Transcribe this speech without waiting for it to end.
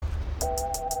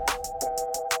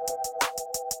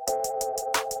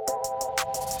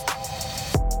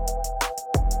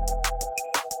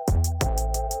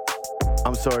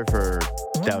I'm sorry for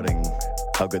doubting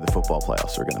how good the football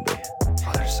playoffs are going to be.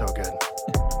 Oh, they're so good.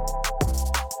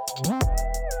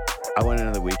 I went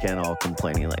into the weekend all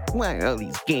complaining, like, why are all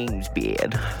these games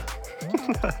bad?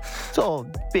 It's all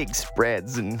big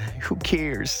spreads, and who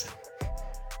cares?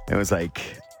 It was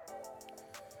like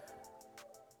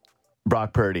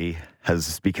Brock Purdy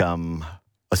has become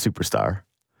a superstar.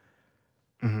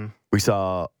 Mm-hmm. We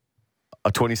saw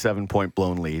a 27-point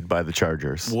blown lead by the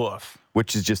Chargers. Woof.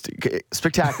 Which is just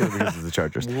spectacular because of the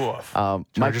Chargers. Woof.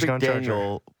 Mike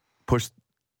McDaniel pushed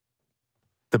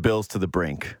the Bills to the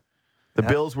brink. The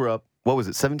Bills were up, what was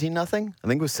it, 17-0? I think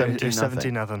it was 17-0.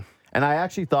 17-0. And I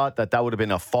actually thought that would have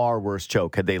been a far worse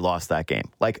choke had they lost that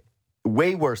game. Like,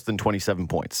 way worse than 27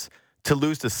 points. To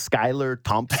lose to Skylar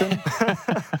Thompson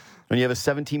when you have a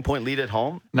 17-point lead at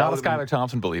home. Not a Skylar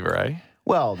Thompson believer, eh?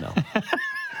 Well, no.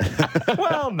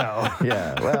 Well, no.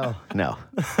 Yeah, well, no.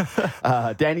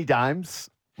 Danny Dimes,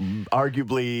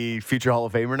 arguably future Hall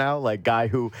of Famer now, like guy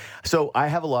who. So I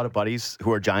have a lot of buddies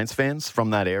who are Giants fans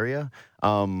from that area.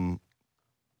 I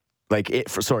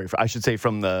should say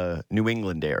from the New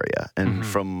England area and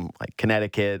from like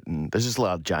Connecticut, and there's just a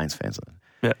lot of Giants fans.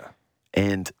 Yeah.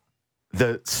 And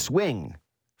the swing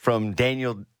from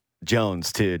Daniel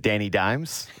Jones to Danny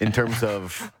Dimes in terms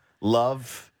of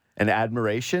love and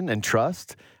admiration and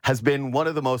trust has been one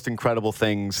of the most incredible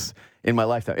things in my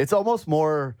lifetime. It's almost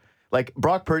more like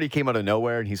Brock Purdy came out of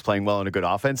nowhere and he's playing well in a good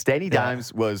offense. Danny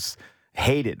Dimes was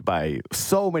hated by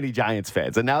so many Giants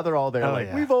fans, and now they're all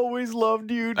there we've always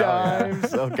loved you,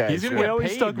 Dimes. Okay, He's going to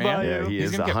get paid, man. Yeah, he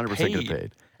is 100% get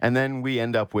paid. And then we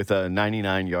end up with a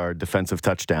 99-yard defensive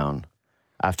touchdown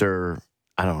after,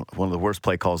 I don't know, one of the worst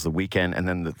play calls of the weekend, and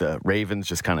then the Ravens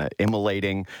just kind of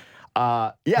immolating.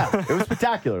 It was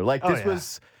spectacular. Like,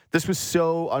 this was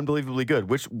so unbelievably good.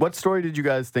 What story did you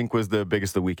guys think was the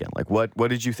biggest of the weekend? Like, what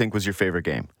did you think was your favorite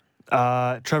game?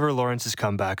 Trevor Lawrence's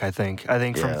comeback, I think.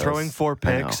 From throwing 4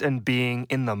 picks and being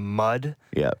in the mud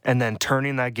and then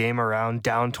turning that game around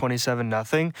down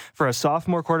 27-0. For a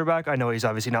sophomore quarterback, I know he's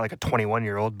obviously not like a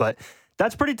 21-year-old, but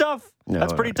that's pretty tough.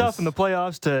 That's pretty tough in the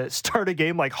playoffs to start a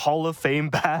game like Hall of Fame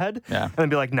bad and then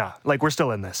be like, nah, like we're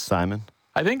still in this. Simon?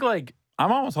 I think like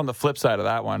I'm almost on the flip side of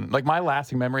that one. Like my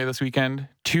lasting memory of this weekend,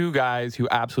 2 guys who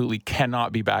absolutely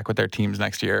cannot be back with their teams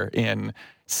next year in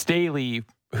Staley,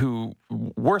 who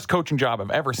worst coaching job I've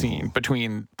ever seen,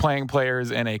 between playing players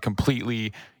in a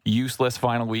completely useless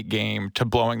final week game to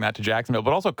blowing that to Jacksonville,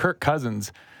 but also Kirk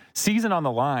Cousins, season on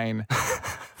the line,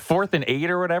 4th and 8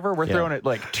 or whatever. We're throwing it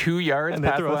like 2 yards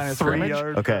past the line of scrimmage.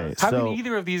 Okay, how can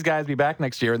either of these guys be back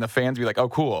next year and the fans be like, oh,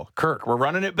 cool, Kirk, we're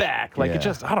running it back? Like, it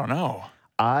just, I don't know.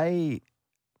 I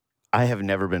have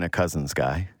never been a Cousins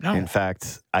guy. No. In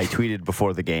fact, I tweeted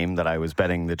before the game that I was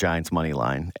betting the Giants money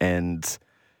line, and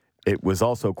it was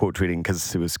also quote tweeting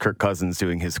because it was Kirk Cousins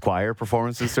doing his choir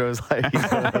performances. So I was like,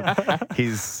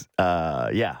 he's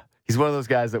one of those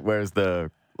guys that wears the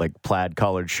like plaid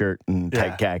collared shirt and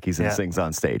tight khakis and sings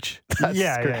on stage. That's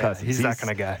Kirk Cousins. He's that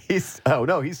kind of guy. He's not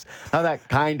that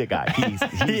kind of guy. He's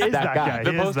that guy.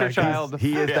 The poster child.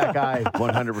 He is that guy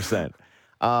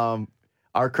 100%.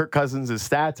 Are Kirk Cousins'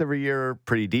 stats every year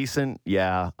pretty decent?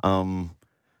 Yeah.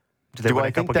 Do they win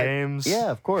a couple games?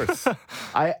 Yeah, of course.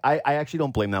 I actually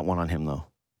don't blame that one on him, though.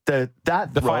 The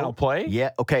final play?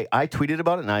 Yeah, okay. I tweeted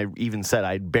about it, and I even said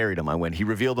I buried him. I went, he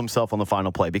revealed himself on the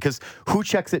final play. Because who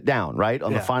checks it down, right,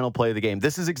 on the final play of the game?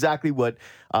 This is exactly what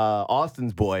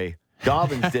Austin's boy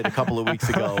Dobbins did a couple of weeks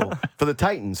ago for the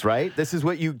Titans, right? This is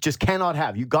what you just cannot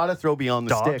have. You got to throw beyond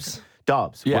the sticks.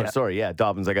 Dobbs. Yeah.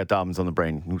 Dobbins. I got Dobbins on the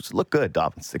brain. Look good,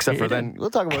 Dobbins. Except for then,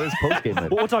 we'll talk about this post-game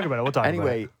later. We'll talk about it.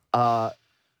 Anyway,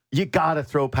 you got to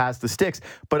throw past the sticks.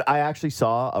 But I actually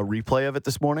saw a replay of it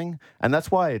this morning, and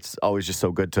that's why it's always just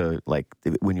so good to, like,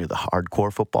 when you're the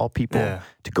hardcore football people,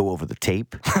 to go over the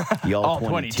tape. The all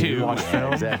 22. Watch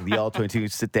film. Exactly. The all 22.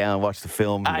 Sit down, watch the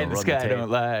film. Eye in the sky,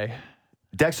 don't lie.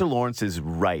 Dexter Lawrence is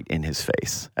right in his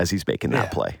face as he's making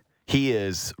that play. He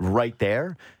is right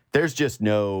there. There's just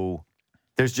no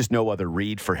other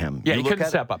read for him. Yeah, he couldn't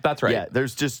step up. That's right. Yeah,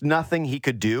 there's just nothing he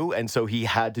could do, and so he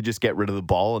had to just get rid of the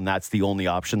ball, and that's the only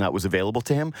option that was available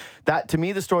to him. That, to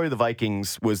me, the story of the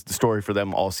Vikings was the story for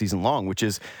them all season long, which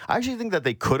is, I actually think that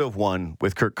they could have won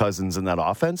with Kirk Cousins in that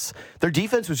offense. Their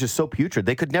defense was just so putrid.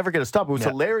 They could never get a stop. It was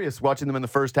hilarious watching them in the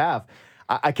first half.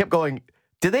 I kept going,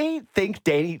 do they think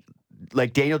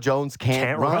Daniel Jones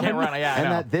can't run? Can't run, yeah,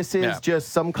 and that this is just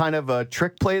some kind of a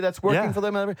trick play that's working for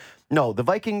them? No, the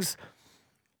Vikings...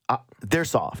 they're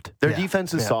soft. Their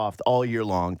defense is soft all year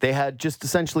long. They had just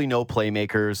essentially no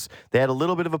playmakers. They had a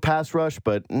little bit of a pass rush,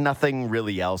 but nothing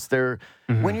really else.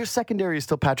 When your secondary is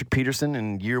still Patrick Peterson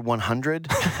in year 100,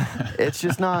 it's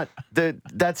just not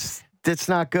it's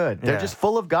not good. They're just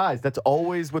full of guys. That's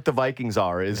always what the Vikings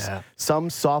are, is some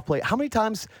soft play. How many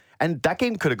times, and that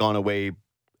game could have gone away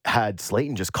had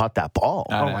Slayton just caught that ball.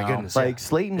 Oh my goodness.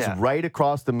 Slayton's right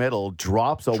across the middle,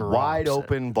 drops a wide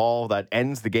open ball that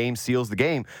ends the game, seals the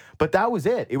game. But that was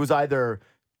it. It was either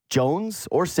Jones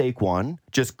or Saquon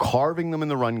just carving them in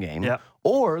the run game,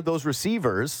 or those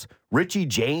receivers, Richie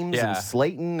James and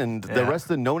Slayton and the rest of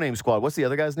the no-name squad. What's the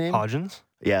other guy's name? Hodgins?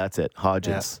 Yeah, that's it.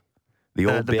 Hodgins. The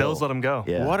old the Bills let him go.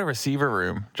 Yeah. What a receiver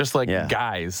room. Just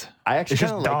guys. I actually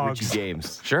kind of like dogs. Richie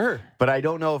James. Sure. But I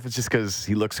don't know if it's just because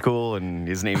he looks cool and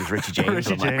his name is Richie James.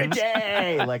 Richie James.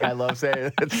 Like, I love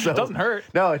saying it. So, It doesn't hurt.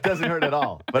 No, it doesn't hurt at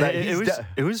all. But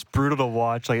it was brutal to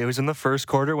watch. Like, it was in the first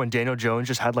quarter when Daniel Jones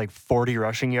just had 40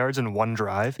 rushing yards in one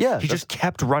drive. Yeah, he just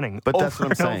kept running. But that's over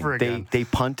what I'm and over saying. again. They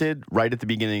punted right at the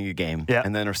beginning of the game,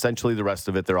 and then essentially the rest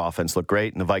of it, their offense looked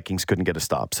great, and the Vikings couldn't get a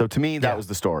stop. So to me, that was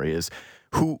the story: is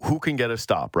who can get a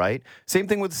stop, right? Same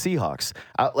thing with the Seahawks.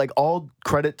 All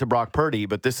credit to Brock Purdy,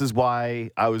 but this is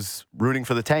why I was rooting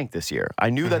for the tank this year. I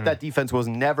knew that defense was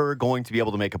never going to be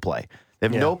able to make a play. They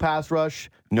have no pass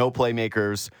rush, no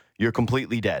playmakers. You're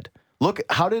completely dead. Look,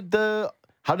 how did the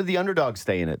underdogs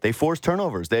stay in it? They forced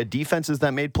turnovers. They had defenses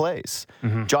that made plays.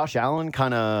 Josh Allen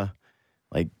kind of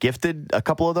gifted a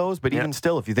couple of those, but even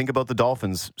still, if you think about the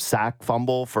Dolphins, sack,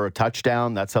 fumble for a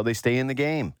touchdown, that's how they stay in the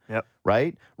game. Yep.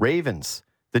 Right? Ravens,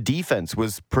 the defense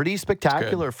was pretty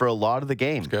spectacular for a lot of the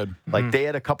game. Good. They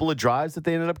had a couple of drives that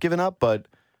they ended up giving up, but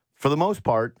for the most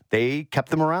part, they kept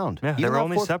them around. Yeah, they were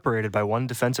only separated by one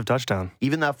defensive touchdown.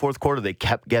 Even that fourth quarter, they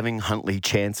kept giving Huntley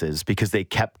chances because they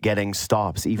kept getting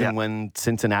stops, even when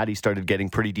Cincinnati started getting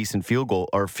pretty decent field goal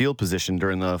or field position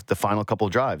during the final couple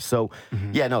of drives. So,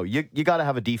 you got to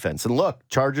have a defense. And look,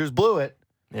 Chargers blew it.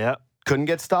 Yeah. Couldn't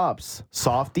get stops.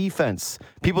 Soft defense.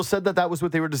 People said that was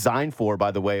what they were designed for,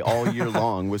 by the way, all year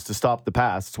long, was to stop the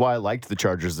pass. That's why I liked the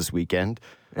Chargers this weekend.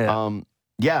 Yeah.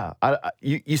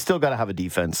 You still got to have a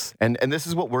defense. And this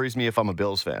is what worries me if I'm a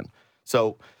Bills fan.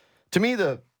 So, to me,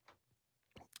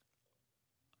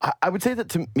 I would say that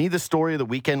to me, the story of the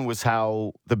weekend was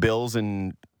how the Bills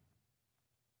and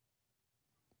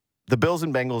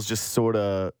Bengals just sort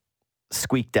of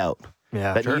squeaked out.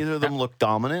 Yeah, that neither of them looked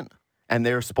dominant, and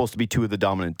they're supposed to be two of the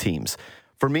dominant teams.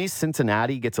 For me,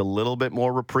 Cincinnati gets a little bit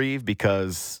more reprieve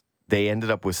because they ended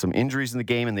up with some injuries in the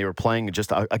game, and they were playing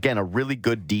just, again, a really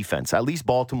good defense. At least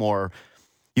Baltimore,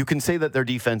 you can say that their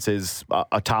defense is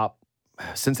a top,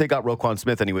 since they got Roquan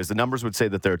Smith anyways, the numbers would say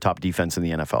that they're a top defense in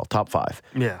the NFL, top 5.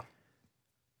 Yeah.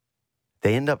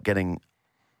 They end up getting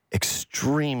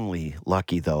extremely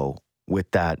lucky, though,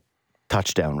 with that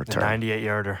touchdown return.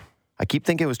 98-yarder. I keep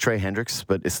thinking it was Trey Hendricks,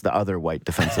 but it's the other white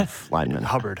defensive lineman.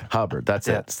 Hubbard, that's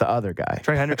it. It's the other guy.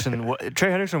 Trey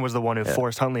Hendrickson was the one who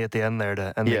forced Huntley at the end there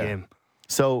to end the game.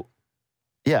 So,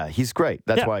 he's great.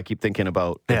 That's why I keep thinking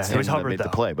about it was Hubbard that made the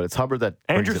play, but it's Hubbard that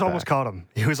Andrews almost caught him.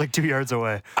 He was 2 yards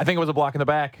away. I think it was a block in the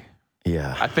back.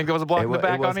 Yeah. I think it was a block in the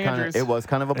back on Andrews. It was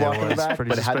kind of a block in the back,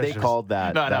 but had they called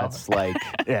that, that's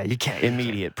you can't.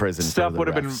 Immediate prison. Stuff would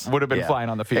have been flying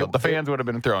on the field. The fans would have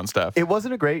been throwing stuff. It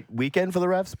wasn't a great weekend for the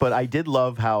refs, but I did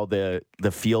love how the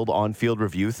on-field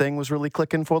review thing was really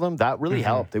clicking for them. That really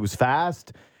helped. It was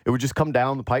fast. It would just come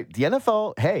down the pipe. The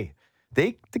NFL, hey,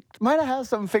 they might have had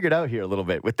something figured out here a little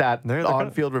bit with that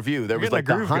on-field review. There was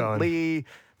the Huntley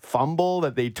fumble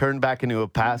that they turned back into a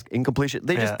pass incompletion.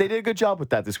 They did a good job with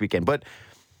that this weekend. But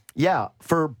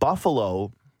for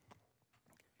Buffalo,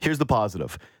 here's the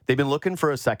positive. They've been looking for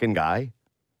a second guy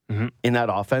in that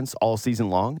offense all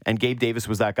season long, and Gabe Davis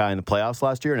was that guy in the playoffs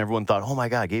last year, and everyone thought, oh my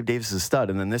God, Gabe Davis is a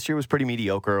stud. And then this year was pretty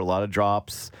mediocre, a lot of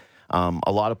drops,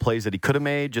 a lot of plays that he could have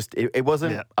made. Just it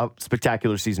wasn't a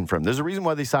spectacular season for him. There's a reason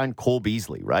why they signed Cole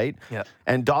Beasley, right? Yeah.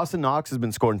 And Dawson Knox has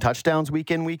been scoring touchdowns week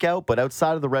in, week out, but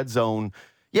outside of the red zone,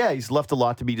 he's left a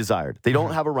lot to be desired. They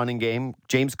don't have a running game.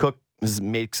 James Cook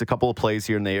makes a couple of plays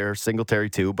here and there, Singletary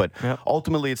too, but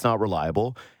ultimately it's not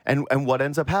reliable. And what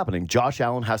ends up happening? Josh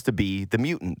Allen has to be the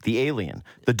mutant, the alien,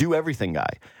 the do-everything guy.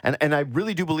 And I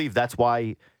really do believe that's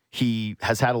why he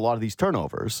has had a lot of these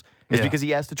turnovers, is because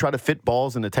he has to try to fit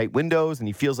balls into tight windows, and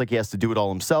he feels like he has to do it all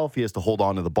himself. He has to hold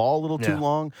on to the ball a little too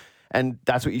long. And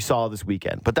that's what you saw this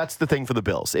weekend. But that's the thing for the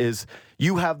Bills is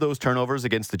you have those turnovers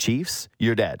against the Chiefs,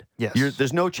 you're dead. Yes.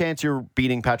 There's no chance you're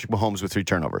beating Patrick Mahomes with 3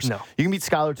 turnovers. No. You can beat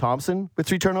Skylar Thompson with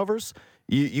 3 turnovers.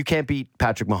 You can't beat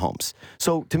Patrick Mahomes.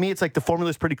 So to me, it's like the formula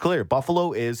is pretty clear.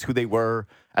 Buffalo is who they were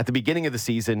at the beginning of the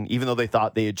season, even though they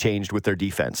thought they had changed with their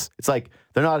defense. It's like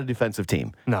they're not a defensive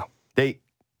team. No. They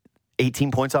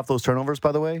 18 points off those turnovers,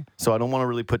 by the way. So I don't want to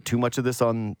really put too much of this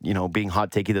on, being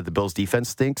hot takey that the Bills defense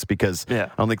stinks because I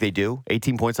don't think they do.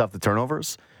 18 points off the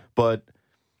turnovers. But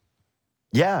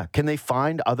yeah, can they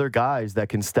find other guys that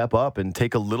can step up and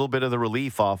take a little bit of the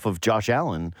relief off of Josh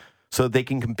Allen so they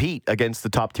can compete against the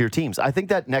top tier teams? I think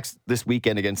that this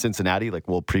weekend against Cincinnati, like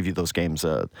we'll preview those games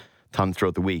a ton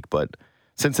throughout the week, but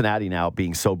Cincinnati now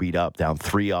being so beat up, down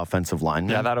 3 offensive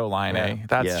linemen. Yeah, that O-line,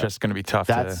 That's just going to be tough.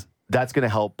 That's going to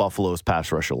help Buffalo's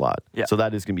pass rush a lot. Yeah. So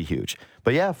that is going to be huge.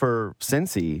 But yeah, for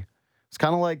Cincy, it's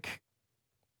kind of like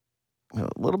a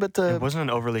little bit It wasn't an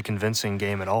overly convincing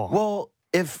game at all. Well,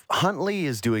 if Huntley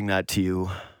is doing that to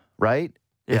you, right?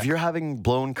 Yeah. If you're having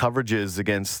blown coverages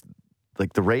against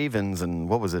like the Ravens and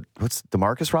what's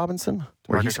DeMarcus Robinson?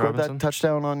 Where he scored that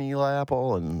touchdown on Eli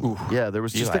Apple and there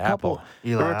was just a couple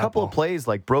of plays,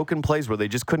 like broken plays where they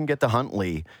just couldn't get to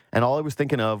Huntley. And all I was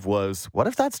thinking of was, what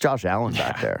if that's Josh Allen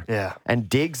back there? Yeah. And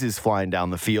Diggs is flying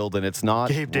down the field and it's not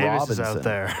Gabe Davis Robinson. is out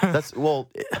there.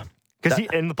 Because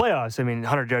in the playoffs,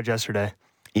 100 yards yesterday.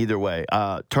 Either way,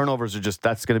 turnovers are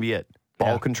that's going to be it.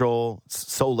 Ball control,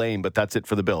 so lame, but that's it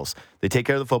for the Bills. They take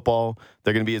care of the football.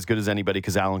 They're going to be as good as anybody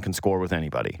because Allen can score with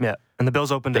anybody. Yeah, and the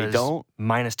Bills opened as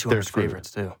minus 200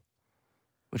 favorites too,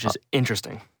 which is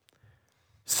interesting.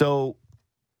 So,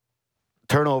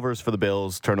 turnovers for the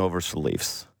Bills, turnovers for the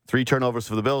Leafs. 3 turnovers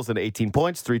for the Bills and 18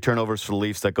 points. 3 turnovers for the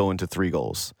Leafs that go into 3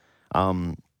 goals. I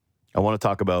want to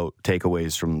talk about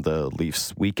takeaways from the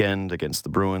Leafs weekend against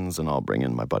the Bruins, and I'll bring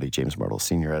in my buddy James Mirtle,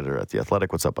 senior editor at The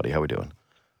Athletic. What's up, buddy? How we doing?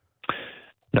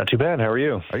 Not too bad. How are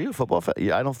you? Are you a football fan?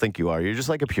 Yeah, I don't think you are. You're just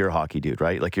like a pure hockey dude,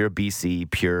 right? Like you're a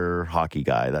BC pure hockey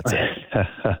guy. That's it.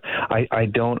 I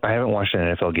haven't watched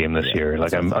an NFL game this year.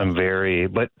 Like I'm very,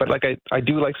 but like I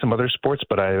do like some other sports,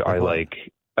 but I like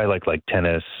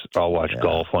tennis. I'll watch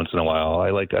golf once in a while. I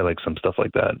like some stuff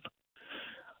like that.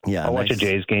 Yeah, I'll watch a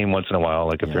Jays game once in a while,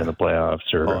 like if they're in the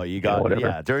playoffs or you got whatever.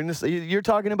 Yeah, during this, you're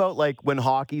talking about like when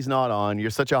hockey's not on.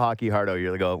 You're such a hockey hardo.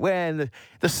 You're like, when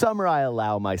the summer I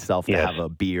allow myself to have a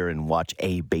beer and watch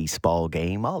a baseball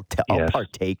game. I'll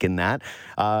partake in that.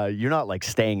 You're not like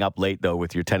staying up late though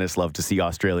with your tennis love to see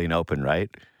Australian Open,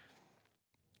 right?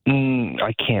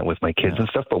 I can't with my kids and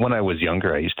stuff, but when I was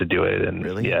younger, I used to do it. And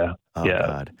really, oh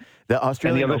God, the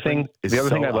Australian Open is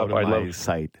so out of my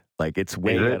sight. Like it's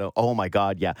way out of, oh my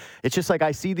God, yeah. It's just like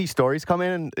I see these stories come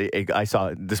in. And I saw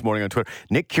it this morning on Twitter.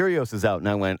 Nick Kyrgios is out, and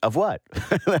I went, of what?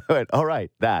 I went, all right,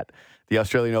 that. The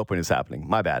Australian Open is happening.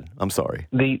 My bad. I'm sorry.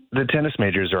 The tennis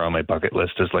majors are on my bucket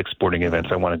list as like sporting events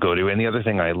I want to go to. And the other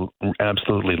thing I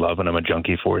absolutely love and I'm a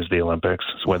junkie for is the Olympics.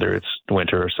 So whether it's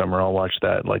winter or summer, I'll watch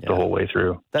that the whole way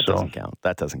through. That doesn't count.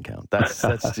 That doesn't count. That's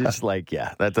just like,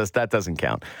 that doesn't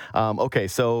count. Okay,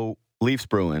 so Leafs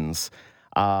Bruins.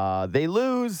 They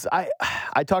lose.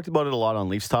 I talked about it a lot on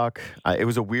Leafs Talk. It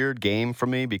was a weird game for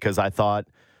me because I thought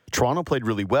Toronto played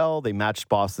really well. They matched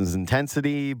Boston's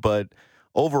intensity, but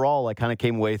overall, I kind of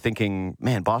came away thinking,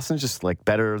 man, Boston's just like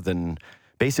better than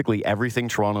basically everything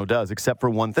Toronto does, except for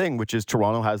one thing, which is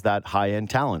Toronto has that high-end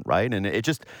talent, right? And it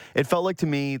felt like to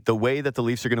me the way that the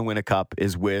Leafs are going to win a cup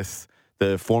is with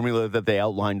the formula that they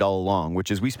outlined all along, which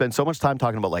is we spend so much time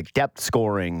talking about like depth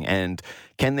scoring and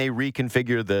can they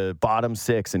reconfigure the bottom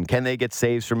 6 and can they get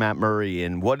saves from Matt Murray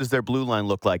and what does their blue line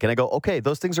look like? And I go, okay,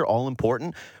 those things are all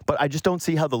important, but I just don't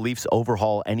see how the Leafs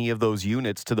overhaul any of those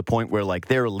units to the point where like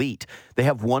they're elite. They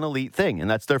have one elite thing, and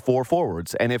that's their 4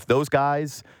 forwards. And if those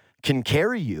guys can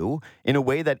carry you in a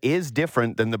way that is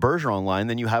different than the Bergeron line,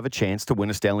 then you have a chance to win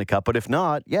a Stanley Cup. But if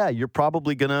not, you're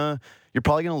probably gonna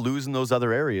lose in those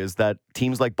other areas that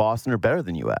teams like Boston are better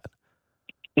than you at.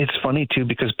 It's funny too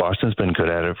because Boston's been good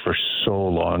at it for so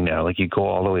long now. Like you go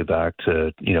all the way back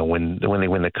to when they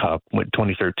win the Cup,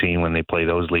 2013 when they play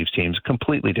those Leafs teams,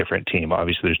 completely different team.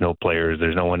 Obviously, there's no players,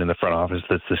 there's no one in the front office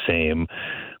that's the same.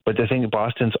 But the thing,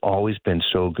 Boston's always been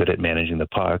so good at managing the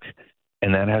puck.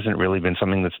 And that hasn't really been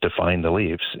something that's defined the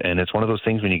Leafs. And it's one of those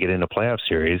things when you get into playoff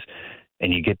series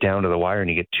and you get down to the wire and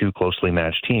you get 2 closely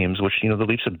matched teams, which, the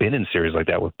Leafs have been in series like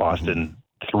that with Boston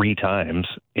 3 times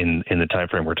in the time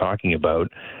frame we're talking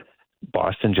about.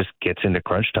 Boston just gets into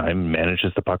crunch time,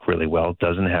 manages the puck really well,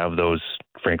 doesn't have those,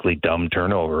 frankly, dumb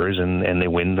turnovers, and they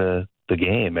win the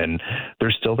game. And they're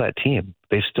still that team.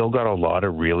 They've still got a lot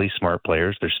of really smart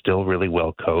players. They're still really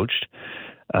well coached.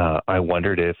 I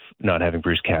wondered if not having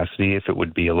Bruce Cassidy, if it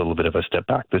would be a little bit of a step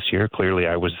back this year. Clearly,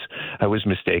 I was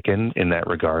mistaken in that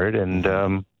regard, and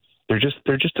they're just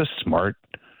a smart,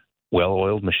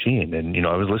 well-oiled machine. And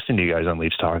I was listening to you guys on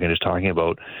Leafs Talk and just talking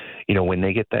about, when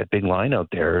they get that big line out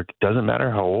there, it doesn't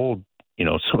matter how old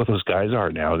some of those guys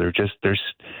are now.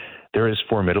 They're as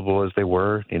formidable as they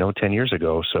were 10 years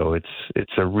ago. So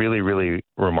it's a really, really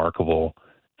remarkable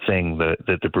thing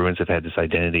that the Bruins have had this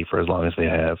identity for as long as they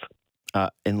have.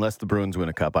 Unless the Bruins win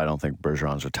a cup, I don't think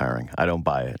Bergeron's retiring. I don't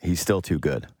buy it. He's still too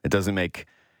good. It doesn't make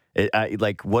it.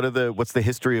 What's the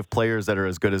history of players that are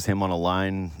as good as him on a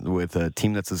line with a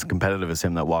team that's as competitive as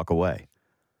him that walk away?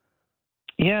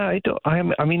 Yeah,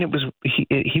 I mean,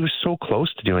 he was so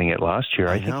close to doing it last year.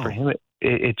 I think for him,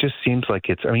 it just seems like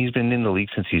he's been in the league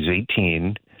since he's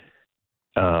 18.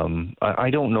 I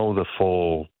don't know the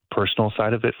full personal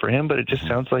side of it for him, but it just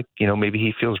sounds like, maybe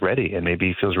he feels ready, and maybe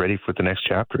he feels ready for what the next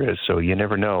chapter is. So you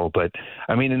never know. But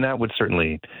I mean, and that would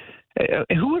certainly,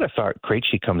 who would have thought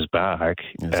Krejci comes back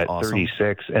at awesome.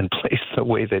 36 and plays the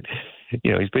way that,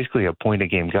 he's basically a point a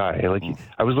game guy. Like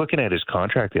I was looking at his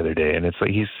contract the other day, and it's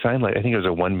like he's signed I think it was a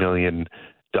 $1 million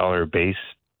base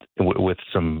with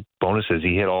some bonuses.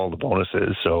 He hit all the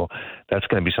bonuses. So that's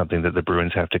going to be something that the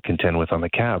Bruins have to contend with on the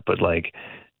cap. But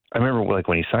I remember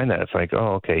when he signed that, it's like,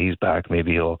 oh, okay, he's back.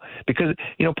 Maybe because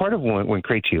part of when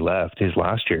Krejci left his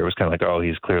last year, it was kind of like, oh,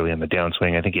 he's clearly in the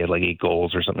downswing. I think he had 8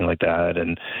 goals or something like that,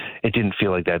 and it didn't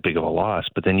feel like that big of a loss.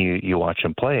 But then you watch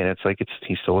him play, and it's like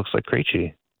he still looks like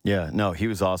Krejci. Yeah, no, he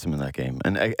was awesome in that game.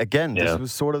 And again, this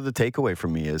was sort of the takeaway for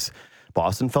me is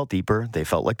Boston felt deeper. They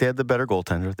felt like they had the better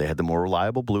goaltender. They had the more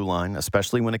reliable blue line,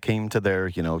 especially when it came to their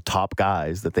top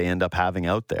guys that they end up having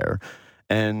out there,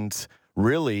 and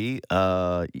really,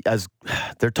 as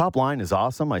their top line is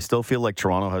awesome. I still feel like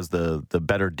Toronto has the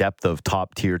better depth of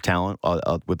top tier talent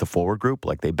with the forward group.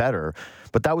 Like they better,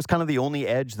 but that was kind of the only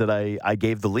edge that I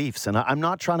gave the Leafs. And I'm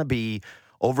not trying to be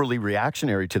overly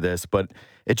reactionary to this, but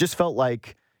it just felt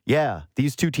like, yeah,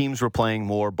 these two teams were playing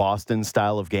more Boston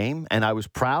style of game, and I was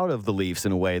proud of the Leafs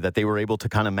in a way that they were able to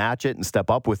kind of match it and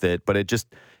step up with it, but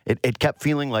it kept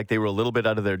feeling like they were a little bit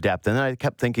out of their depth. And then I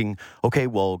kept thinking, okay,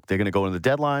 well, they're going to go into the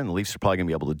deadline. The Leafs are probably going to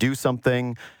be able to do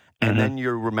something. And then you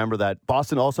remember that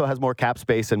Boston also has more cap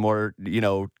space and more,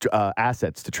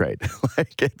 assets to trade.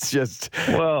 It's just.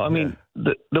 Well, I mean,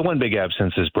 the one big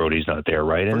absence is Brody's not there,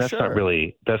 right? And that's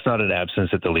not an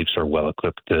absence that the Leafs are well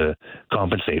equipped to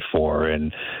compensate for.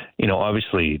 And,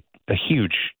 obviously a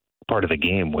huge part of the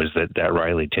game was that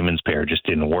Riley-Timmins pair just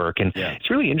didn't work. And it's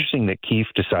really interesting that Keefe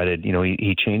decided,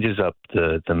 he changes up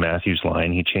the Matthews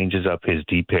line. He changes up his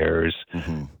D pairs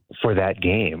for that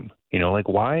game.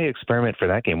 Why experiment for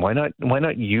that game? Why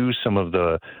not use some of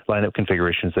the lineup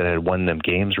configurations that had won them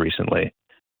games recently?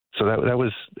 So that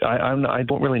was I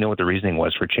don't really know what the reasoning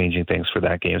was for changing things for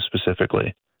that game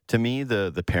specifically. To me,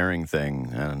 the pairing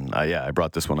thing, and I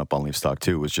brought this one up on Leafs Talk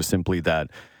too, was just simply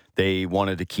that they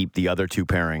wanted to keep the other two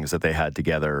pairings that they had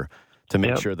together to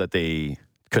make sure that they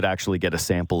could actually get a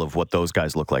sample of what those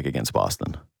guys look like against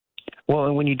Boston. Well,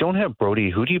 and when you don't have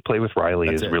Brody, who do you play with Riley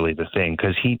is really the thing,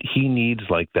 because he needs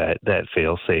that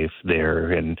fail-safe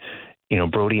there. And,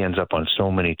 Brody ends up on so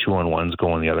many 2-on-1s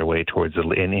going the other way towards the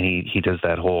 – and he does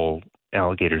that whole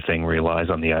alligator thing where he lies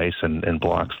on the ice and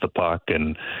blocks the puck.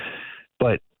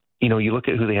 But you look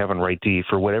at who they have on right D.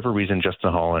 For whatever reason,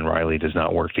 Justin Hall and Riley does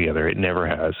not work together. It never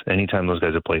has. Anytime those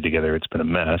guys have played together, it's been a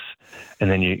mess.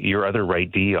 And then your other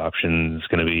right D option is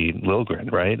going to be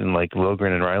Liljegren, right? And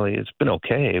Liljegren and Riley, it's been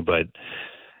okay, but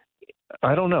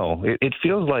I don't know. It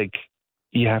feels like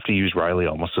you have to use Riley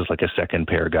almost as a second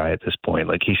pair guy at this point.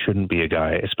 He shouldn't be a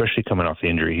guy, especially coming off the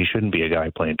injury. He shouldn't be a guy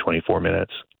playing 24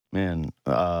 minutes. Man,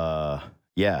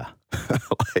 yeah.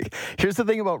 Here's the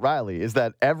thing about Riley is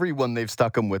that everyone they've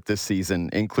stuck him with this season,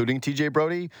 including TJ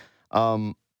Brody,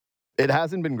 it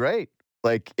hasn't been great.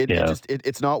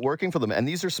 It's not working for them. And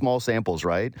these are small samples,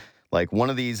 right? One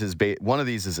of these is a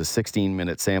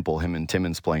 16-minute sample, him and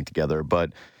Timmins playing together.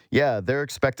 But yeah, their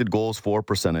expected goals for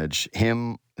percentage,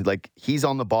 he's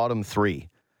on the bottom 3.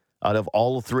 Out of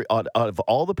all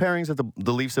the pairings that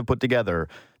the Leafs have put together,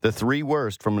 the 3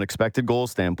 worst from an expected goal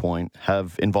standpoint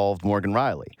have involved Morgan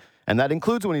Riley. And that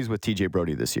includes when he's with TJ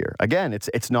Brody this year. Again,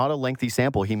 it's not a lengthy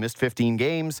sample. He missed 15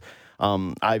 games.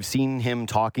 I've seen him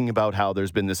talking about how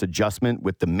there's been this adjustment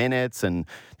with the minutes and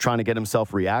trying to get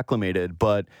himself reacclimated.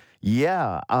 But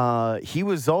yeah, he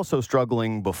was also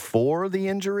struggling before the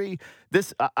injury.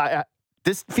 This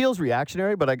feels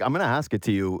reactionary, but I'm going to ask it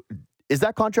to you. Is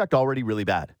that contract already really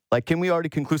bad? Can we already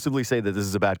conclusively say that this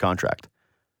is a bad contract?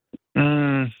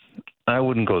 I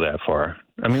wouldn't go that far.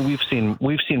 I mean, we've seen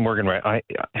Morgan Riley.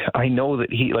 I know that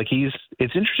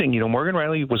it's interesting. Morgan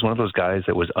Riley was one of those guys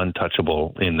that was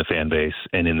untouchable in the fan base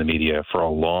and in the media for a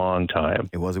long time.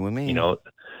 It wasn't with me.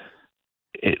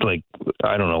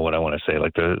 I don't know what I want to say.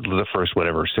 Like the first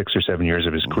 6 or 7 years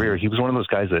of his career, he was one of those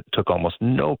guys that took almost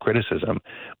no criticism.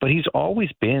 But he's always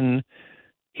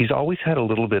had a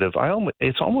little bit of.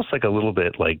 It's almost like a little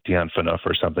bit like Dion Phaneuf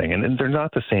or something. And they're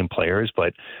not the same players,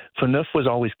 but Phaneuf was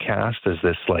always cast as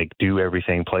this do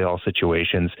everything, play all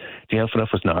situations. Dion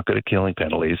Phaneuf was not good at killing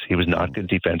penalties. He was not good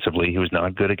defensively. He was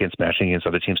not good against matching against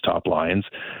other teams' top lines.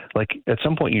 At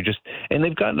some point, and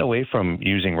they've gotten away from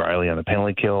using Riley on the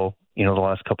penalty kill. The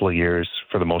last couple of years,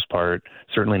 for the most part,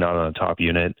 certainly not on the top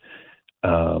unit.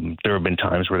 There have been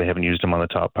times where they haven't used him on the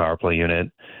top power play unit.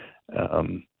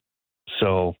 And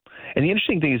the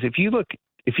interesting thing is, if you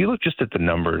look just at the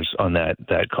numbers on that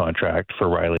contract for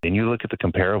Riley, and you look at the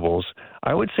comparables,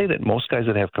 I would say that most guys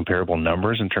that have comparable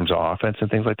numbers in terms of offense and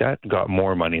things like that got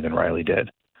more money than Riley did.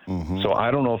 Mm-hmm. So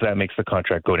I don't know if that makes the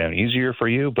contract go down easier for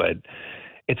you, but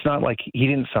it's not like he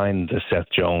didn't sign the Seth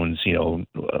Jones,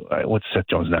 what's Seth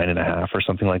Jones, 9.5 or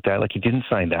something like that. He didn't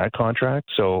sign that contract.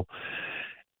 So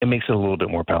it makes it a little bit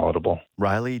more palatable.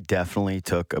 Riley definitely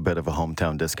took a bit of a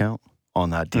hometown discount on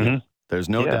that deal. Mm-hmm. There's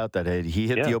no doubt that had he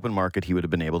hit the open market, he would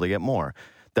have been able to get more.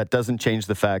 That doesn't change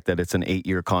the fact that it's an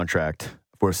 8-year contract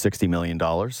for $60 million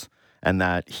and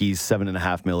that he's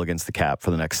 $7.5 million against the cap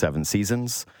for the next 7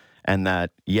 seasons. And that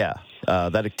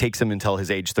it takes him until his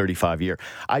age 35 year.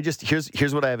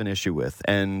 Here's what I have an issue with.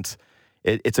 And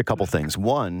it's a couple things.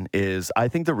 One is I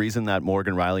think the reason that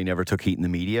Morgan Riley never took heat in the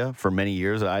media for many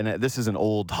years, this is an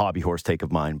old hobby horse take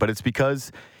of mine, but it's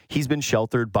because he's been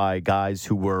sheltered by guys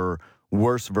who were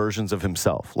worse versions of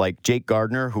himself. Like Jake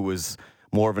Gardner, who was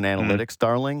more of an analytics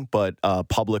darling, but a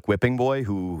public whipping boy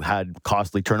who had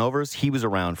costly turnovers. He was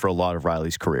around for a lot of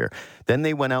Riley's career. Then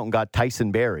they went out and got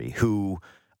Tyson Barrie, who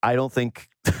I don't think,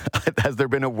 has there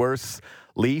been a worse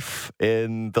Leaf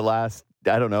in the last,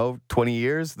 20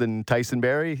 years than Tyson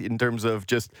Barrie in terms of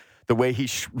just the way he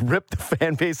ripped the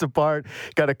fan base apart,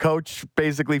 got a coach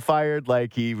basically fired,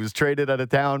 he was traded out of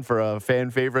town for a fan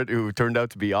favorite who turned out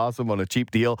to be awesome on a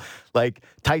cheap deal.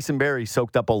 Tyson Barrie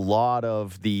soaked up a lot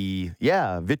of the,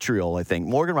 vitriol, I think.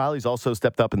 Morgan Riley's also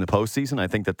stepped up in the postseason. I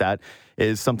think that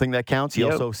is something that counts. He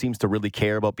also seems to really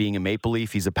care about being a Maple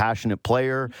Leaf. He's a passionate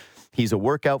player. He's a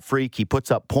workout freak. He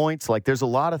puts up points. There's a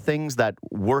lot of things that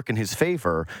work in his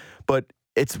favor, but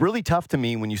it's really tough to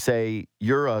me when you say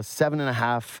you're a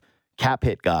 7.5 cap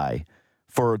hit guy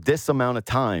for this amount of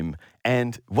time.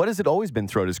 And what has it always been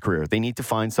throughout his career? They need to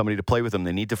find somebody to play with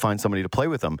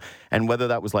him. And whether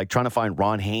that was trying to find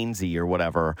Ron Hainsey or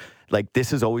whatever,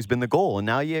 this has always been the goal. And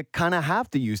now you kind of have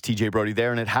to use TJ Brodie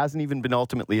there, and it hasn't even been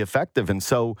ultimately effective. And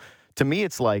so to me,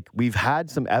 it's we've had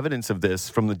some evidence of this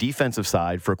from the defensive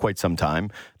side for quite some time.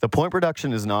 The point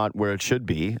production is not where it should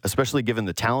be, especially given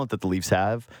the talent that the Leafs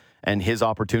have and his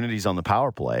opportunities on the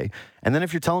power play. And then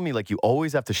if you're telling me you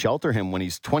always have to shelter him when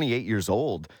he's 28 years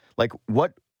old,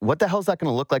 what the hell is that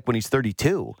going to look like when he's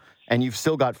 32 and you've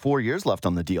still got 4 years left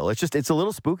on the deal? It's a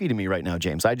little spooky to me right now,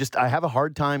 James. I have a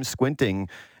hard time squinting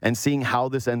and seeing how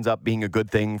this ends up being a good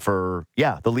thing for,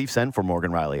 the Leafs and for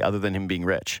Morgan Riley, other than him being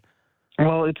rich.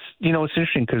 Well, it's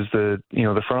interesting because the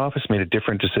front office made a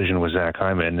different decision with Zach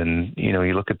Hyman, and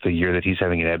you look at the year that he's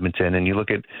having in Edmonton, and you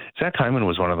look at Zach Hyman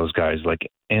was one of those guys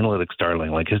analytics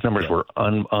darling, his numbers were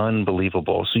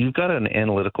unbelievable. So you've got an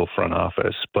analytical front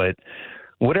office, but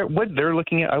what they're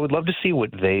looking at, I would love to see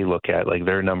what they look at,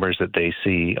 their numbers that they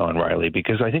see on Riley,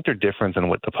 because I think they're different than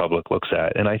what the public looks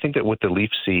at, and I think that what the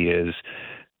Leafs see is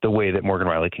the way that Morgan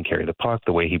Riley can carry the puck,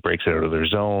 the way he breaks it out of their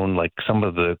zone, some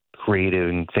of the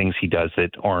creative things he does that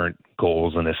aren't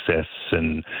goals and assists.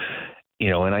 And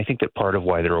I think that part of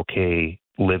why they're okay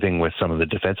living with some of the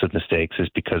defensive mistakes is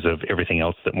because of everything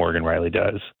else that Morgan Riley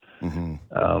does.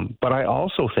 Mm-hmm. But I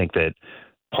also think that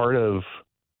part of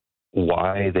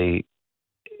why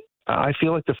I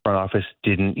feel like the front office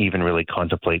didn't even really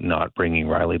contemplate not bringing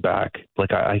Riley back.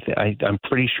 I'm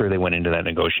pretty sure they went into that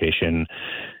negotiation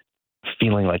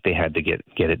feeling like they had to get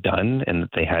it done, and that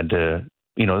they had to,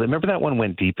 remember that one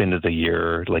went deep into the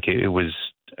year. It was,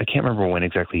 I can't remember when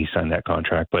exactly he signed that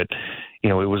contract, but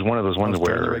it was one of those ones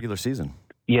where during the regular season.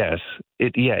 Yes,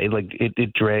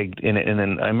 it dragged in it, and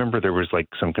then I remember there was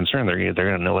some concern they're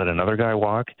going to let another guy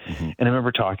walk, mm-hmm. And I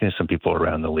remember talking to some people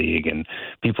around the league and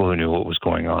people who knew what was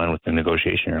going on with the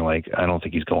negotiation are I don't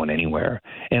think he's going anywhere,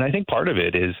 and I think part of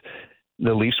it is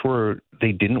the Leafs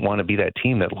they didn't want to be that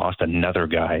team that lost another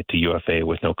guy to UFA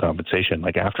with no compensation.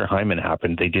 After Hyman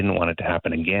happened, they didn't want it to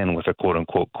happen again with a quote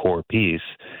unquote core piece.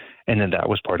 And then that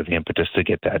was part of the impetus to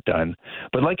get that done.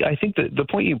 But I think the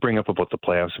point you bring up about the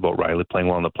playoffs, about Riley playing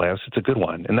well in the playoffs, it's a good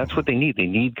one. And that's what they need. They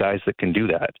need guys that can do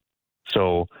that.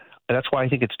 So that's why I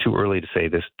think it's too early to say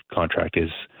this contract is,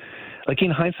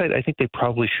 in hindsight, I think they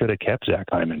probably should have kept Zach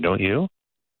Hyman, don't you?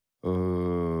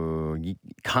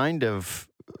 Kind of.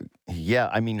 Yeah.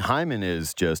 I mean, Hyman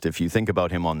is just, if you think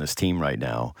about him on this team right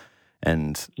now,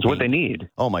 and it's what they need.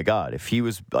 Oh my God! If he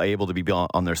was able to be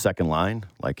on their second line,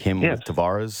 like him with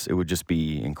Tavares, it would just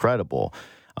be incredible.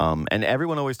 And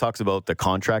everyone always talks about the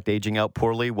contract aging out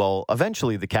poorly. Well,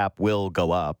 eventually the cap will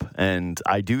go up, and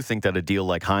I do think that a deal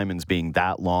like Hyman's being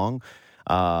that long,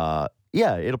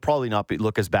 it'll probably not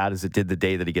look as bad as it did the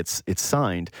day that it's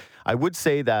signed. I would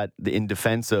say that in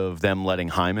defense of them letting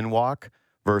Hyman walk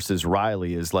versus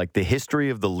Riley is like the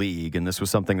history of the league, and this was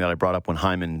something that I brought up when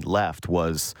Hyman left,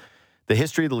 was the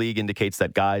history of the league indicates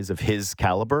that guys of his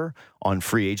caliber on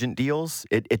free agent deals,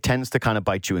 it tends to kind of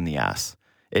bite you in the ass.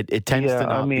 It tends to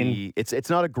not be. It's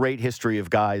not a great history of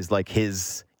guys like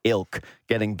his ilk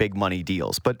getting big money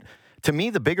deals. But to me,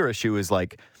 the bigger issue is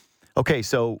okay,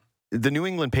 so the New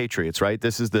England Patriots, right?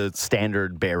 This is the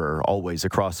standard bearer always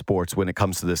across sports when it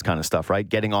comes to this kind of stuff, right?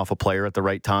 Getting off a player at the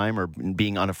right time or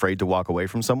being unafraid to walk away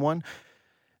from someone.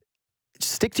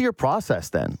 Stick to your process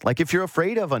then. If you're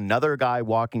afraid of another guy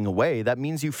walking away, that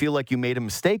means you feel like you made a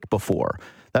mistake before.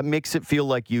 That makes it feel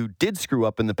like you did screw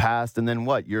up in the past, and then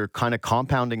what? You're kind of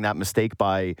compounding that mistake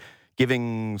by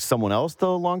giving someone else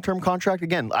the long-term contract.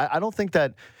 Again, I don't think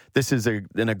that this is an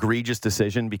egregious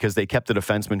decision because they kept a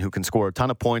defenseman who can score a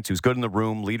ton of points, who's good in the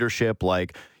room, leadership, a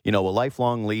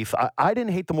lifelong Leaf. I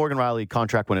didn't hate the Morgan Riley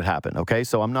contract when it happened, okay?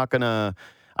 So I'm not going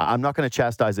to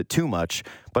chastise it too much,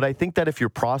 but I think that if your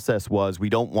process was we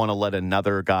don't want to let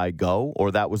another guy go,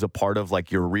 or that was a part of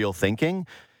your real thinking,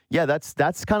 that's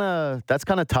kind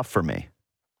of tough for me.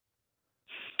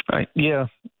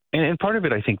 And part of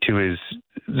it, I think, too, is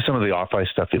some of the off-ice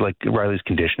stuff. Riley's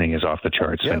conditioning is off the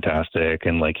charts, fantastic.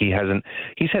 And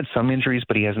he's had some injuries,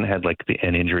 but he hasn't had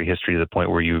an injury history to the point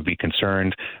where you would be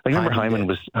concerned. Remember Hyman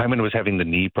was having the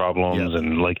knee problems,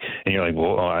 and you're like,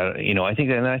 well, I think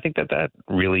that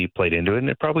really played into it, and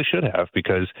it probably should have,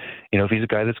 because if he's a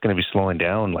guy that's going to be slowing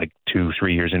down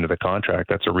 2-3 years into the contract,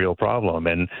 that's a real problem.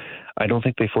 And I don't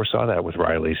think they foresaw that with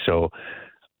Riley. So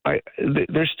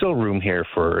there's still room here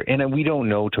and we don't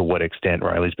know to what extent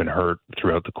Riley's been hurt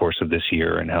throughout the course of this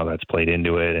year and how that's played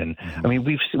into it. And I mean,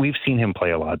 we've seen him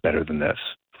play a lot better than this,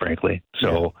 frankly.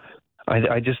 So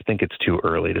I just think it's too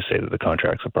early to say that the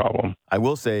contract's a problem. I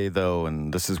will say though,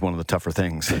 and this is one of the tougher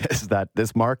things, is that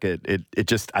this market,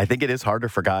 I think it is harder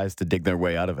for guys to dig their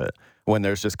way out of it when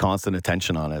there's just constant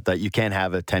attention on it, that you can't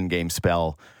have a 10-game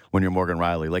spell when you're Morgan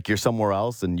Riley. You're somewhere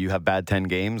else and you have bad 10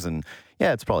 games and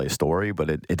it's probably a story,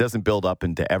 but it doesn't build up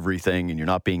into everything, and you're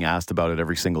not being asked about it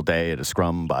every single day at a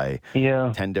scrum by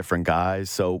 10 different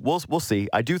guys. So we'll see.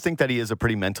 I do think that he is a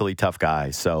pretty mentally tough guy,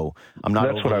 so I'm not.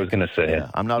 That's what I was going to say. Yeah,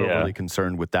 I'm not overly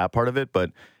concerned with that part of it, but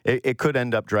it could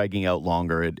end up dragging out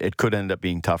longer. It could end up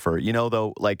being tougher.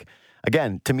 Though,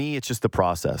 again, to me, it's just the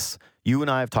process. You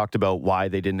and I have talked about why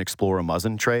they didn't explore a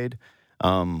Muzzin trade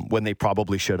when they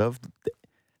probably should have.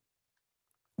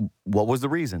 What was the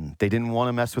reason? They didn't want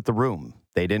to mess with the room.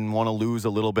 They didn't want to lose a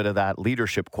little bit of that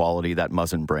leadership quality that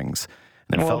Muzzin brings.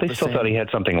 And they still thought he had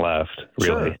something left,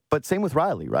 really. Sure. But same with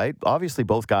Riley, right? Obviously,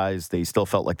 both guys, they still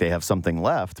felt like they have something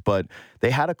left, but they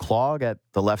had a clog at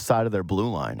the left side of their blue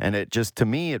line. And it just, to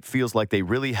me, it feels like they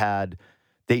really had,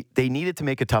 they needed to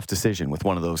make a tough decision with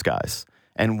one of those guys.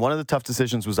 And one of the tough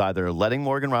decisions was either letting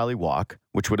Morgan Riley walk,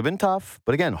 which would have been tough,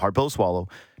 but again, hard pill to swallow,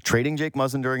 trading Jake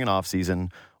Muzzin during an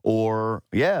offseason, or,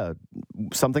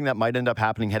 something that might end up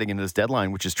happening heading into this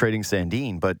deadline, which is trading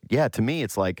Sandin. But, to me,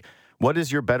 it's what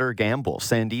is your better gamble?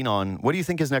 Sandin on, what do you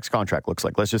think his next contract looks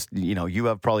like? Let's just, you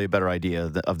have probably a better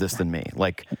idea of this than me.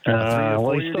 A 3 or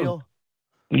 4 year deal?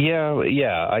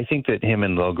 Yeah. I think that him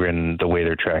and Logren, the way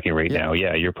they're tracking right now,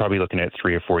 you're probably looking at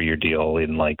 3 or 4 year deal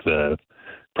in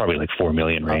probably $4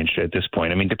 million range at this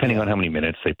point. I mean, depending on how many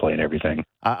minutes they play and everything.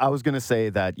 I was going to say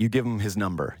that you give him his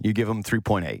number. You give him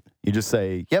 3.8. You just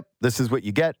say, yep, this is what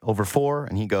you get over 4.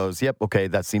 And he goes, yep, okay,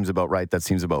 that seems about right. That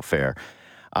seems about fair.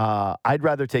 I'd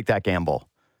rather take that gamble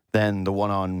than the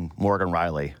one on Morgan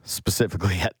Riley,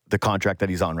 specifically at the contract that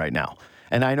he's on right now.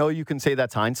 And I know you can say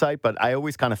that's hindsight, but I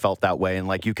always kind of felt that way.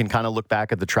 And you can kind of look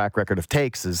back at the track record of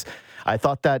takes. I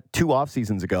thought that 2 off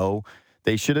seasons ago,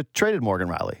 they should have traded Morgan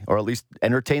Riley, or at least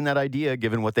entertained that idea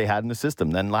given what they had in the system.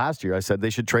 Then last year I said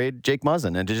they should trade Jake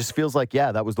Muzzin. And it just feels like,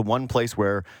 that was the one place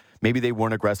where maybe they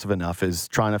weren't aggressive enough, is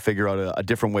trying to figure out a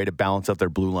different way to balance out their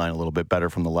blue line a little bit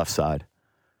better from the left side.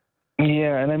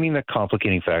 Yeah, and I mean the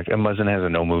complicating factor. Muzzin has a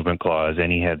no movement clause,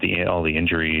 and he had all the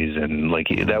injuries, and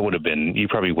that would have been. You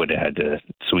probably would have had to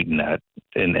sweeten that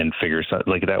and figure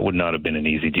something that would not have been an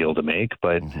easy deal to make.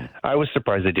 But I was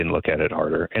surprised they didn't look at it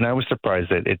harder, and I was surprised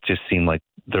that it just seemed like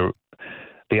the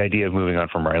idea of moving on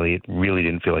from Riley, it really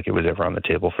didn't feel like it was ever on the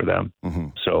table for them.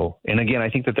 So, and again, I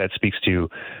think that speaks to.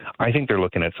 I think they're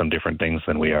looking at some different things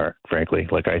than we are, frankly.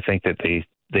 I think that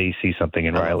they see something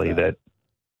in Riley that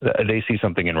they see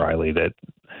something in Riley that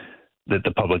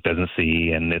the public doesn't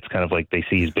see, and it's kind of like they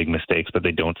see his big mistakes, but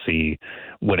they don't see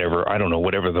whatever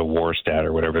the WAR stat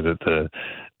or whatever that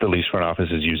the Leafs front office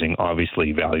is using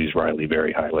obviously values Riley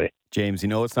very highly. James,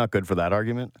 it's not good for that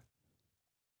argument?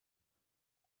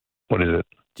 What is it?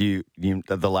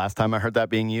 The last time I heard that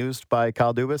being used by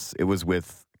Kyle Dubas, it was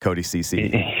with Cody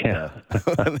Ceci. Yeah.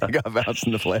 When they got bounced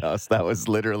in the playoffs. That was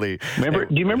literally. Do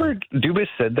you remember Dubas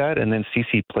said that, and then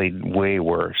Ceci played way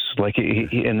worse.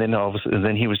 And then all of a sudden,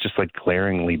 then he was just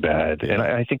glaringly bad. Yeah. And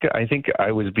I think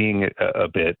I was being a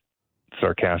bit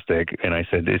sarcastic, and I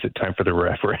said, "Is it time for the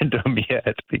referendum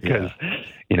yet?" Because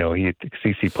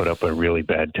Ceci put up a really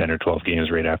bad 10 or 12 games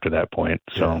right after that point.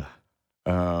 So. Yeah.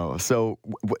 So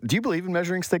do you believe in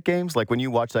measuring stick games? When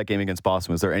you watch that game against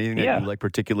Boston, was there anything that you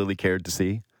particularly cared to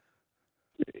see?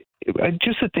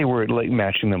 Just that they were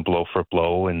matching them blow for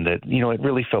blow, and that it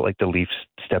really felt like the Leafs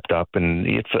stepped up, and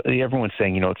everyone's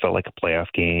saying it felt like a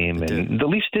playoff game, and the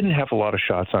Leafs didn't have a lot of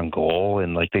shots on goal,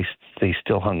 and they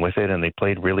still hung with it, and they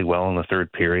played really well in the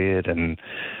third period, and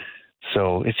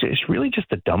so it's really just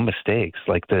the dumb mistakes.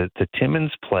 The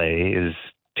Timmins play is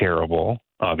terrible.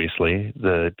 Obviously,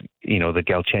 the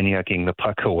Galchenyuking the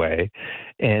puck away,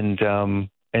 and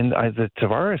the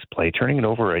Tavares play, turning it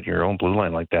over at your own blue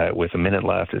line like that with a minute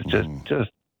left is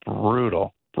just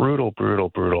brutal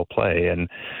play. And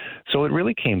so it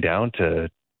really came down to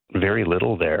very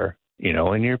little there,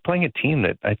 and you're playing a team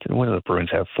that one of the Bruins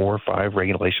have 4 or 5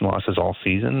 regulation losses all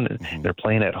season. They're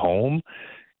playing at home.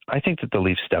 I think that the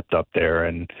Leafs stepped up there,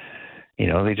 and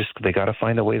they got to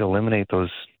find a way to eliminate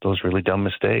those really dumb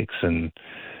mistakes. And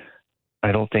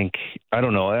I don't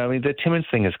know. I mean, the Timmins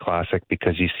thing is classic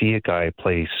because you see a guy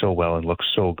play so well and look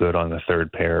so good on the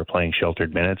third pair playing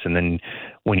sheltered minutes. And then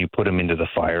when you put him into the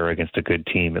fire against a good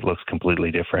team, it looks completely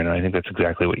different. And I think that's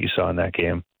exactly what you saw in that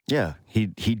game. Yeah, he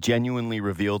genuinely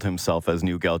revealed himself as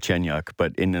new Galchenyuk,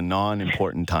 but in a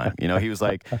non-important time. He was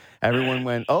everyone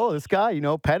went, "Oh, this guy,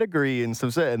 pedigree and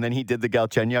some," and then he did the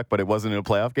Galchenyuk, but it wasn't in a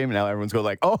playoff game. And now everyone's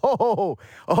going "Oh,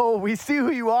 we see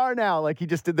who you are now." He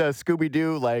just did the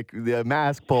Scooby-Doo, the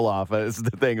mask pull-off as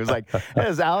the thing. It was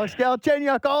 "There's Alex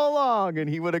Galchenyuk all along," and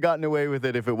he would have gotten away with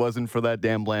it if it wasn't for that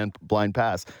damn blind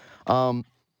pass. Do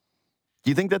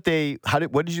you think that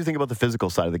what did you think about the physical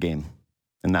side of the game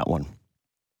in that one?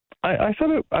 I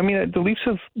thought the Leafs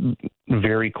have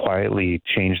very quietly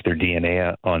changed their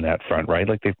DNA on that front, right?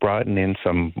 They've brought in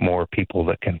some more people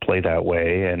that can play that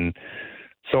way. And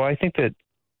so I think that,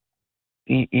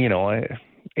 I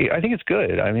think it's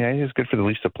good. I think it's good for the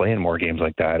Leafs to play in more games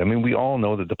like that. We all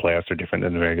know that the playoffs are different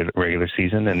than the regular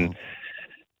season. And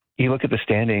you look at the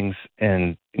standings,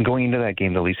 and going into that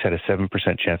game, the Leafs had a 7%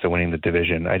 chance of winning the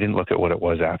division. I didn't look at what it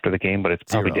was after the game, but it's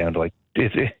probably down to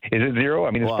is it 0?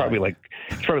 It's probably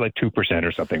it's probably 2%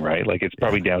 or something, right? It's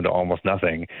probably down to almost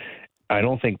nothing. I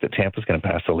don't think that Tampa's going to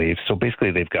pass the Leafs. So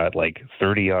basically they've got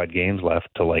 30 odd games left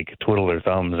to twiddle their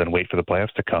thumbs and wait for the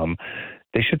playoffs to come.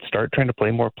 They should start trying to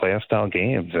play more playoff style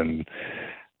games. And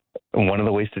one of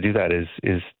the ways to do that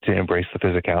is to embrace the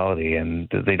physicality, and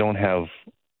they don't have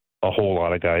a whole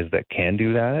lot of guys that can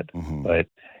do that. But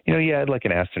you had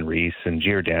an Aston Reese and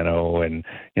Giordano, and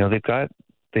they've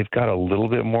got a little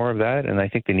bit more of that, and I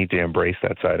think they need to embrace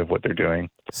that side of what they're doing.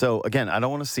 So again, I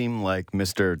don't want to seem like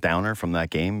Mr. Downer from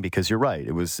that game, because you're right.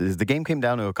 The game came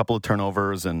down to a couple of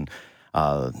turnovers and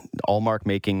Allmark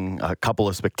making a couple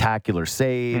of spectacular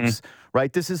saves.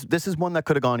 Right? This is one that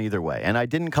could have gone either way. And I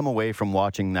didn't come away from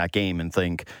watching that game and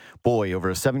think, boy, over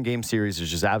a 7-game series,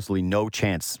 there's just absolutely no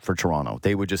chance for Toronto.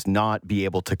 They would just not be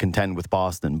able to contend with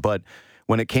Boston. But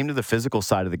when it came to the physical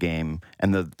side of the game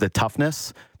and the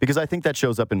toughness, because I think that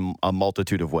shows up in a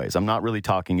multitude of ways. I'm not really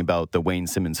talking about the Wayne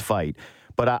Simmons fight,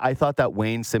 but I thought that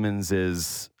Wayne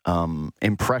Simmons'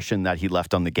 impression that he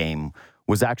left on the game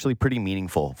was actually pretty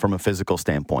meaningful from a physical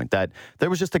standpoint. That there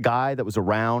was just a guy that was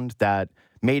around that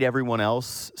made everyone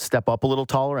else step up a little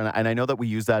taller. And I know that we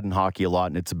use that in hockey a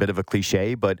lot, and it's a bit of a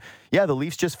cliche, but yeah, the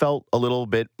Leafs just felt a little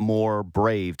bit more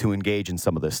brave to engage in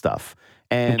some of this stuff.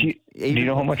 And Do you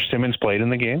know how much Simmons played in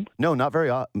the game? No, not very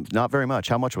much.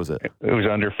 How much was it? It was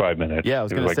under 5 minutes. Yeah, I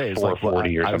was going to say it was like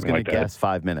 440 or something like that. I was going to guess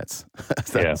 5 minutes.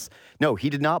 No,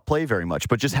 he did not play very much,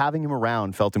 but just having him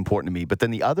around felt important to me. But then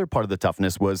the other part of the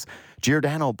toughness was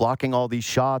Giordano blocking all these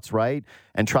shots, right?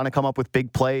 And trying to come up with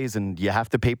big plays, and you have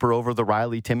to paper over the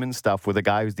Riley Timmons stuff with a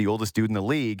guy who's the oldest dude in the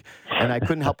league. And I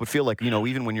couldn't help but feel like,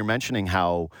 even when you're mentioning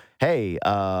how, hey,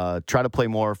 try to play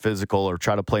more physical or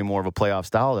try to play more of a playoff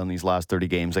style in these last 30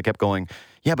 games, I kept going,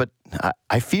 yeah, but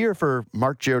I fear for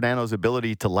Mark Giordano's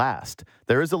ability to last.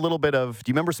 There is a little bit of,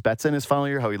 do you remember Spezza in his final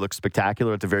year, how he looked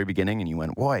spectacular at the very beginning, and you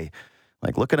went, boy,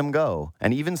 like, look at him go.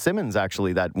 And even Simmons,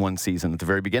 actually, that one season at the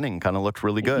very beginning kind of looked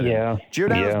really good. Yeah.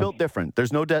 Giordano's built different.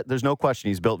 There's no question.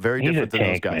 He's built very different than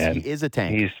those guys. Man. He is a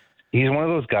tank. He's one of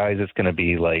those guys that's going to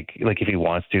be like if he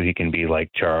wants to, he can be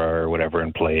like Char or whatever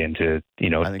and play into,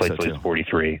 play till he's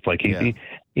 43. Like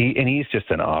he's just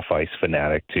an off-ice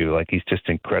fanatic too. Like he's just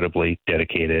incredibly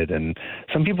dedicated. And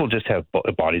some people just have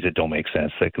bodies that don't make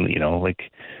sense. Like,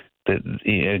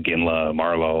 Ginla,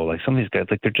 Marlowe, like some of these guys,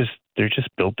 like they're just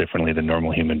built differently than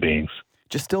normal human beings.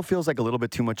 Just still feels like a little bit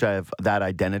too much of that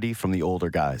identity from the older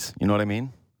guys. You know what I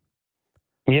mean?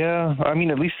 Yeah, I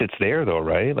mean, at least it's there though,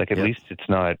 right? Like at least it's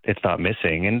not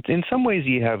missing. And in some ways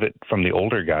you have it from the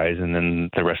older guys and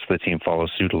then the rest of the team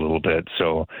follows suit a little bit.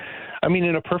 So, I mean,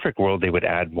 in a perfect world, they would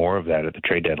add more of that at the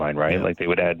trade deadline, right? Yeah. Like they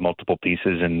would add multiple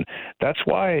pieces. And that's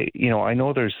why, I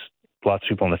know there's lots of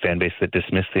people in the fan base that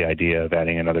dismiss the idea of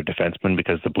adding another defenseman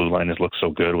because the blue line has looked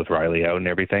so good with Riley out and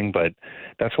everything. But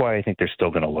that's why I think they're still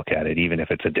going to look at it, even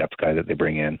if it's a depth guy that they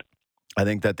bring in. I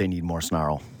think that they need more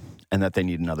snarl and that they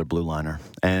need another blue liner.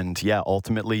 And yeah,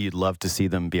 ultimately, you'd love to see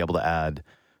them be able to add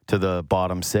to the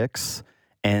bottom six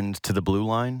and to the blue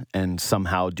line and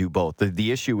somehow do both.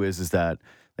 The issue is that,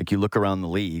 like, you look around the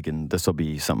league, and this will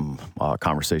be some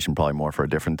conversation probably more for a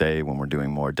different day when we're doing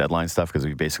more deadline stuff because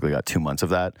we basically got 2 months of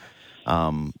that.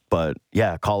 But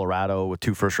yeah, Colorado with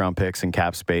 2 first-round picks and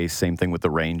cap space. Same thing with the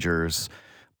Rangers.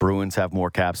 Bruins have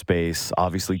more cap space.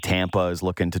 Obviously, Tampa is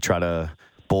looking to try to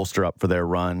bolster up for their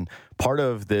run. Part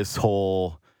of this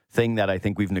whole thing that I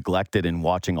think we've neglected in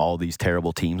watching all these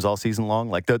terrible teams all season long,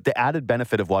 like the added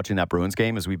benefit of watching that Bruins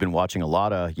game is we've been watching a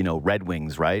lot of, Red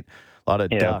Wings, right? A lot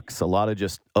of Ducks, a lot of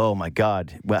just, oh my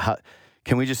God,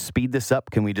 can we just speed this up?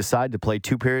 Can we decide to play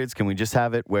 2 periods? Can we just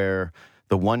have it where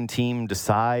the one team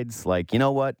decides, like, you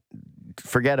know what?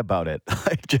 Forget about it.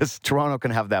 Just Toronto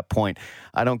can have that point.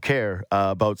 I don't care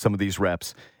about some of these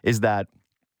reps. Is that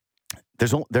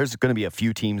there's going to be a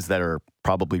few teams that are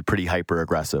probably pretty hyper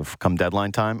aggressive come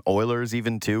deadline time. Oilers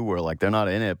even too, where like they're not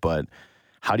in it, but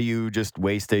how do you just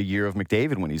waste a year of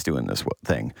McDavid when he's doing this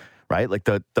thing, right? Like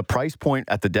the price point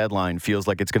at the deadline feels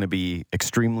like it's going to be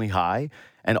extremely high.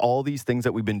 And all these things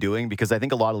that we've been doing, because I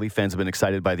think a lot of Leaf fans have been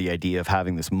excited by the idea of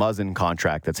having this Muzzin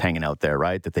contract that's hanging out there,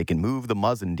 right? That they can move the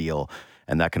Muzzin deal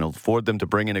and that can afford them to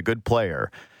bring in a good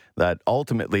player. That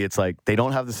ultimately it's like they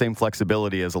don't have the same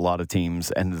flexibility as a lot of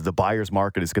teams, and the buyer's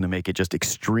market is going to make it just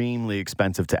extremely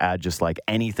expensive to add just like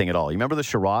anything at all. You remember the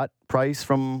Sherratt price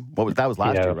from that was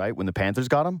last year, right? When the Panthers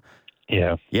got him?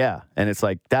 Yeah. Yeah. And it's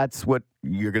like that's what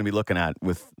you're going to be looking at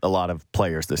with a lot of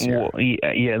players this year. Well,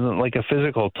 yeah, like a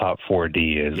physical top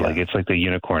 4D is like it's like the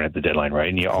unicorn at the deadline, right?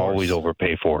 And you always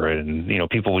overpay for it. And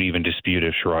people will even dispute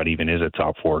if Sherratt even is a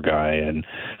top 4 guy. And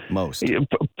most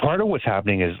part of what's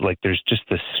happening is like there's just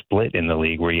this split in the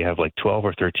league where you have like 12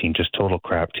 or 13 just total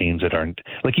crap teams that aren't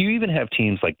like you even have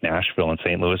teams like Nashville and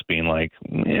St. Louis being like,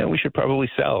 yeah, we should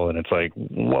probably sell. And it's like,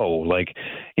 whoa, like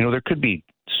there could be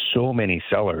so many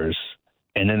sellers.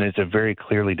 And then there's a very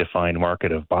clearly defined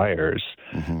market of buyers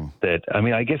that, I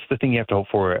mean, I guess the thing you have to hope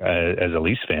for as a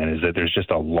Leafs fan is that there's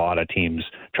just a lot of teams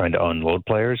trying to unload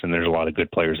players and there's a lot of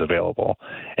good players available.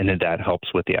 And then that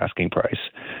helps with the asking price.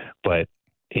 But,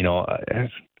 the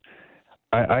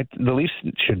Leafs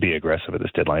should be aggressive at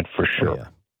this deadline for sure.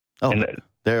 And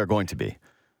they're going to be.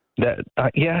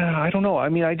 I don't know. I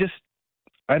mean, I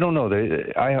don't know.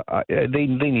 They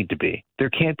need to be. There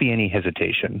can't be any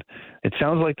hesitation. It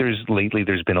sounds like there's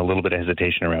been a little bit of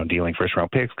hesitation around dealing first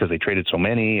round picks because they traded so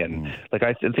many, and they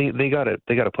got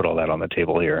to put all that on the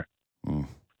table here.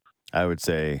 I would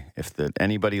say if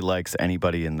anybody likes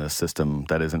anybody in the system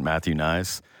that isn't Matthew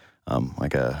Nyes,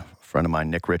 like a friend of mine,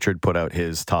 Nick Richard, put out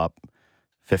his top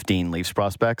 15 Leafs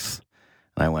prospects.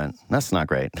 And I went, that's not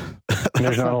great.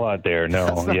 There's not a lot there.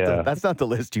 No, that's not the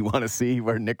list you want to see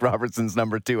where Nick Robertson's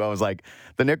number 2. I was like,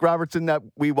 the Nick Robertson that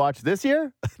we watched this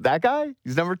year, that guy,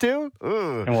 he's number 2.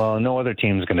 Ugh. Well, no other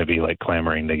team's going to be like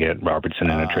clamoring to get Robertson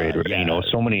in a trade.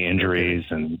 So many injuries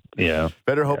and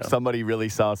Better hope somebody really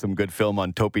saw some good film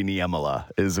on Topi Niemela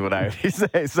is what I would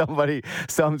say.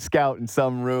 Some scout in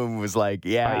some room was like,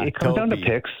 it comes down to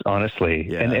picks, honestly.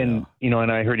 Yeah, and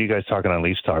I heard you guys talking on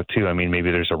Leafs Talk too. I mean,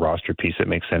 maybe there's a roster piece that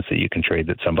makes sense that you can trade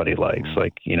that somebody likes.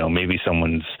 Like, maybe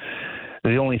someone's.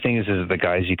 The only thing is that the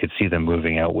guys you could see them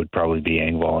moving out would probably be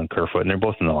Engvall and Kerfoot, and they're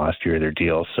both in the last year of their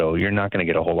deal, so you're not going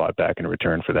to get a whole lot back in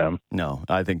return for them. No,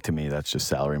 I think to me that's just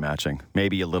salary matching.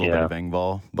 Maybe a little bit of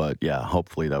Engvall, but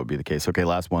hopefully that would be the case. Okay,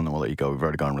 last one, then we'll let you go. We've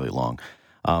already gone really long.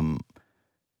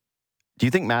 Do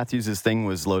you think Matthews' thing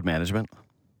was load management?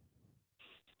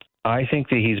 I think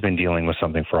that he's been dealing with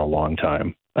something for a long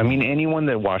time. I mean, anyone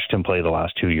that watched him play the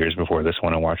last 2 years before this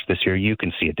one and watched this year, you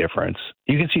can see a difference.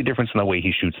 You can see a difference in the way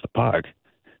he shoots the puck.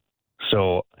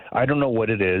 So I don't know what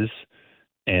it is,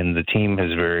 and the team has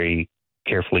very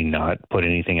carefully not put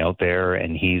anything out there,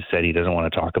 and he's said he doesn't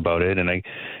want to talk about it. And I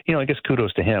guess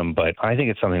kudos to him, but I think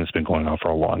it's something that's been going on for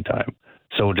a long time.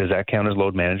 So does that count as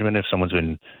load management if someone's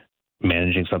been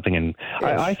managing something? And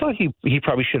I thought he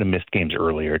probably should have missed games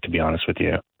earlier, to be honest with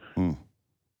you,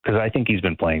 because I think he's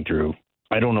been playing through.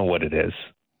 I don't know what it is.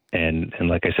 And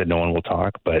like I said, no one will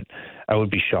talk, but I would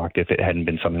be shocked if it hadn't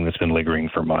been something that's been lingering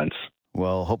for months.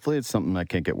 Well, hopefully it's something that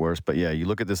can't get worse. But you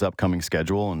look at this upcoming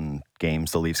schedule and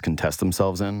games the Leafs can test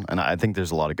themselves in. And I think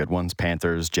there's a lot of good ones.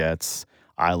 Panthers, Jets,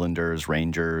 Islanders,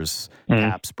 Rangers,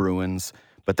 Caps, Bruins.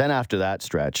 But then after that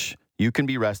stretch, you can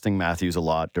be resting Matthews a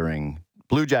lot during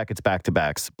Blue Jackets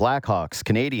back-to-backs, Blackhawks,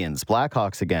 Canadians,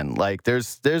 Blackhawks again. Like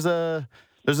there's a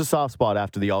soft spot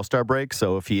after the All-Star break.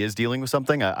 So if he is dealing with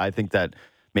something, I think that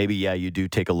maybe, you do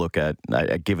take a look at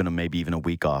giving him maybe even a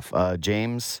week off.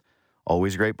 James,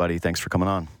 always great, buddy. Thanks for coming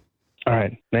on. All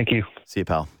right. Thank you. See you,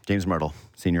 pal. James Mirtle,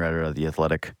 senior editor of The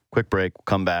Athletic. Quick break. We'll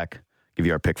come back. Give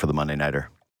you our pick for the Monday Nighter.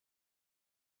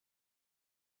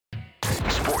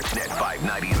 Sportsnet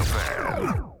 590 The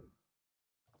Fan.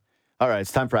 All right.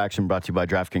 It's time for action, brought to you by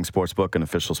DraftKings Sportsbook, an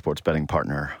official sports betting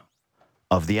partner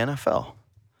of the NFL.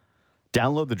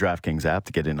 Download the DraftKings app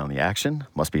to get in on the action.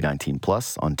 Must be 19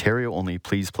 plus. Ontario only.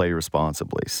 Please play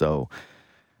responsibly. So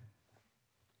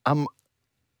I'm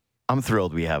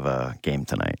thrilled we have a game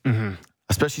tonight,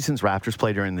 especially since Raptors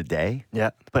play during the day. Yeah,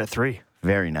 play at 3.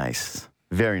 Very nice.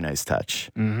 Very nice touch.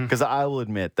 Because I will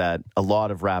admit that a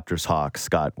lot of Raptors Hawks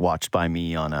got watched by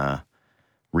me on a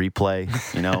replay,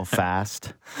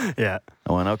 fast. Yeah.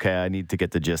 I went, okay, I need to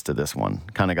get the gist of this one.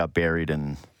 Kind of got buried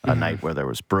in a night where there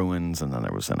was Bruins and then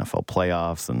there was NFL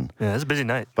playoffs. Yeah, it's a busy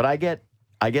night. But I get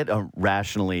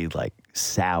rationally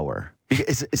sour.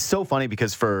 It's so funny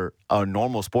because for a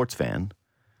normal sports fan,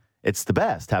 it's the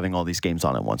best having all these games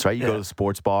on at once, right? You go to the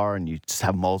sports bar and you just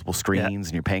have multiple screens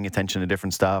and you're paying attention to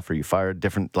different stuff, or you fire a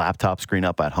different laptop screen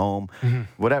up at home,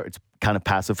 whatever. It's kind of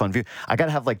passive fun view. I got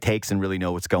to have takes and really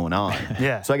know what's going on.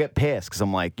 So I get pissed because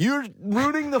I'm like, you're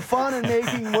ruining the fun and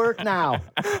making work now.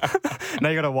 Now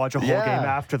you got to watch a whole game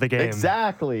after the game.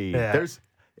 Exactly. Yeah.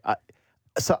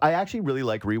 So I actually really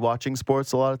like rewatching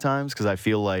sports a lot of times because I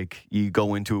feel like you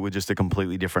go into it with just a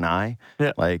completely different eye.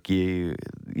 Yeah. Like you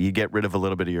get rid of a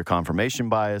little bit of your confirmation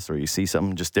bias, or you see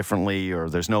something just differently, or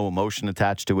there's no emotion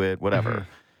attached to it, whatever.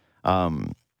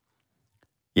 The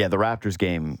Raptors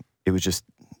game, it was just,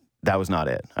 that was not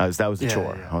it. That was a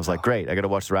chore. I was like, great, I got to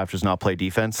watch the Raptors not play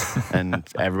defense, and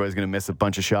everybody's going to miss a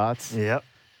bunch of shots. Yep.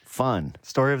 Fun.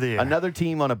 Story of the year. Another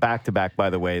team on a back-to-back, by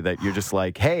the way, that you're just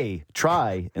like, hey,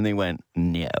 try. And they went,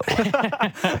 no. It's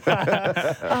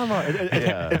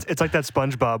like that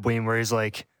SpongeBob meme where he's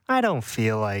like, I don't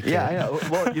feel like it. I know.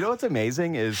 Well, you know what's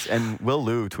amazing is, and Will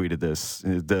Liu tweeted this,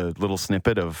 the little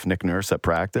snippet of Nick Nurse at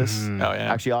practice. Oh,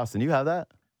 yeah. Actually, Austin, you have that?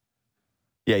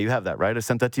 Yeah, you have that, right? I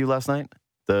sent that to you last night?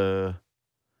 The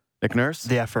Nick Nurse?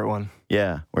 The effort one.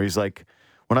 Yeah, where he's like,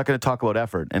 we're not going to talk about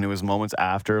effort. And it was moments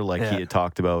after, he had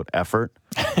talked about effort.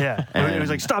 Yeah. And it was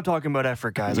like, stop talking about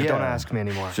effort, guys. Like, don't ask me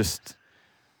anymore. Just,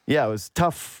 it was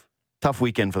tough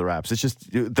weekend for the Raps. It's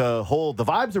just the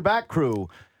vibes are back crew.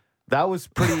 That was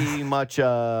pretty much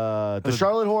the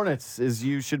Charlotte Hornets, as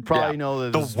you should probably know.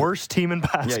 The worst team in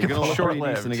basketball. Yeah, you're going to look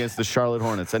pretty decent against the Charlotte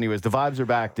Hornets. Anyways, the vibes are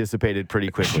back dissipated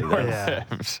pretty quickly. That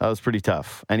was pretty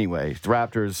tough. Anyway, the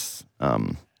Raptors...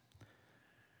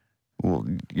 well,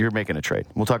 you're making a trade.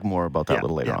 We'll talk more about that a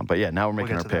little later on. But now we're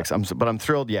making our picks. I'm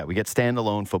thrilled. Yeah, we get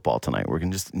standalone football tonight. We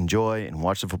can just enjoy and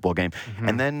watch the football game.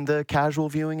 And then the casual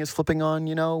viewing is flipping on,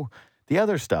 the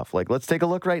other stuff. Like, let's take a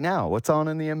look right now. What's on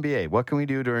in the NBA? What can we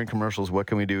do during commercials? What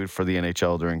can we do for the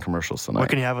NHL during commercials tonight? What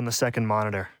can you have on the second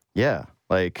monitor? Yeah.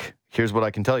 Like, here's what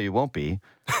I can tell you won't be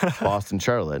Boston,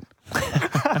 Charlotte.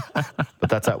 But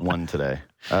that's at 1 today.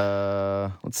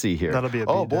 Let's see here. That'll be a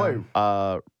Oh, boy.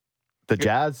 The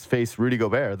Jazz face Rudy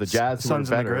Gobert. The Jazz Suns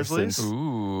were and the better Grizzlies?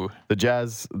 the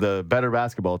Jazz, the better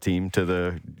basketball team to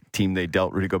the team they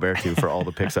dealt Rudy Gobert to for all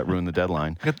the picks that ruined the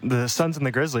deadline. The Suns and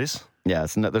the Grizzlies. Yeah,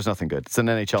 there's nothing good. It's an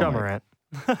NHL John night. Morant.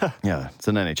 Yeah, it's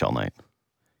an NHL night.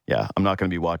 Yeah, I'm not going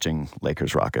to be watching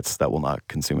Lakers Rockets. That will not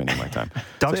consume any of my time.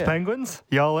 Ducks Penguins?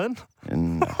 Y'all in?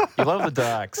 And You love the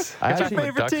Ducks. I It's actually-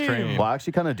 your favorite team. Well, I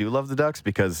actually kind of do love the Ducks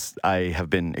because I have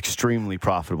been extremely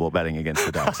profitable betting against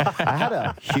the Ducks. I had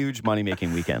a huge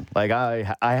money-making weekend. Like,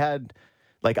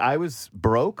 I was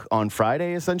broke on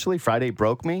Friday, essentially. Friday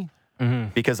broke me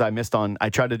because I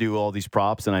tried to do all these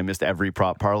props, and I missed every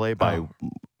prop parlay by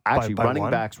actually by running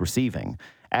one? backs receiving.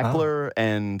 Eckler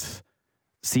and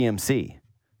CMC,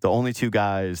 the only two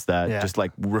guys that just,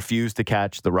 like, refused to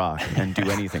catch the rock and do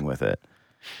anything with it.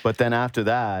 But then after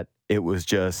that, it was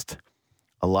just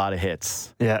a lot of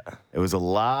hits. Yeah. It was a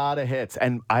lot of hits.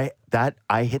 And I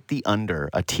hit the under,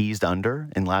 a teased under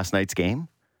in last night's game.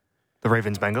 The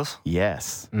Ravens-Bengals?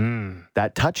 Yes.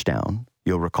 That touchdown,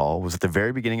 you'll recall, was at the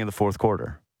very beginning of the fourth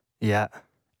quarter. Yeah.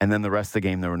 And then the rest of the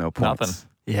game, there were no points. Nothing.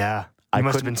 Yeah. I You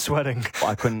must have couldn't- been sweating.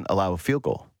 I couldn't allow a field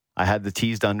goal. I had the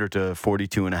teased under to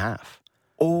 42.5.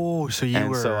 Oh, so you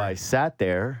were... So I sat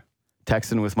there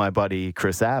texting with my buddy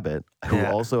Chris Abbott, who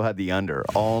also had the under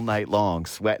all night long,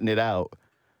 sweating it out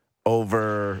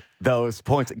over those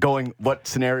points, going, what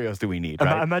scenarios do we need,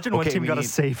 right? Imagine one team got a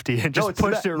safety and just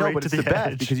pushed it right but to it's the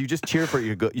best edge. because you just cheer for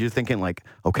it. You're thinking like,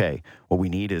 okay, what we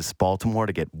need is Baltimore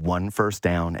to get 1 first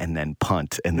down and then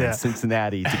punt, and then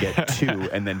Cincinnati to get 2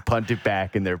 and then punt it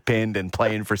back, and they're pinned and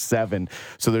playing for 7.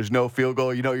 So there's no field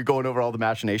goal. You know, you're going over all the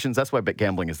machinations. That's why bet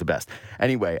gambling is the best.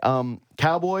 Anyway,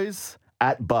 Cowboys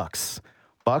at Bucks.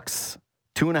 Bucks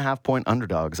 2.5-point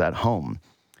underdogs at home.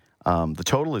 The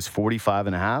total is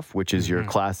 45.5, which is your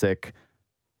classic.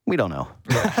 We don't know.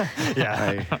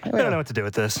 Yeah. We don't know what to do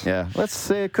with this. Yeah. Let's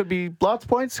say it could be lots of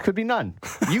points, could be none.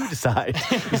 You decide.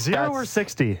 0 or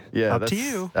 60. Yeah. Up to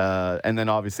you. And then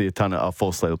obviously a ton of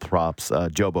full slate of props.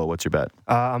 Jobo, what's your bet?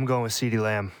 I'm going with CeeDee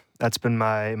Lamb. That's been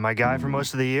my guy for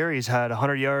most of the year. He's had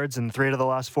 100 yards in 3 of the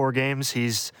last 4 games.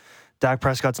 He's Dak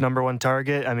Prescott's number 1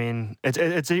 target. I mean,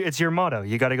 it's your motto.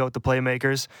 You got to go with the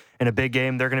playmakers. In a big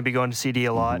game, they're going to be going to CD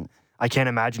a lot. I can't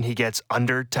imagine he gets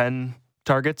under 10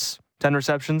 targets, 10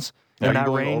 receptions in that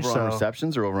range. Over on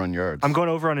receptions or over on yards? I'm going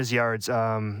over on his yards.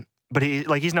 But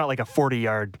he's not like a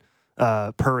 40-yard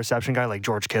per reception guy like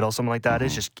George Kittle, something like that.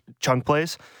 It's just chunk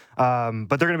plays. But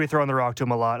they're going to be throwing the rock to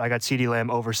him a lot. I got CeeDee Lamb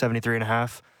over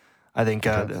 73.5. I think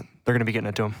they're going to be getting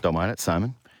it to him. Don't mind it,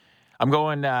 Simon. I'm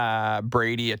going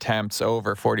Brady attempts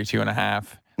over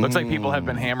 42.5. Looks like people have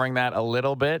been hammering that a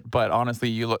little bit, but honestly,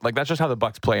 you look like that's just how the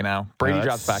Bucks play now. Brady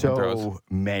drops back and throws. So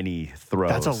many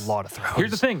throws. That's a lot of throws.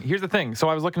 Here's the thing. So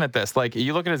I was looking at this. Like,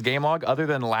 you look at his game log, other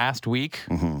than last week,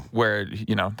 where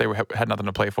they had nothing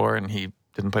to play for, and he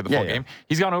didn't play the full game.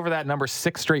 He's gone over that number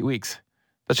 6 straight weeks.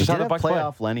 That's just how the Bucks play.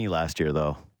 Playoff Lenny last year,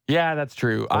 though. Yeah, that's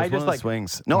true. I just like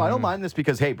swings. No, I don't mind this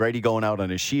because Brady going out on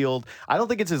his shield. I don't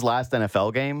think it's his last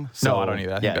NFL game. So, no, I don't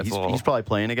either. I think he's probably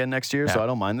playing again next year, so I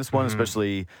don't mind this one.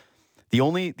 Especially the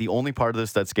only part of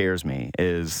this that scares me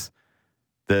is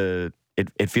it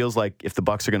feels like if the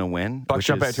Bucks are going to win, Bucks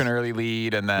jump out to an early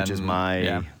lead, and then which is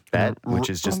my bet, which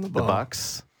is just the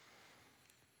Bucks.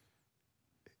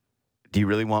 Do you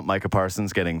really want Micah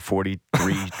Parsons getting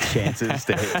 43 chances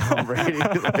to hit Tom Brady?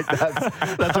 Like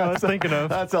that's what I was thinking of.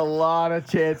 That's a lot of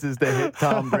chances to hit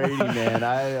Tom Brady, man.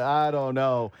 I don't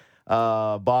know.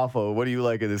 Boffo, what do you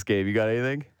like in this game? You got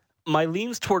anything? My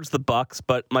lean's towards the Bucks,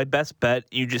 but my best bet,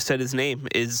 you just said his name,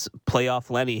 is playoff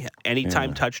Lenny.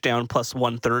 Anytime touchdown plus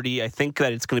 130. I think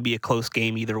that it's going to be a close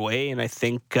game either way, and I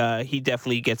think he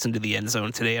definitely gets into the end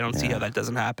zone today. I don't see how that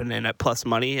doesn't happen. And at plus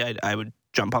money, I would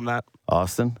jump on that.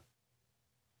 Austin?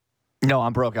 No,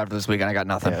 I'm broke after this weekend. I got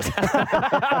nothing. Yes. All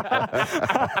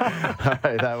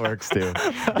right, that works too.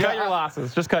 Cut your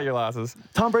losses. Just cut your losses.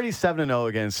 Tom Brady's 7-0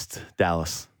 against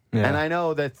Dallas. Yeah. And I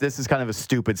know that this is kind of a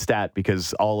stupid stat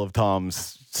because all of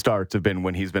Tom's starts have been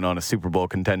when he's been on a Super Bowl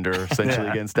contender essentially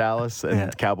against Dallas.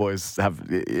 And Cowboys have,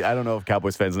 I don't know if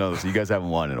Cowboys fans know this, you guys haven't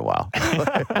won in a while.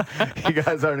 You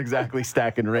guys aren't exactly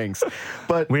stacking rings.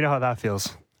 But we know how that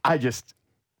feels.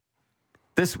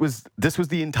 This was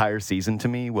the entire season to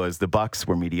me. Was the Bucks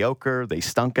were mediocre. They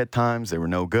stunk at times. They were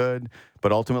no good.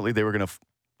 But ultimately, they were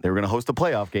gonna host a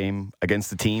playoff game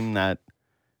against a team that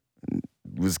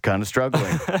was kind of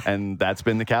struggling, and that's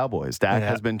been the Cowboys. Dak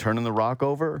has been turning the rock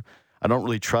over. I don't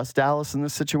really trust Dallas in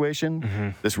this situation. Mm-hmm.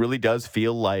 This really does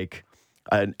feel like,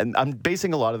 and I'm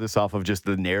basing a lot of this off of just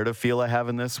the narrative feel I have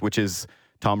in this, which is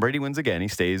Tom Brady wins again. He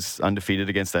stays undefeated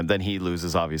against them. Then he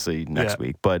loses, obviously, next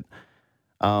week. But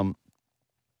doesn't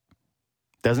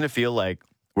it feel like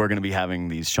we're going to be having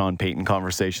these Sean Payton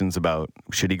conversations about,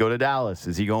 should he go to Dallas?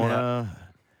 Is he going to...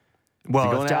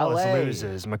 Well, if Dallas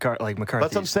loses, McCarthy. That's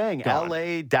what I'm saying. Gone.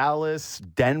 LA, Dallas,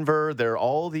 Denver, they're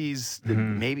all these.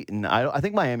 Maybe I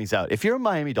think Miami's out. If you're a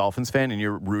Miami Dolphins fan and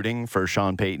you're rooting for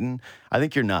Sean Payton, I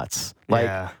think you're nuts.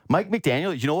 Like Mike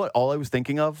McDaniel. You know what? All I was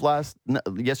thinking of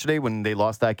yesterday when they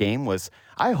lost that game was,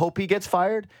 I hope he gets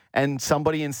fired and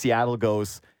somebody in Seattle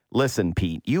goes, listen,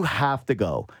 Pete, you have to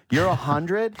go. You're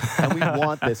 100, and we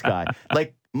want this guy.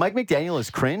 Like Mike McDaniel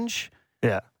is cringe.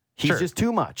 Yeah. He's just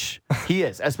too much. He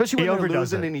is. Especially when they're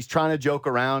losing and he's trying to joke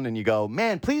around and you go,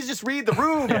 man, please just read the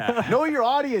room. Know your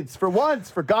audience for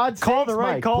once, for God's sake. Call the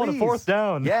right Mike, call please. on a fourth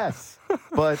down. Yes.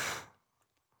 But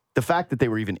the fact that they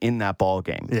were even in that ball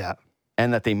game. Yeah.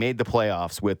 And that they made the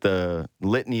playoffs with the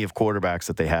litany of quarterbacks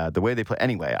that they had, the way they play.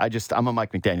 Anyway, I'm a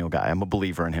Mike McDaniel guy. I'm a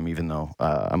believer in him, even though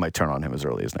I might turn on him as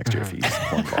early as next year if he's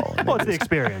playing ball. Well, it's the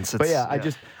experience. But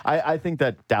I think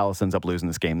that Dallas ends up losing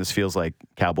this game. This feels like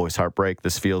Cowboys heartbreak.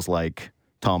 This feels like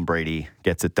Tom Brady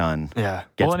gets it done. Yeah.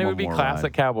 Well, and it would be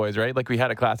classic Cowboys, right? Like we had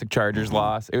a classic Chargers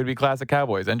loss. It would be classic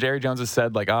Cowboys. And Jerry Jones has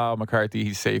said, like, oh, McCarthy,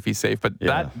 he's safe. But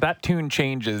that tune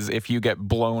changes if you get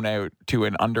blown out to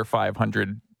an under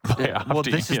 500 playoff Well,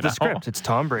 team, this is the script. It's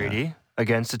Tom Brady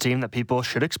against a team that people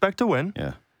should expect to win.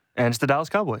 Yeah. And it's the Dallas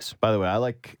Cowboys. By the way, I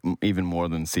like even more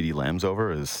than CeeDee Lamb's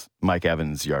over is Mike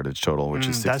Evans' yardage total, which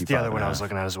is 65. That's the other one I was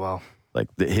looking at as well. Like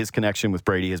his connection with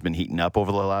Brady has been heating up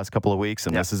over the last couple of weeks,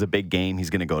 and this is a big game.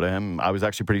 He's going to go to him. I was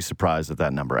actually pretty surprised at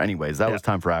that number. Anyways, that was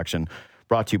Time for Action,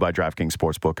 brought to you by DraftKings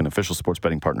Sportsbook, an official sports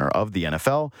betting partner of the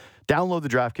NFL. Download the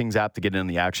DraftKings app to get in on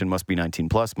the action. Must be 19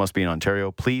 plus. Must be in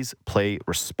Ontario. Please play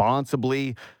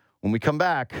responsibly. When we come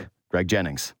back, Greg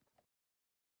Jennings.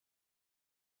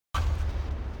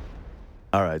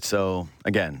 All right, so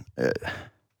again,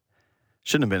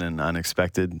 shouldn't have been an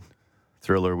unexpected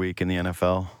thriller week in the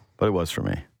NFL, but it was for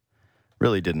me.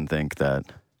 Really didn't think that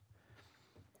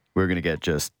we were going to get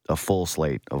just a full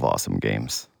slate of awesome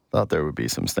games. Thought there would be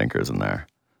some stinkers in there.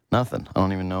 Nothing. I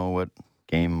don't even know what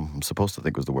game I'm supposed to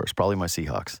think was the worst. Probably my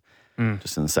Seahawks,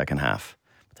 just in the second half.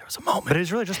 There was a moment. But it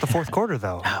was really just the fourth quarter,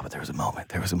 though. No, but there was a moment.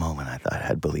 I thought I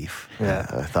had belief. Yeah.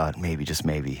 I thought maybe, just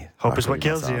maybe. Hope is what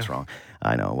kills you. I was wrong.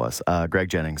 I know it was. Greg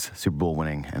Jennings, Super Bowl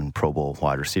winning and Pro Bowl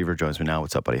wide receiver, joins me now.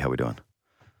 What's up, buddy? How we doing?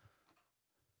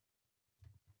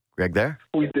 Greg there?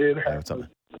 We did have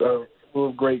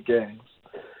great games.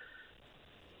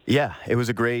 Yeah, it was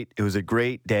a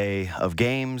great day of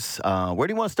games. Where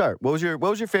do you want to start? What was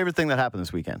your favorite thing that happened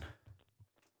this weekend?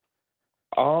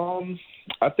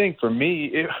 I think for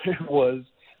me it was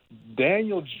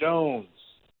Daniel Jones.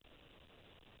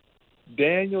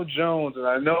 And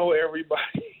I know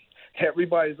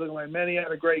everybody's looking like, man, he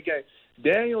had a great game.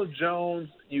 Daniel Jones,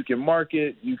 you can mark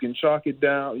it, you can chalk it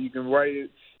down, you can write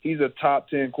it. He's a top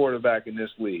 10 quarterback in this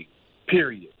league.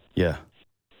 Period. Yeah.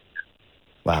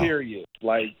 Wow. Period.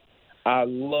 Like, I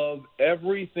love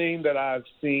everything that I've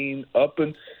seen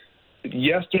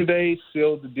yesterday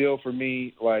sealed the deal for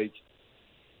me. Like,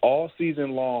 all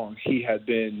season long, he had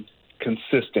been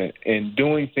consistent in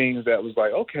doing things that was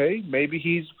like, okay, maybe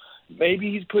he's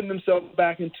putting himself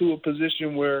back into a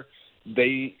position where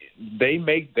they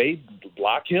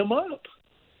lock him up.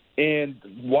 And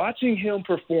watching him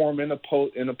perform in a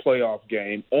playoff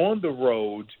game on the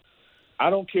road,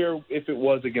 I don't care if it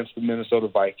was against the Minnesota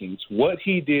Vikings. What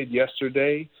he did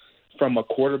yesterday from a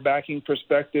quarterbacking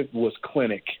perspective was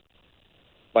clinic.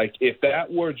 Like, if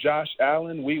that were Josh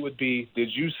Allen, we would be, did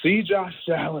you see Josh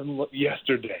Allen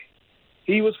yesterday?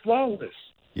 He was flawless.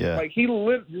 Yeah. Like, he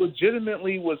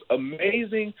legitimately was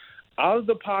amazing out of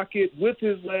the pocket with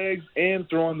his legs and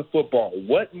throwing the football.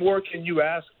 What more can you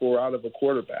ask for out of a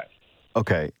quarterback?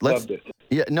 Okay. Loved it.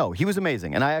 Yeah, no, he was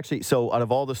amazing. And so out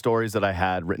of all the stories that I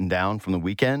had written down from the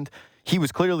weekend, he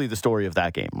was clearly the story of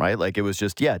that game, right? Like, it was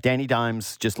just, Danny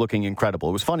Dimes just looking incredible.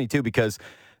 It was funny, too, because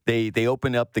they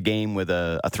opened up the game with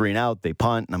a 3-and-out. They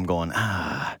punt, and I'm going,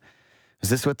 is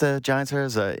this what the Giants are?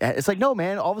 It's like, no,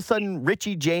 man. All of a sudden,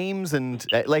 Richie James and,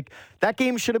 like, that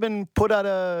game should have been put out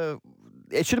of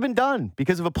it should have been done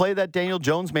because of a play that Daniel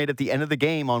Jones made at the end of the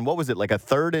game on, what was it, like a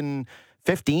 3rd and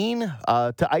 15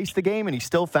 to ice the game, and he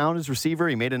still found his receiver.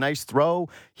 He made a nice throw.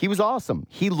 He was awesome.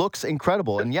 He looks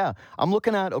incredible. And yeah, I'm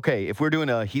looking at, okay, if we're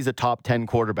doing he's a top 10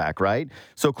 quarterback, right?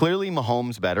 So clearly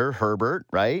Mahomes better, Herbert,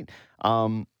 right?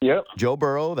 Yep. Joe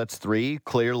Burrow, that's 3,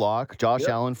 clear lock. Josh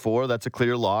Allen, 4, that's a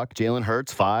clear lock. Jalen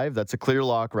Hurts, 5, that's a clear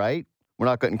lock, right? We're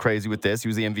not getting crazy with this. He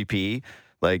was the MVP.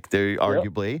 Like, they're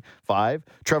arguably 5.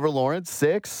 Trevor Lawrence,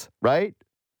 6, right?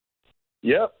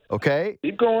 Yep. Okay.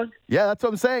 Keep going. Yeah, that's what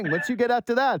I'm saying. Once you get out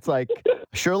to that, it's like,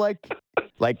 sure, like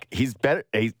he's better.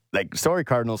 Sorry,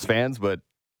 Cardinals fans, but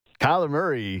Kyler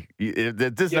Murray,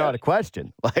 this is not a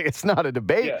question. Like, it's not a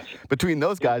debate between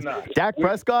those guys. Dak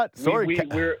Prescott, sorry.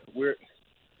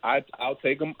 I'll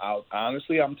take him out.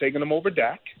 Honestly, I'm taking him over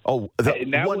Dak. Oh,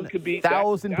 and that one could be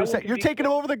 1,000%. You're taking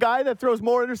him over the guy that throws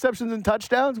more interceptions than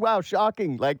touchdowns? Wow,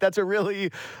 shocking. Like, that's a really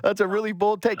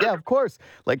bold take. Yeah, of course.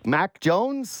 Like Mac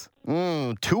Jones,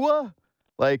 Tua,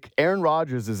 like Aaron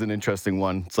Rodgers is an interesting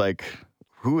one. It's like,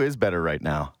 who is better right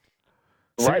now?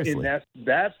 Seriously. Right,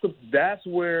 and that's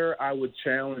where I would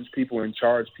challenge people and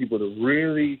charge people to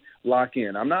really lock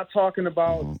in. I'm not talking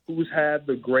about who's had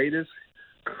the greatest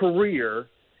career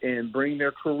and bring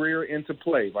their career into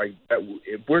play. Like,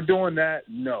 if we're doing that,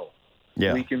 no.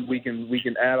 Yeah. We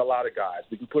can add a lot of guys.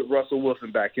 We can put Russell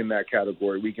Wilson back in that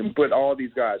category. We can put all these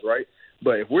guys, right?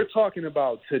 But if we're talking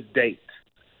about to date,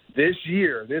 this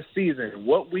year, this season,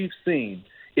 what we've seen,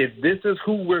 if this is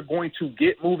who we're going to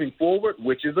get moving forward,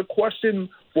 which is a question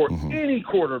for any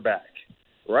quarterback,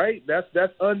 right?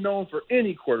 That's unknown for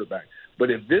any quarterback.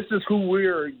 But if this is who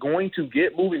we're going to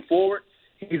get moving forward,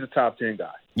 he's a top 10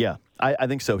 guy. Yeah, I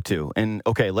think so too. And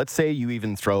okay, let's say you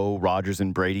even throw Rodgers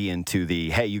and Brady into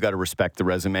the, hey, you got to respect the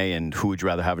resume and who would you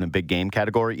rather have in a big game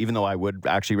category, even though I would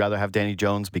actually rather have Danny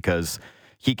Jones because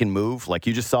he can move. Like,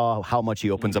 you just saw how much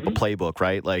he opens up a playbook,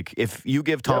 right? Like, if you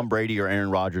give Tom Brady or Aaron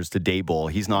Rodgers to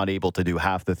Daboll, he's not able to do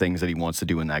half the things that he wants to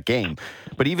do in that game.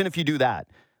 But even if you do that,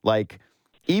 like,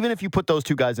 even if you put those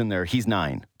two guys in there, he's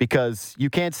 9 because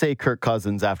you can't say Kirk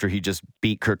Cousins after he just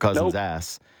beat Kirk Cousins'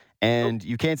 ass. And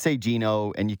you can't say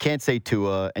Geno, and you can't say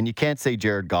Tua, and you can't say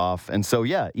Jared Goff. And so,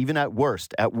 yeah, even at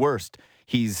worst,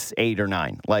 he's 8 or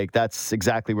 9. Like, that's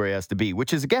exactly where he has to be,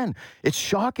 which is, again, it's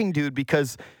shocking, dude,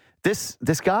 because this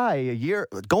guy, a year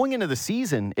going into the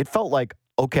season, it felt like,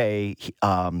 okay,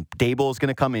 Daboll's going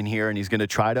to come in here, and he's going to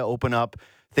try to open up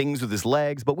things with his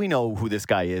legs, but we know who this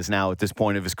guy is now at this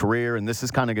point of his career, and this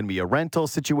is kind of going to be a rental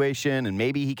situation, and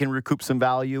maybe he can recoup some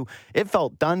value. It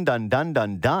felt done.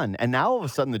 And now all of a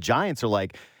sudden the Giants are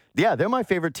like, yeah, they're my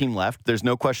favorite team left. There's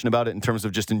no question about it in terms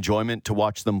of just enjoyment to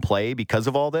watch them play because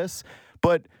of all this.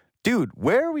 But, dude,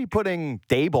 where are we putting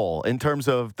Daboll in terms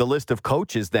of the list of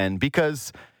coaches then?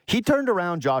 Because he turned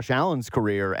around Josh Allen's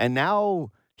career, and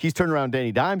now he's turned around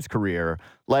Danny Dimes' career.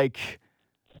 Like,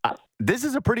 this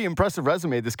is a pretty impressive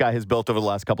resume this guy has built over the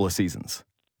last couple of seasons.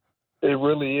 It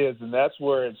really is, and that's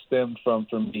where it stemmed from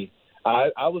for me.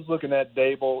 I was looking at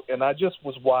Daboll, and I just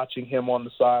was watching him on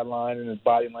the sideline and his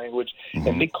body language,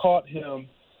 and they caught him,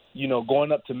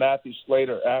 going up to Matthew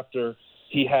Slater after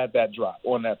he had that drop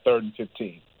on that 3rd and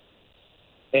 15.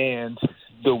 And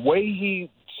the way he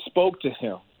spoke to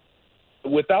him,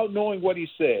 without knowing what he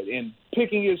said, and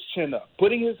picking his chin up,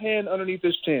 putting his hand underneath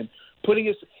his chin,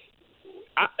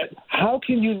 how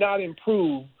can you not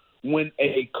improve when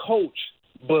a coach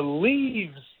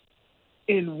believes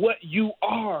in what you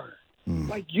are?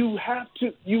 Like, you have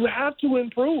to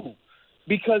improve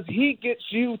because he gets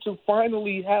you to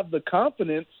finally have the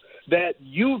confidence that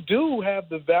you do have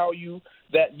the value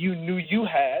that you knew you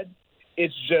had.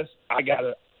 It's just I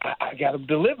gotta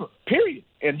deliver, period.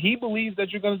 And he believes that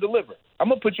you're going to deliver. I'm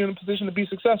going to put you in a position to be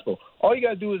successful. All you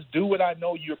got to do is do what I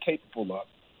know you're capable of.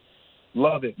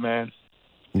 Love it, man.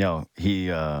 No, he,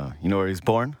 you know where he's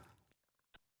born?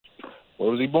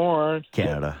 Where was he born?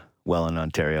 Canada. Welland,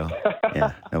 Ontario.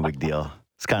 Yeah, no big deal.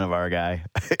 It's kind of our guy.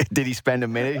 Did he spend a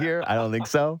minute here? I don't think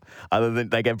so. Other than,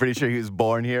 like, I'm pretty sure he was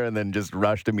born here and then just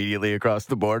rushed immediately across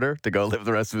the border to go live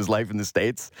the rest of his life in the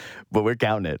States. But we're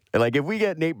counting it. And, like, if we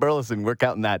get Nate Burleson, we're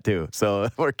counting that too. So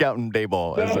we're counting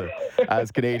Daboll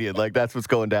as Canadian. Like, that's what's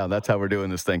going down. That's how we're doing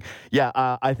this thing. Yeah,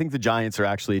 I think the Giants are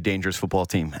actually a dangerous football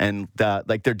team. And,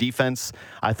 like, their defense,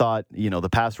 I thought, the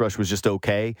pass rush was just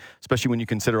okay, especially when you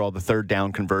consider all the 3rd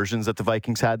down conversions that the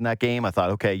Vikings had in that game. I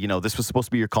thought, okay, this was supposed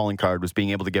to be your calling card, was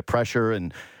being able to get pressure,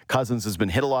 and Cousins has been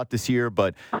hit a lot this year,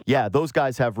 but yeah, those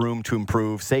guys have room to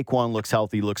improve. Saquon looks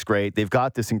healthy, looks great. They've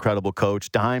got this incredible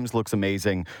coach. Dimes looks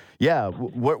amazing. Yeah,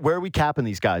 where are we capping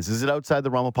these guys? Is it outside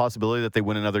the realm of possibility that they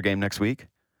win another game next week?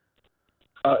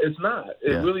 It's not.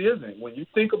 It really isn't. When you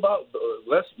think about,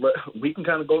 we can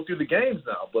kind of go through the games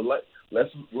now, but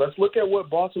let's look at what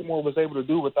Baltimore was able to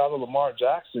do without a Lamar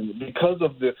Jackson because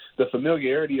of the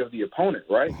familiarity of the opponent,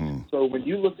 right? Mm-hmm. So when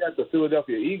you look at the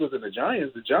Philadelphia Eagles and the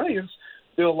Giants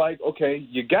feel like, okay,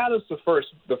 you got us the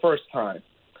first time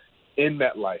in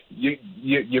MetLife.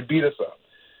 You beat us up.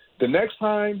 The next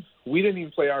time we didn't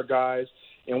even play our guys,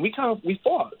 and we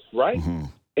fought, right? Mm-hmm.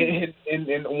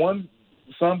 And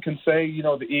some can say,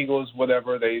 the Eagles,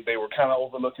 whatever, they were kind of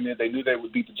overlooking it. They knew they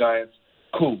would beat the Giants.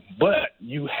 Cool. But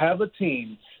you have a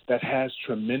team that has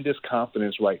tremendous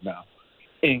confidence right now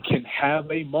and can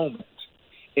have a moment.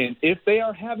 And if they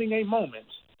are having a moment,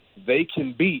 they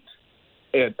can beat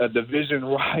a division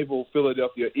rival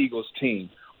Philadelphia Eagles team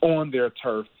on their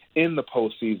turf in the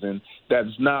postseason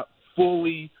that's not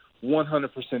fully 100%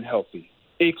 healthy.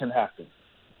 It can happen.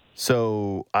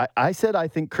 So I said I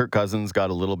think Kirk Cousins got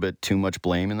a little bit too much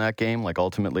blame in that game. Like,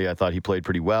 ultimately, I thought he played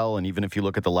pretty well. And even if you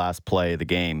look at the last play of the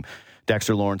game,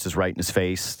 Dexter Lawrence is right in his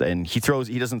face, and he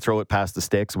doesn't throw it past the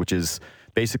sticks, which is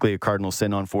basically a cardinal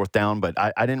sin on fourth down. But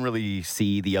I didn't really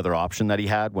see the other option that he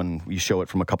had when you show it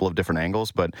from a couple of different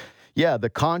angles. But, yeah, the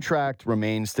contract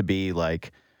remains to be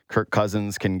like Kirk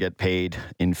Cousins can get paid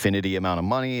infinity amount of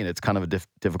money, and it's kind of a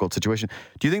difficult situation.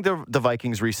 Do you think the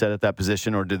Vikings reset at that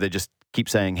position, or do they just keep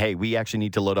saying, hey, we actually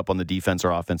need to load up on the defense,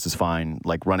 our offense is fine,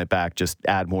 like run it back, just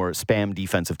add more spam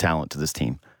defensive talent to this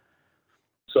team?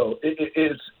 So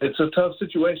it's a tough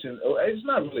situation. It's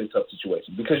not really a tough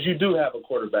situation because you do have a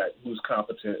quarterback who's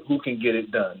competent, who can get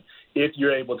it done if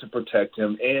you're able to protect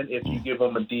him and if you give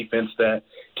him a defense that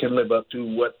can live up to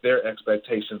what their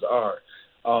expectations are.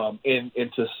 And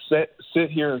to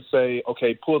sit here and say,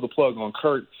 okay, pull the plug on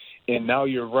Kurt, and now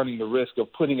you're running the risk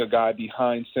of putting a guy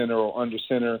behind center or under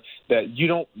center that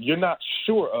you're not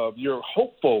sure of, you're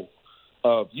hopeful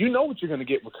of. You know what you're going to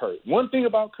get with Kurt. One thing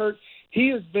about Kurt, he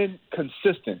has been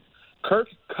consistent. Kirk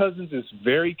Cousins is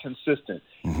very consistent.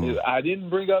 Mm-hmm. I didn't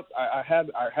bring up. I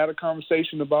had a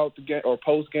conversation about the game or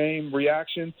post game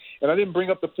reaction, and I didn't bring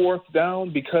up the fourth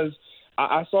down because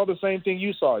I saw the same thing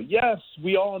you saw. Yes,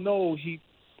 we all know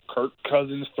Kirk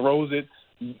Cousins throws it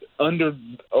under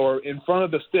or in front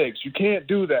of the sticks. You can't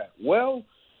do that. Well,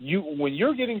 when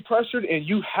you're getting pressured and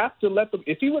you have to let them.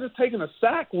 If he would have taken a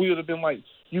sack, we would have been like,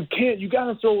 you can't. You got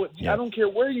to throw it. Yep. I don't care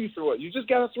where you throw it. You just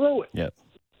got to throw it. Yep.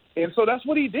 And so that's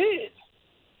what he did.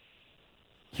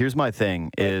 Here's my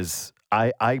thing: is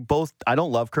I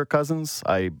don't love Kirk Cousins.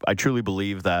 I truly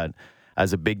believe that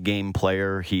as a big game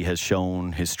player, he has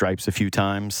shown his stripes a few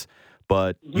times.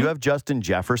 But you have Justin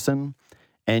Jefferson.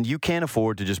 And you can't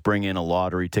afford to just bring in a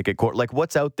lottery ticket. Like,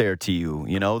 what's out there to you,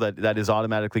 that is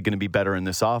automatically going to be better in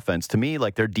this offense? To me,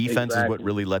 like, their defense is what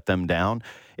really let them down.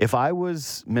 If I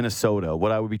was Minnesota,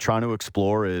 what I would be trying to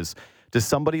explore is, does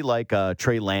somebody like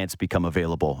Trey Lance become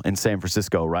available in San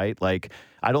Francisco, right? Like,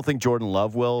 I don't think Jordan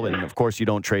Love will, and, of course, you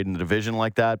don't trade in the division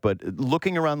like that. But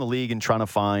looking around the league and trying to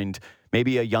find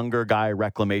maybe a younger guy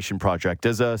reclamation project.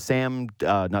 Does does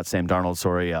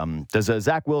a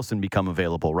Zach Wilson become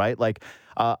available, right? Like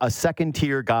a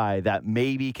second-tier guy that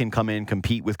maybe can come in,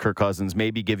 compete with Kirk Cousins,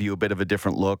 maybe give you a bit of a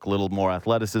different look, a little more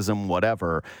athleticism,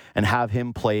 whatever, and have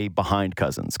him play behind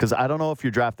Cousins. Because I don't know if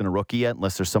you're drafting a rookie yet,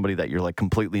 unless there's somebody that you're like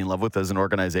completely in love with as an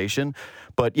organization.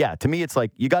 But yeah, to me, it's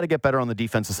like you got to get better on the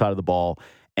defensive side of the ball.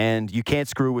 And you can't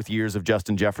screw with years of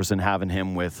Justin Jefferson having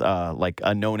him with like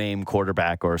a no-name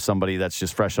quarterback or somebody that's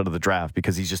just fresh out of the draft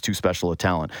because he's just too special a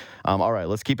talent. All right,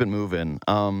 let's keep it moving.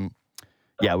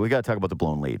 Yeah, we got to talk about the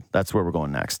blown lead. That's where we're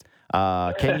going next.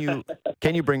 Can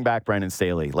you bring back Brandon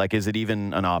Staley? Like, is it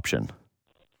even an option?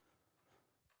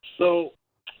 So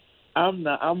I'm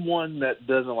one that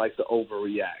doesn't like to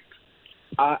overreact.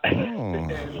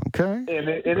 Okay.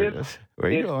 Where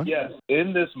are you going? Yes,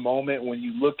 in this moment when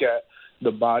you look at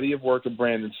the body of work of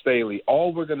Brandon Staley,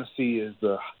 all we're going to see is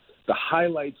the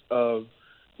highlights of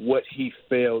what he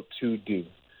failed to do.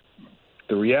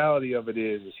 The reality of it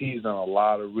is he's done a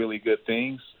lot of really good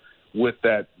things with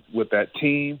that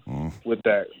team, with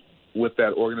that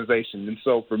organization. And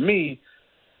so for me,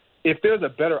 if there's a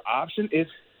better option,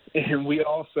 and we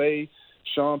all say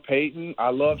Sean Payton, I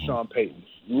love Sean Payton.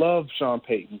 Love Sean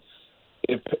Payton.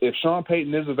 If Sean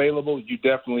Payton is available, you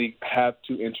definitely have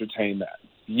to entertain that.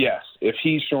 Yes. If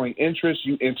he's showing interest,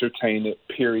 you entertain it,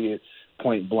 period,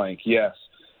 point blank. Yes.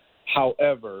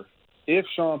 However, if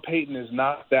Sean Payton is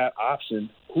not that option,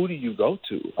 who do you go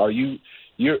to?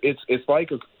 It's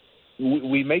like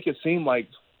we make it seem like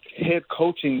head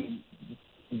coaching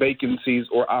vacancies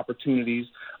or opportunities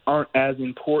aren't as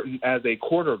important as a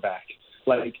quarterback.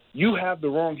 Like, you have the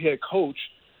wrong head coach,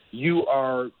 you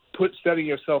are setting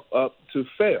yourself up to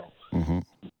fail. Mm-hmm.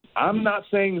 I'm not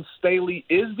saying Staley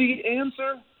is the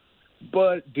answer,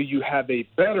 but do you have a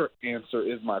better answer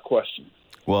is my question.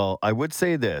 Well, I would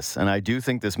say this, and I do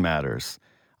think this matters.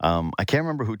 I can't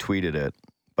remember who tweeted it,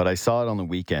 but I saw it on the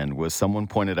weekend. Was someone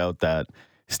pointed out that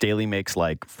Staley makes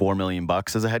like $4 million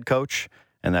as a head coach,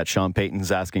 and that Sean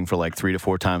Payton's asking for like 3 to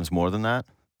 4 times more than that.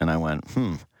 And I went,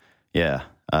 yeah,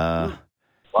 wow.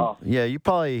 Yeah, you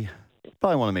probably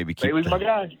want to maybe keep. Staley's my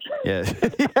guy. Yeah,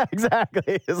 yeah,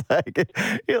 exactly. It's like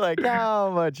you're like,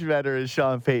 how much better is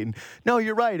Sean Payton? No,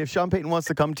 you're right. If Sean Payton wants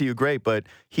to come to you, great. But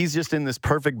he's just in this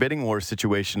perfect bidding war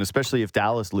situation, especially if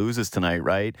Dallas loses tonight,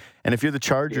 right? And if you're the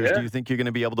Chargers, do you think you're going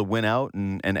to be able to win out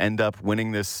and end up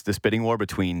winning this bidding war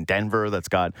between Denver, that's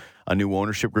got a new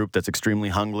ownership group that's extremely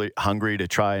hungry to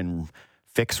try and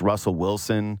fix Russell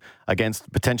Wilson,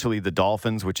 against potentially the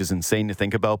Dolphins, which is insane to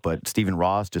think about, but Stephen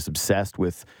Ross just obsessed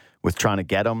with trying to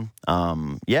get him.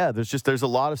 There's a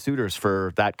lot of suitors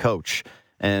for that coach,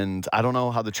 and I don't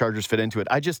know how the Chargers fit into it.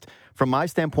 From my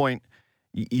standpoint,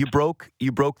 you broke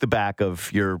the back of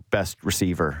your best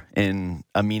receiver in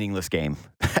a meaningless game,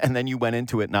 and then you went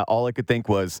into it. Now all I could think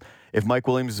was, if Mike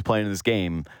Williams is playing in this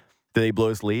game, do they blow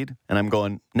his lead? And I'm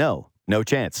going, no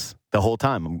chance. The whole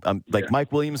time,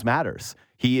 Mike Williams matters.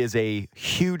 He is a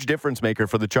huge difference maker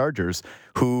for the Chargers,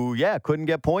 who, couldn't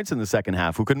get points in the second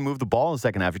half, who couldn't move the ball in the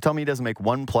second half. You tell me he doesn't make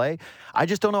one play? I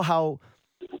just don't know how,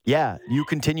 you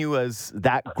continue as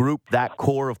that group, that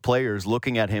core of players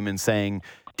looking at him and saying,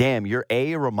 damn, you're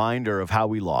a reminder of how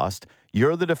we lost.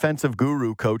 You're the defensive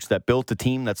guru coach that built a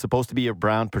team that's supposed to be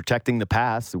around protecting the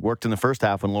pass. It worked in the first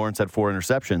half when Lawrence had 4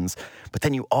 interceptions. But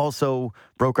then you also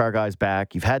broke our guys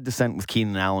back. You've had dissent with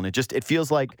Keenan Allen. It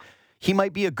feels like he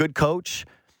might be a good coach.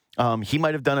 He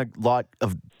might have done a lot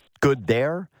of good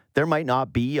there. There might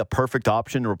not be a perfect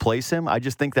option to replace him. I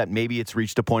just think that maybe it's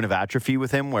reached a point of atrophy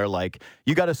with him where,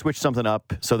 you got to switch something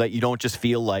up so that you don't just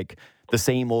feel like the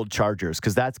same old Chargers,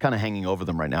 because that's kind of hanging over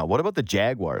them right now. What about the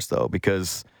Jaguars, though?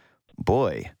 Because,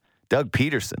 boy, Doug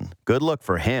Peterson, good look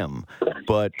for him.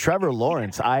 But Trevor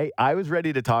Lawrence, I was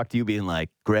ready to talk to you being like,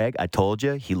 Greg, I told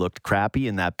you he looked crappy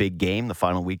in that big game, the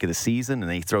final week of the season, and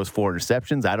then he throws 4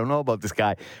 interceptions. I don't know about this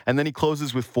guy. And then he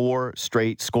closes with 4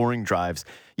 straight scoring drives.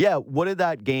 Yeah, what did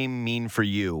that game mean for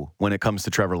you when it comes to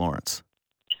Trevor Lawrence?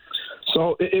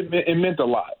 So it meant a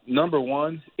lot. Number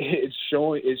one, it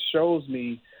shows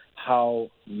me how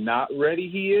not ready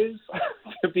he is,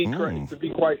 to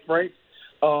be quite frank,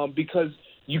 because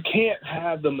you can't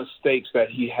have the mistakes that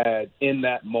he had in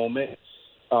that moment,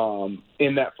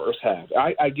 in that first half.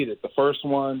 I get it. The first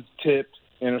one, tipped,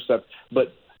 intercept.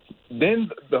 But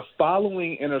then the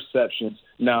following interceptions.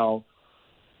 Now,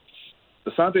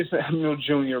 Asante Samuel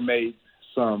Jr. made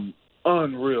some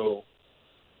unreal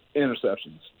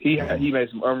interceptions. He made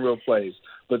some unreal plays.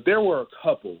 But there were a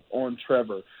couple on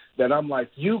Trevor that I'm like,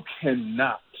 you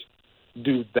cannot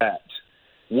do that.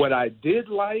 What I did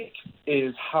like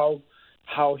is how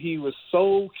he was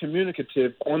so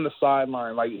communicative on the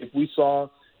sideline. Like, if you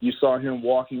saw him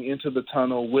walking into the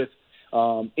tunnel with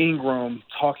Ingram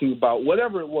talking about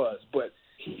whatever it was, but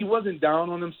he wasn't down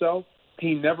on himself.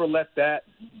 He never let that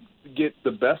get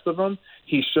the best of him.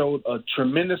 He showed a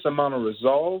tremendous amount of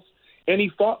resolve, and he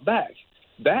fought back.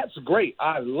 That's great.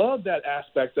 I love that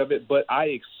aspect of it, but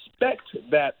I expect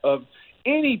that of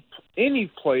any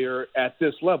player at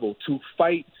this level, to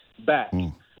fight back.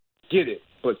 Get it.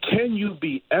 But can you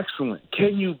be excellent?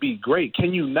 Can you be great?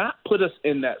 Can you not put us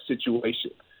in that situation?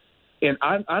 And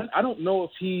I don't know if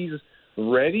he's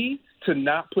ready to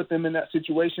not put them in that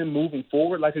situation moving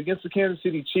forward. Like against the Kansas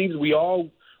City Chiefs, we all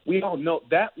know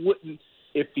that wouldn't.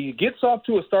 If he gets off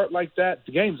to a start like that,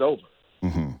 the game's over.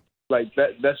 Mm-hmm. Like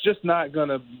that's just not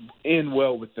gonna end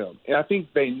well with them. And I think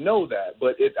they know that.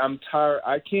 But I'm tired.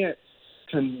 I can't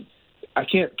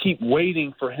keep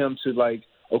waiting for him to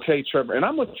okay, Trevor. And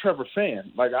I'm a Trevor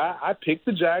fan. I picked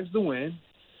the Jags to win,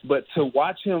 but to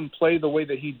watch him play the way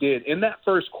that he did in that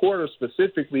first quarter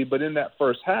specifically, but in that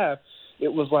first half, it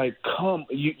was like,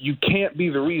 you can't be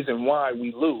the reason why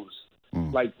we lose.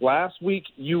 Like last week,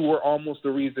 you were almost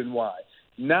the reason why.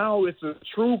 Now it's a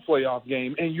true playoff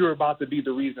game, and you're about to be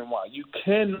the reason why. You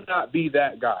cannot be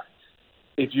that guy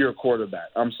if you're a quarterback.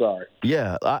 I'm sorry.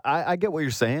 Yeah, I get what you're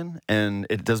saying, and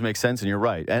it does make sense, and you're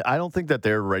right. And I don't think that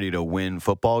they're ready to win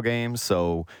football games,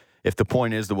 so if the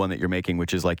point is the one that you're making,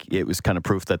 which is it was kind of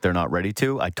proof that they're not ready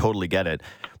to, I totally get it.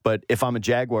 But if I'm a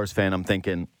Jaguars fan, I'm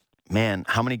thinking, man,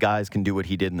 how many guys can do what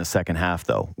he did in the second half,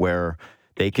 though, where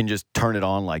they can just turn it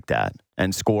on like that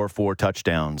and score 4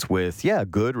 touchdowns with, a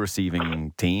good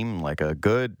receiving team, like a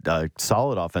good,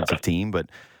 solid offensive team, but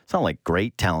it's not like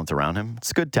great talent around him.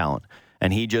 It's good talent.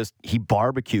 And he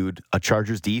barbecued a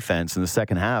Chargers defense in the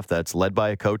second half that's led by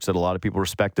a coach that a lot of people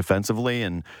respect defensively.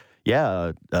 And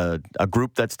a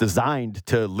group that's designed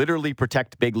to literally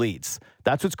protect big leads.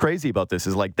 That's what's crazy about this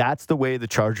is like that's the way the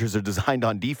Chargers are designed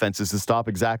on defense is to stop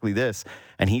exactly this.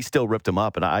 And he still ripped him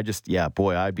up. And I'd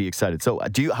be excited. So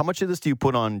how much of this do you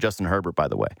put on Justin Herbert, by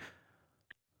the way?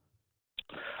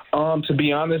 To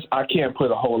be honest, I can't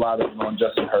put a whole lot of it on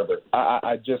Justin Herbert.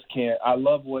 I just can't. I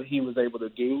love what he was able to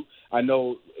do. I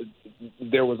know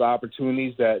there was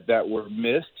opportunities that were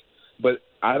missed, but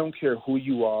I don't care who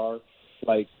you are.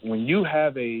 Like, when you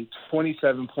have a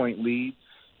 27-point lead,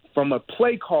 from a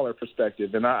play caller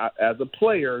perspective, and I, as a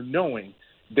player, knowing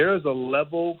there's a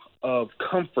level of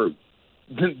comfort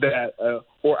that,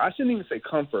 or I shouldn't even say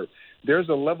comfort, there's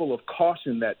a level of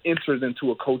caution that enters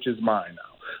into a coach's mind now.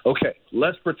 Okay,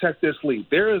 let's protect this lead.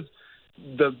 There is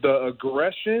the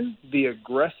aggression, the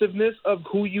aggressiveness of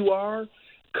who you are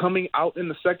coming out in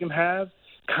the second half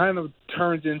kind of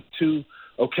turns into,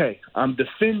 okay, I'm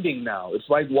defending now. It's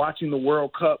like watching the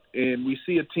World Cup, and we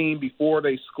see a team before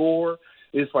they score.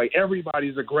 It's like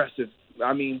everybody's aggressive.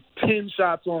 I mean, 10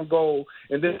 shots on goal,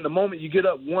 and then the moment you get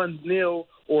up 1-0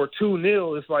 or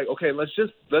 2-0, it's like, okay, let's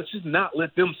just not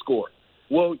let them score.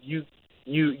 Well,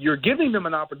 you're giving them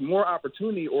more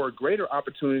opportunity or a greater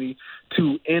opportunity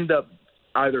to end up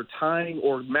either tying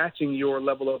or matching your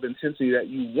level of intensity that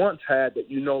you once had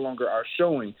that you no longer are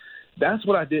showing. That's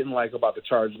what I didn't like about the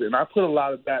Chargers, and I put a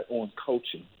lot of that on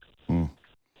coaching.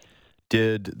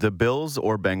 Did the Bills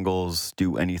or Bengals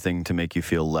do anything to make you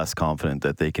feel less confident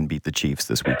that they can beat the Chiefs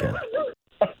this weekend?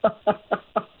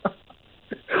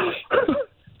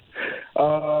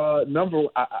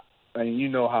 And you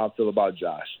know how I feel about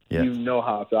Josh. Yeah. You know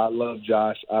how I feel. I love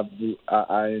Josh.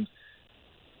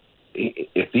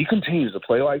 If he continues to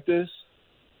play like this,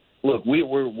 look,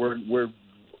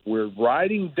 we're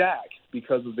riding Dak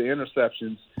because of the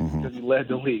interceptions because he led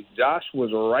the league. Josh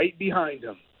was right behind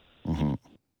him.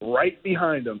 Right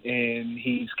behind him, and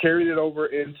he's carried it over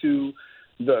into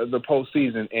the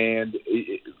postseason. And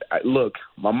look,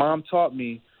 my mom taught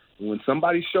me when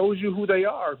somebody shows you who they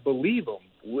are, believe them.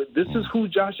 This is who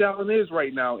Josh Allen is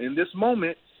right now in this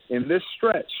moment, in this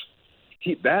stretch.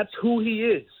 That's who he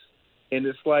is, and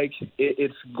it's like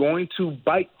it's going to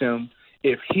bite them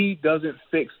if he doesn't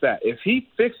fix that. If he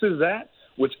fixes that,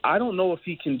 which I don't know if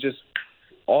he can just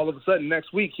all of a sudden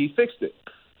next week he fixed it.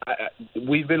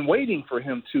 We've been waiting for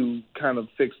him to kind of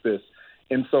fix this.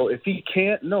 And so if he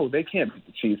can't, no, they can't beat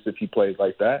the Chiefs if he plays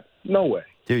like that. No way.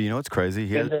 Dude, you know what's crazy?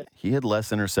 He had less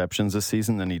interceptions this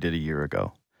season than he did a year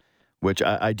ago, which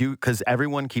I do because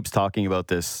everyone keeps talking about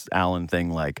this Allen thing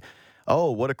like,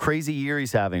 oh, what a crazy year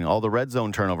he's having. All the red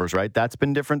zone turnovers, right? That's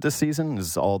been different this season.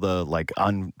 Is all the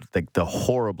the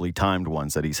horribly timed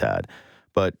ones that he's had.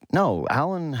 But no,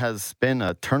 Allen has been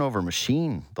a turnover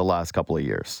machine the last couple of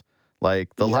years.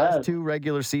 Like the last two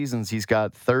regular seasons, he's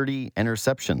got 30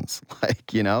 interceptions.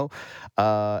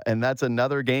 And that's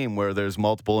another game where there's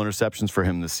multiple interceptions for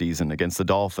him this season against the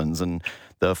Dolphins. And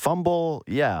the fumble,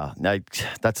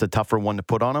 that's a tougher one to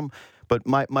put on him. But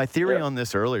my theory on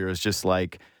this earlier is just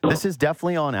like, this is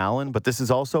definitely on Allen, but this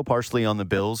is also partially on the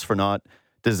Bills for not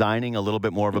designing a little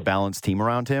bit more of a balanced team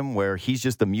around him where he's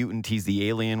just the mutant, he's the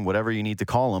alien, whatever you need to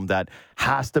call him, that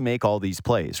has to make all these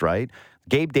plays, right?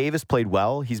 Gabe Davis played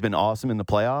well. He's been awesome in the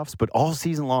playoffs, but all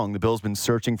season long, the Bills been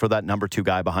searching for that number 2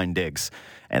 guy behind Diggs.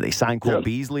 And they signed Cole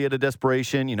Beasley at a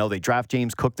desperation. You know, they draft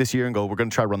James Cook this year and go, we're going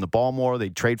to try to run the ball more. They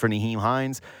trade for Nyheim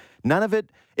Hines. None of it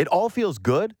all feels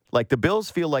good. Like the Bills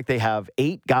feel like they have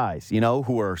 8 guys,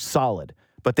 who are solid,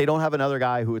 but they don't have another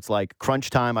guy who it's like crunch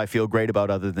time I feel great about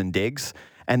other than Diggs.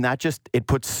 And that it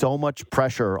puts so much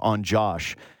pressure on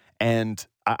Josh. And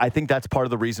I think that's part of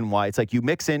the reason why it's like you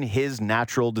mix in his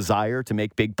natural desire to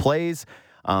make big plays,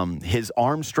 his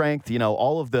arm strength,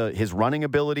 all of his running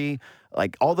ability,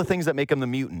 like all the things that make him the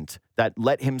mutant that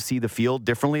let him see the field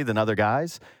differently than other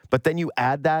guys. But then you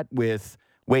add that with,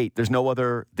 wait, there's no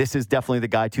other, this is definitely the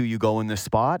guy too, you go in this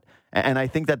spot. And I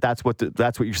think that's what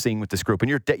you're seeing with this group. And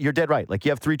you're dead right. Like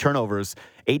you have 3 turnovers,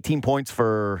 18 points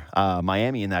for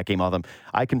Miami in that game of them.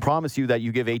 I can promise you that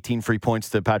you give 18 free points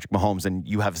to Patrick Mahomes and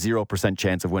you have 0%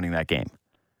 chance of winning that game.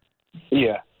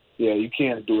 Yeah, you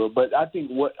can't do it. But I think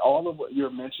all of what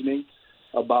you're mentioning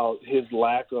about his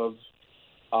lack of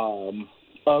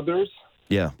others,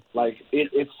 like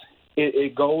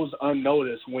it goes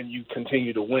unnoticed when you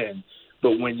continue to win.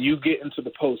 But when you get into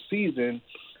the postseason,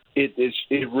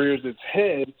 it rears its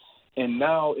head, and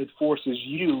now it forces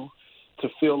you to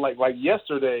feel like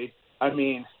yesterday. I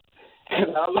mean,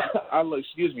 I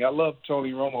love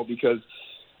Tony Romo because,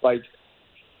 like,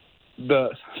 the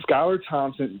Skylar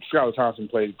Thompson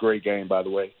played a great game, by the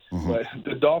way, but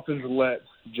the Dolphins let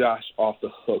Josh off the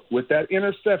hook with that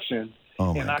interception.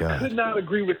 Oh, and my God. I could not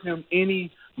agree with him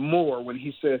any more when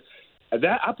he said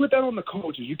that. I put that on the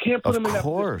coaches. You can't put him in that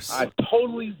position. I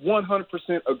totally 100%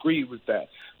 agree with that.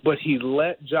 But he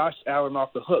let Josh Allen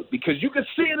off the hook because you could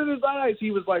see it in his eyes.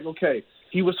 He was like, okay,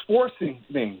 he was forcing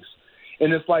things.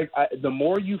 And it's like the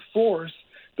more you force,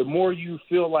 the more you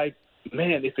feel like,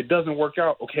 man, if it doesn't work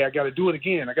out, okay, I got to do it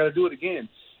again.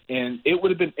 And it would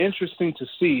have been interesting to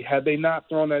see, had they not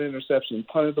thrown that interception,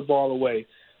 punted the ball away,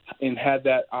 and had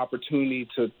that opportunity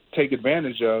to take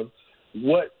advantage of,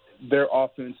 what their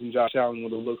offense and Josh Allen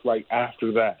would have looked like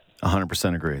after that.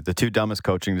 100% agree. The two dumbest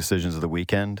coaching decisions of the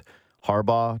weekend,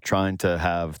 Harbaugh trying to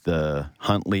have the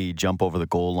Huntley jump over the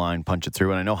goal line, punch it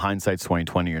through. And I know hindsight's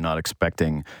 20/20. You're not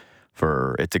expecting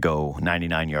for it to go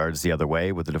 99 yards the other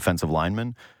way with the defensive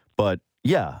lineman. But,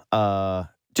 yeah,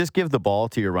 just give the ball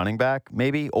to your running back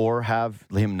maybe, or have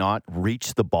him not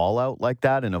reach the ball out like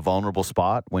that in a vulnerable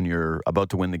spot when you're about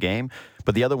to win the game.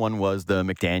 But the other one was the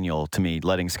McDaniel, to me,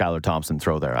 letting Skylar Thompson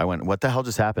throw there. I went, what the hell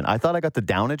just happened? I thought I got the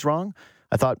downage wrong.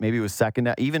 I thought maybe it was second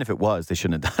down. Even if it was, they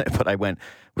shouldn't have done it. But I went,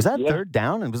 was that third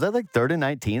down? And was that like 3rd and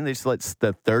 19? They just let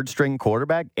the third-string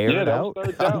quarterback air it out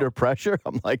under pressure.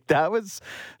 I'm like, that was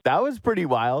pretty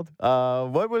wild.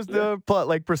 What was the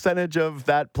percentage of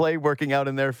that play working out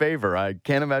in their favor? I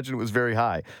can't imagine it was very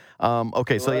high.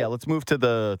 Okay, so let's move to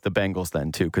the Bengals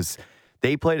then too, because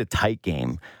they played a tight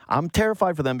game. I'm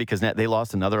terrified for them because they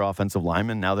lost another offensive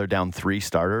lineman. Now they're down 3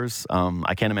 starters.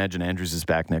 I can't imagine Andrews is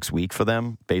back next week for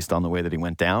them based on the way that he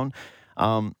went down.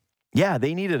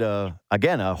 They needed a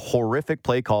horrific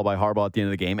play call by Harbaugh at the end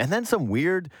of the game. And then some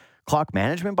weird clock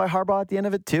management by Harbaugh at the end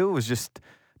of it too. It was just,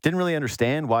 didn't really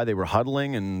understand why they were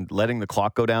huddling and letting the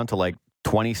clock go down to like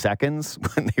 20 seconds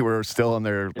when they were still on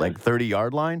their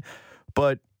 30-yard line.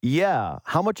 But yeah,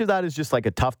 how much of that is just like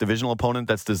a tough divisional opponent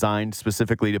that's designed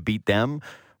specifically to beat them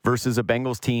versus a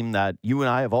Bengals team that you and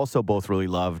I have also both really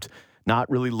loved, not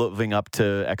really living up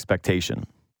to expectation?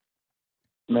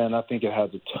 Man, I think it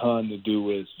has a ton to do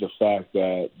with the fact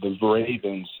that the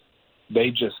Ravens,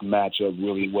 they just match up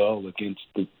really well against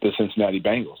the Cincinnati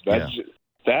Bengals.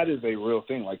 That is a real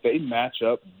thing. Like, they match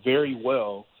up very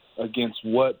well against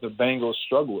what the Bengals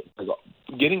struggle with.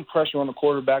 Getting pressure on the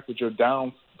quarterback with your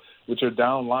down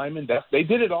linemen, they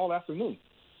did it all afternoon.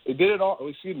 They did it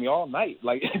all night.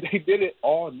 Like, they did it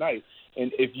all night.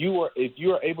 And if you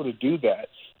are able to do that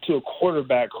to a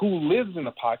quarterback who lives in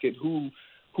the pocket, who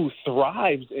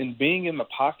thrives in being in the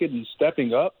pocket and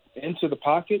stepping up into the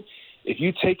pocket, if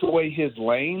you take away his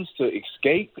lanes to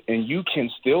escape and you can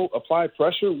still apply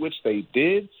pressure, which they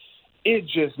did, it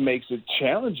just makes it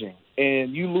challenging.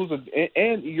 And you lose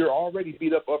and you're already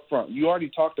beat up front. You already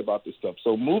talked about this stuff.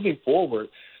 So moving forward,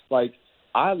 like,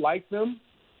 I like them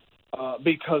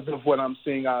because of what I'm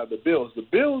seeing out of the Bills. The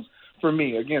Bills, for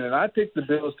me, again, and I picked the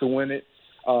Bills to win it,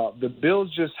 the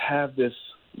Bills just have this,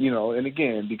 and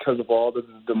again, because of all the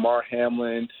DeMar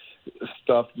Hamlin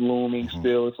stuff looming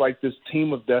still, it's like this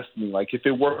team of destiny. Like, if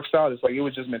it works out, it's like it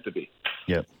was just meant to be.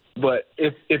 Yep. But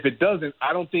if it doesn't,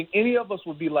 I don't think any of us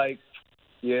would be like,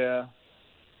 yeah,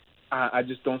 I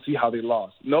just don't see how they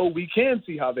lost. No, we can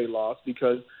see how they lost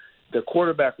because the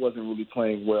quarterback wasn't really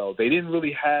playing well. They didn't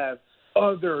really have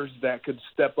others that could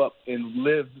step up and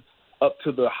live up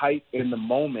to the hype in the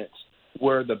moment,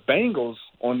 where the Bengals,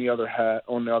 on the other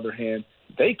hand,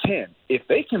 they can. If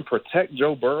they can protect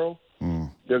Joe Burrow,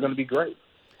 they're going to be great.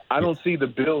 I don't see the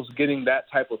Bills getting that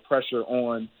type of pressure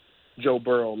on Joe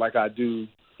Burrow like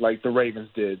the Ravens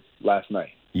did last night.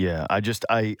 Yeah,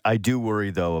 I do worry,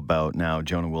 though, about now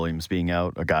Jonah Williams being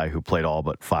out, a guy who played all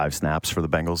but 5 snaps for the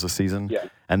Bengals this season,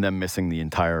 and them missing the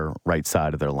entire right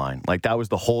side of their line. Like, that was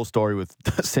the whole story with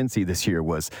Cincy this year,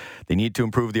 was they need to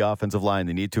improve the offensive line.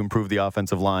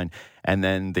 And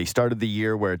then they started the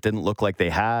year where it didn't look like they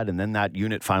had, and then that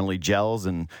unit finally gels,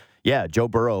 and yeah, Joe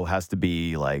Burrow has to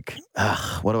be like,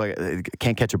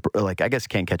 can't catch a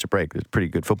break. It's a pretty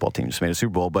good football team, just made a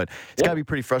Super Bowl, but it's got to be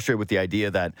pretty frustrated with the idea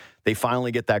that they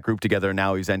finally get that group together.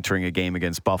 Now he's entering a game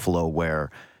against Buffalo where,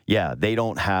 they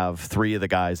don't have 3 of the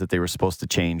guys that they were supposed to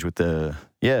change with the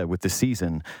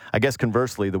season. I guess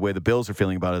conversely, the way the Bills are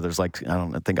feeling about it, there's I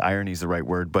don't think irony is the right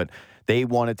word, but they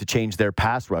wanted to change their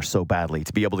pass rush so badly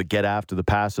to be able to get after the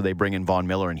pass, so they bring in Von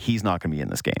Miller, and he's not going to be in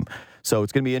this game. So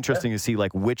it's going to be interesting to see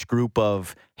which group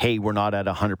of, hey, we're not at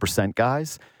 100%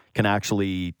 guys can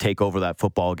actually take over that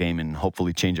football game and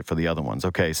hopefully change it for the other ones.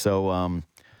 Okay, so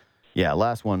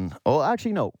last one. Oh,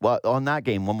 actually, no. On that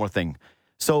game, one more thing.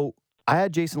 So I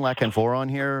had Jason Lacanfora on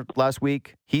here last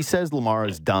week. He says Lamar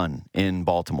is done in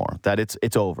Baltimore, that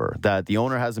it's over, that the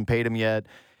owner hasn't paid him yet.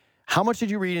 How much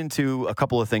did you read into a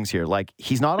couple of things here? Like,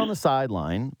 he's not on the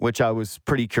sideline, which I was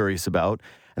pretty curious about.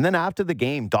 And then after the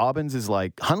game, Dobbins is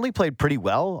like, Hundley played pretty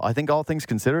well, I think, all things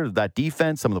considered. That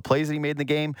defense, some of the plays that he made in the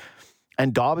game.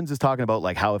 And Dobbins is talking about,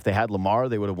 like, how if they had Lamar,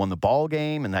 they would have won the ball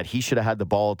game and that he should have had the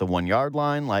ball at the 1 yard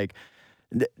line. Like,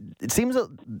 it seems a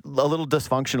little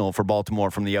dysfunctional for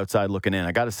Baltimore from the outside looking in,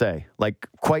 I got to say. Like,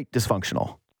 quite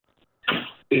dysfunctional.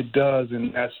 It does,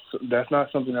 and that's not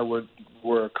something that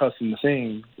we're accustomed to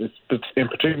seeing, in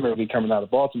particularly coming out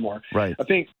of Baltimore. Right. I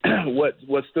think what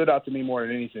stood out to me more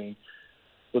than anything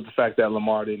was the fact that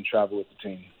Lamar didn't travel with the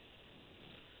team.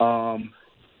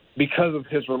 Because of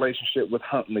his relationship with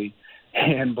Huntley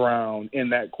and Brown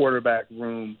in that quarterback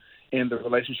room, and the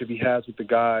relationship he has with the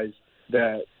guys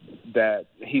that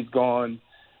he's gone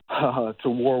to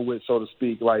war with, so to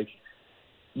speak. Like,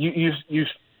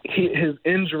 his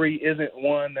injury isn't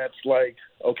one that's like,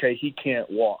 okay, he can't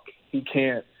walk. He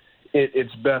can't.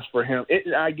 It's best for him.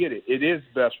 I get it. It is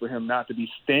best for him not to be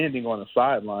standing on the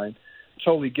sideline.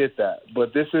 Totally get that.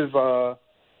 But this is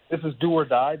do or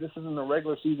die. This isn't a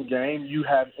regular season game. You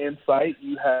have insight.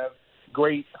 You have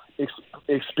great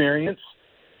experience,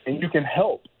 and you can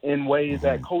help in ways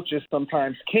that coaches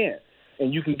sometimes can't.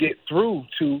 And you can get through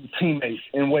to teammates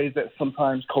in ways that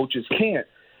sometimes coaches can't.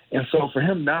 And so for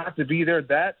him not to be there,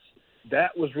 that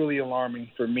was really alarming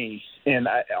for me. And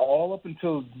all up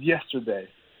until yesterday,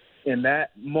 in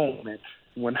that moment,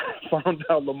 when I found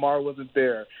out Lamar wasn't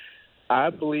there, I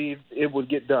believed it would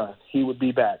get done. He would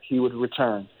be back. He would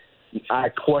return. I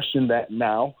question that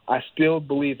now. I still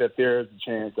believe that there is a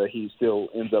chance that he still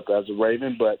ends up as a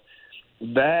Raven, but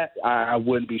that I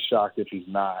wouldn't be shocked if he's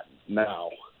not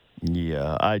now.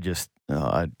 Yeah,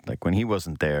 like when he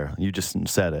wasn't there, you just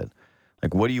said it.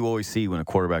 Like, what do you always see when a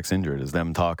quarterback's injured? Is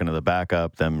them talking to the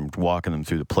backup, them walking them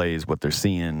through the plays, what they're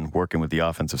seeing, working with the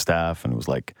offensive staff. And it was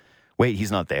like, wait,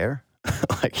 he's not there?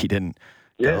 Like, he didn't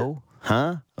go?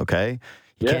 Huh? Okay.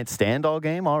 You can't stand all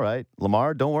game? All right.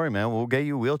 Lamar, don't worry, man. We'll get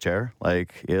you a wheelchair.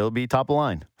 Like, it'll be top of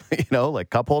line. Like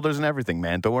cup holders and everything,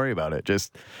 man. Don't worry about it.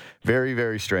 Just very,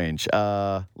 very strange.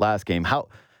 Last game.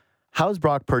 How's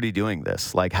Brock Purdy doing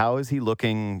this? Like, how is he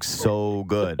looking so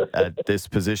good at this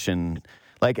position?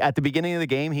 Like, at the beginning of the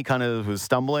game, he kind of was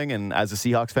stumbling, and as a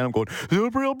Seahawks fan, I'm going, is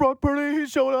it real Brock Purdy? He's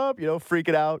showing up,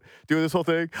 freaking out, doing this whole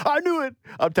thing. I knew it.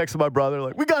 I'm texting my brother,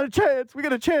 like, we got a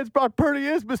chance. Brock Purdy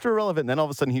is Mr. Irrelevant. And then all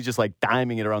of a sudden, he's just, like,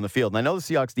 diming it around the field. And I know the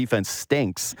Seahawks defense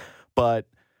stinks, but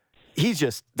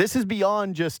this is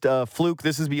beyond just fluke.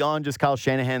 This is beyond just Kyle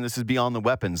Shanahan. This is beyond the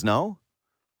weapons, no?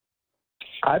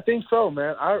 I think so,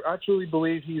 man. I truly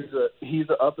believe he's an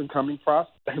up and coming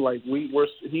prospect. Like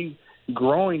he's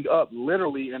growing up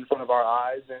literally in front of our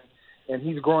eyes, and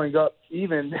he's growing up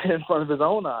even in front of his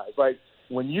own eyes. Like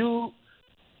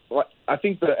I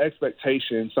think the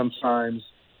expectation sometimes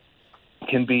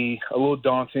can be a little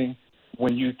daunting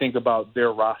when you think about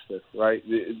their roster, right?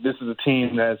 This is a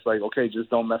team that's like, okay, just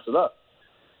don't mess it up.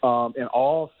 And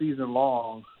all season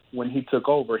long, when he took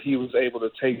over, he was able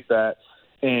to take that.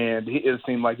 And it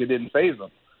seemed like it didn't faze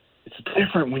him. It's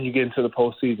different when you get into the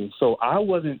postseason. So I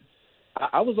was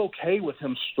okay with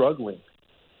him struggling,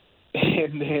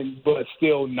 but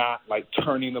still not like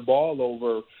turning the ball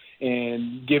over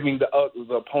and giving the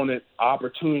opponent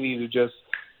opportunity to just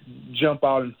jump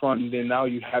out in front, and then now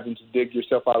you're having to dig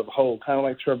yourself out of a hole, kind of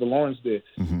like Trevor Lawrence did.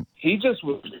 Mm-hmm. He just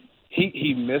was.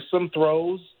 He missed some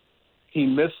throws. He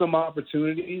missed some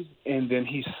opportunities, and then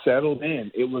he settled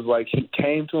in. It was like he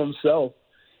came to himself.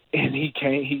 And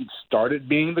he started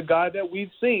being the guy that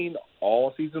we've seen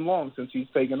all season long since he's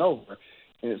taken over.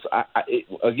 And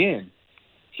again,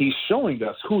 he's showing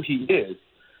us who he is.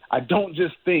 I don't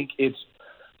just think it's,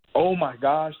 oh my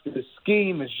gosh, this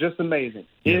scheme is just amazing.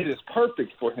 Yeah. It is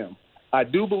perfect for him. I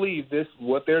do believe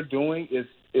what they're doing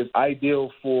is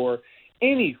ideal for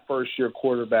any first-year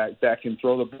quarterback that can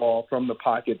throw the ball from the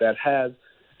pocket, that has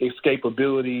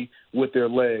escapability with their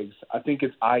legs. I think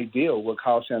it's ideal what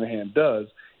Kyle Shanahan does.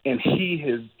 And he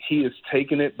has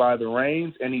taken it by the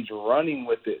reins, and he's running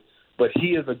with it. But he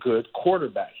is a good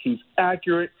quarterback. He's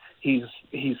accurate. He's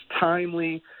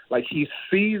timely. Like, he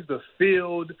sees the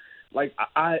field. Like,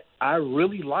 I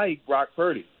really like Brock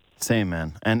Purdy. Same,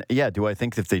 man. And, yeah, do I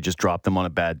think if they just dropped them on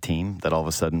a bad team that all of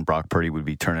a sudden Brock Purdy would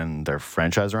be turning their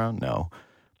franchise around? No.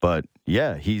 But,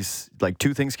 yeah, he's like,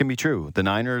 two things can be true. The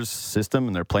Niners system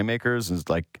and their playmakers is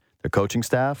like their coaching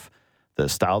staff. The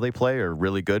style they play are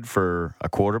really good for a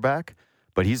quarterback,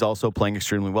 but he's also playing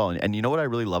extremely well. And you know what I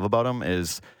really love about him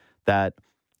is that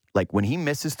like when he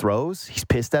misses throws, he's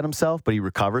pissed at himself, but he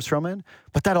recovers from it.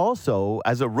 But that also,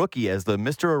 as a rookie, as the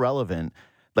Mr. Irrelevant,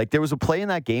 like there was a play in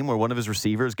that game where one of his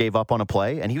receivers gave up on a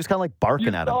play, and he was kind of like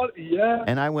barking at him. Yeah.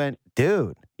 And I went,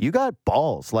 dude, you got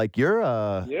balls. Like you're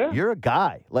a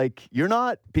guy. Like you're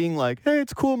not being like, hey,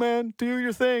 it's cool, man. Do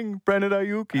your thing, Brandon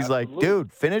Ayuk. He's like,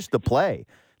 dude, finish the play.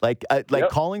 Like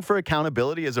calling for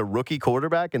accountability as a rookie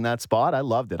quarterback in that spot. I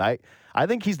loved it. I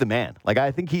think he's the man. Like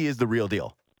I think he is the real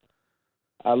deal.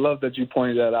 I love that you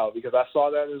pointed that out because I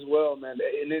saw that as well, man.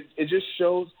 And it just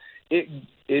shows it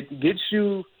gets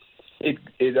you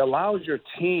it allows your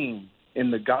team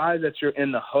and the guy that you're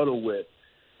in the huddle with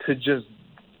to just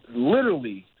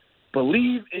literally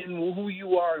believe in who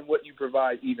you are and what you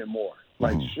provide even more.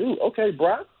 Like, shoot, okay,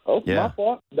 Brock. Oh, my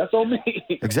fault. That's on me.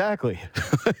 Exactly.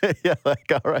 Yeah,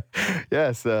 like, all right.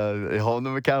 Yes, holding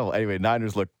them accountable. Anyway,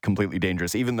 Niners look completely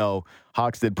dangerous, even though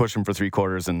Hawks did push them for 3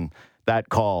 quarters, and that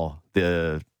call,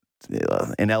 the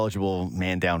ineligible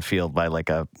man downfield by like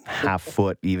a half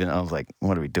foot even. I was like,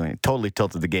 what are we doing? It totally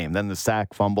tilted the game. Then the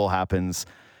sack fumble happens.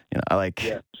 You know, I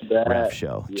like ref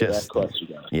show.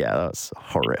 That was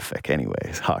horrific.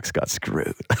 Anyways, Hawks got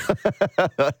screwed.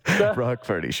 Brock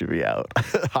Purdy should be out.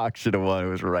 Hawks should have won. It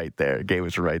was right there. Game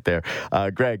was right there.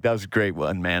 Greg, that was a great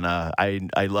one, man.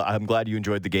 I'm glad you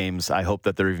enjoyed the games. I hope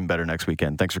that they're even better next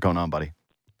weekend. Thanks for coming on, buddy.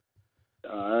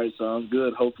 All right, sounds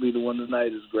good. Hopefully the one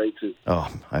tonight is great too.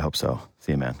 Oh, I hope so.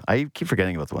 See you, man. I keep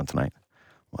forgetting about the one tonight.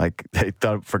 Like, I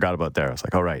forgot about there. I was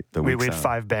like, all right. We had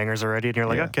 5 bangers already, and you're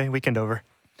like, okay, weekend over.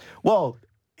 Well,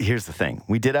 here's the thing.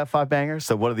 We did have 5 bangers,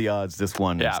 so what are the odds this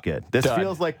one is good? This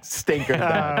feels like stinker.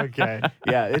 Okay.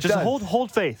 Yeah, it just does.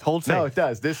 hold faith. Hold faith. No, it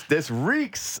does. This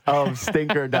reeks of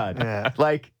stinker done. Yeah.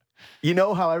 Like, you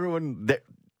know how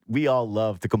we all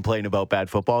love to complain about bad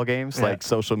football games, like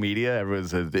social media. Everyone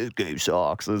says, this game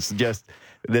sucks.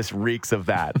 This reeks of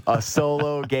that. A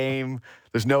solo game.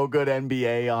 There's no good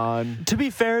NBA on. To be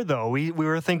fair, though, we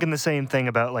were thinking the same thing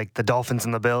about like the Dolphins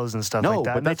and the Bills and stuff like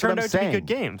that. But they turned out to be good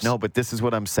games. No, but this is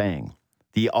what I'm saying.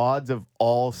 The odds of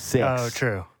all 6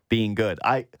 being good.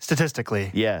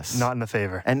 Statistically, yes, not in the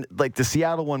favor. And like the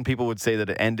Seattle one, people would say that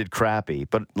it ended crappy,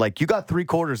 but like you got 3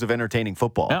 quarters of entertaining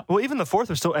football. Yeah. Well, even the fourth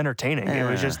was still entertaining. It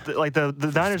was just like the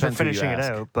Niners were finishing it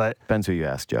out. But depends who you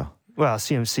ask, Joe. Well,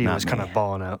 CMC was kind of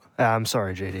balling out. I'm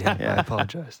sorry, JD. I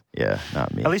apologize. Yeah,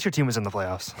 not me. At least your team was in the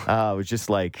playoffs. It was just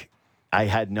like I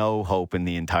had no hope in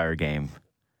the entire game,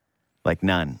 like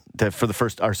none.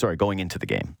 Going into the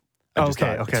game. I was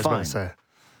fine. About to say.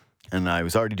 And I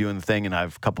was already doing the thing, and I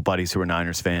have a couple buddies who are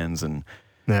Niners fans, and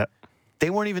they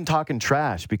weren't even talking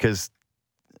trash because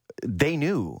they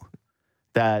knew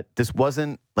that this was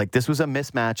a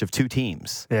mismatch of 2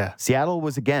 teams. Yeah. Seattle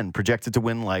was, again, projected to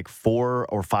win like 4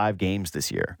 or 5 games this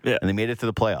year. Yeah. And they made it to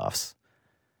the playoffs.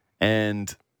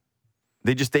 And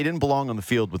they didn't belong on the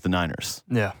field with the Niners.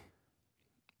 Yeah.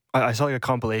 I saw like a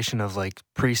compilation of like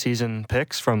preseason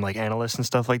picks from like analysts and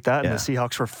stuff like that, and the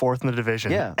Seahawks were 4th in the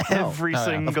division. Yeah, every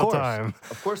single time.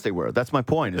 Of course they were. That's my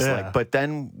point. It's like, but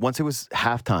then once it was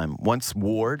halftime, once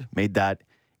Ward made that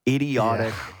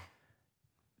idiotic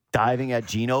diving at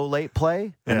Geno late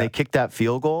play, and they kicked that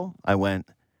field goal, I went,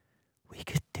 we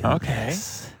could do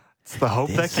this. It's the hope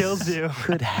that kills you.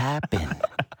 Could happen.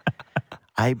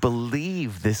 I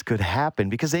believe this could happen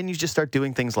because then you just start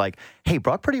doing things like, hey,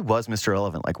 Brock Purdy was Mr.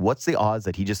 Irrelevant. Like, what's the odds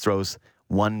that he just throws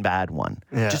one bad one?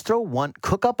 Yeah. Just throw one,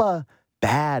 cook up a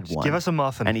bad one. Give us a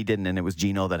muffin. And he didn't, and it was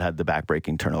Geno that had the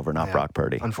back-breaking turnover, not Brock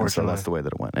Purdy. Unfortunately. So that's the way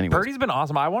that it went. Anyways. Purdy's been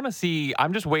awesome. I want to see,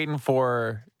 I'm just waiting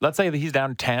for, let's say that he's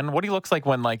down 10, what he looks like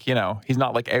when, like, you know, he's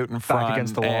not, like, out in front. Back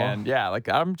against the wall. And, like,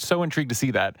 I'm so intrigued to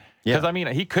see that. Because, I mean,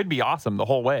 he could be awesome the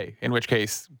whole way, in which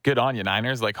case, good on you,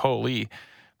 Niners. Like, holy.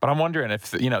 But I'm wondering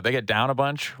if, you know, they get down a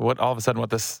bunch, what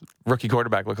this rookie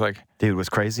quarterback looks like. Dude, what's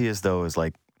crazy is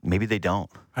like, maybe they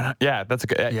don't. Yeah, that's a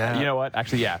good, you know what?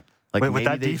 Actually, Like, with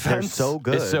that defense, they're so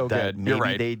good. It's so good. Maybe You're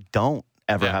right. they don't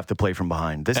ever have to play from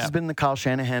behind. This has been the Kyle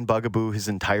Shanahan bugaboo his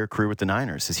entire career with the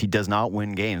Niners, is he does not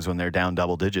win games when they're down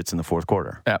double digits in the 4th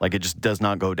quarter. Yeah. Like, it just does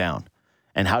not go down.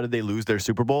 And how did they lose their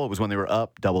Super Bowl? It was when they were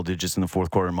up double digits in the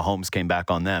 4th quarter, and Mahomes came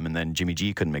back on them, and then Jimmy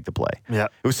G couldn't make the play. Yeah.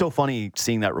 It was so funny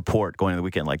seeing that report going into the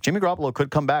weekend. Like, Jimmy Garoppolo could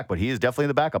come back, but he is definitely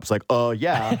the backup. It's like,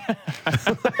 yeah.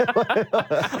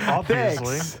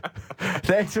 Obviously.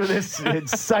 Thanks for this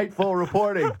insightful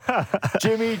reporting.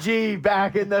 Jimmy G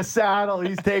back in the saddle.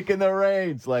 He's taking the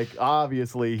reins. Like,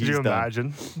 obviously, he's Could you done.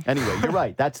 imagine? Anyway, you're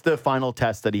right. That's the final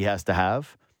test that he has to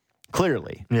have,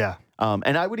 clearly. Yeah.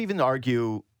 And I would even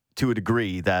argue to a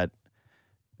degree that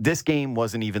this game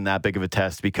wasn't even that big of a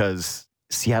test because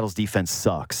Seattle's defense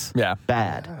sucks. Yeah.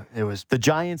 Bad. It was The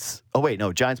Giants. Oh, wait,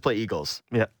 no. Giants play Eagles.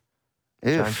 Yeah.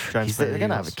 Giants They're going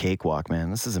to have a cakewalk, man.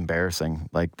 This is embarrassing.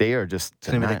 Like, they are just... It's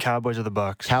going to be the Cowboys or the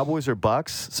Bucks. Cowboys or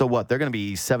Bucks? So what? They're going to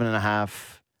be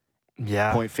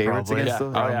 7.5 point favorites probably. against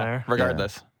those? There.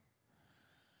 Regardless.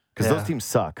 Because those teams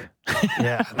suck.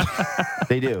 Yeah.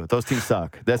 They do. Those teams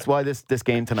suck. That's why this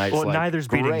game tonight is neither's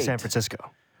beating great. San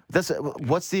Francisco.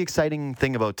 What's the exciting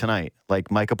thing about tonight? Like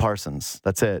Micah Parsons.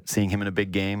 That's it. Seeing him in a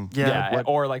big game. Yeah.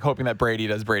 Or like hoping that Brady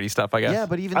does Brady stuff, I guess. Yeah,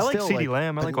 but even I like still, CeeDee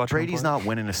Lamb. I like watching Brady's not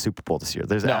winning a Super Bowl this year.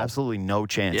 There's absolutely no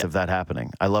chance of that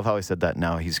happening. I love how I said that.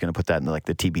 Now he's going to put that in like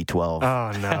the TB12.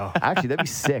 Oh no! Actually, that'd be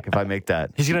sick if I make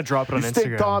that. He's going to drop it on Instagram.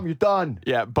 Stink, Tom, you're done.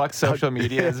 Yeah, Buck's social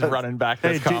media is running back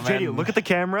this comment. JD, look at the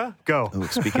camera. Go. Ooh,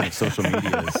 speaking of social media,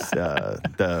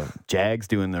 the Jags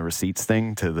doing the receipts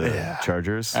thing to the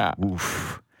Chargers.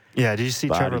 Oof. Yeah, did you see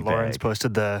Trevor Body Lawrence bag.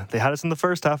 posted they had us in the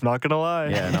first half, not gonna lie.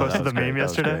 Yeah, he posted the meme great.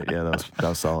 yesterday. Yeah, that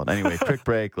was solid. Anyway, quick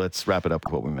break. Let's wrap it up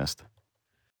with what we missed.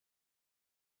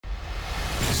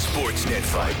 Sportsnet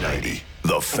 590,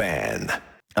 The Fan.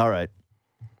 All right.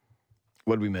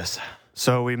 What did we miss?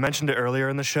 So we mentioned it earlier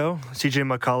in the show.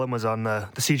 CJ McCollum was on the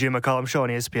CJ McCollum show on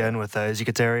ESPN with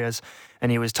Ezekiel Arias, and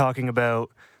he was talking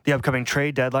about the upcoming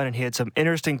trade deadline, and he had some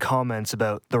interesting comments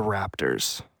about the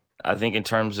Raptors. I think in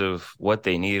terms of what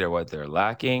they need or what they're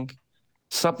lacking,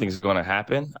 something's going to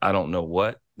happen. I don't know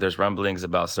what. There's rumblings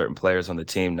about certain players on the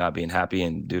team not being happy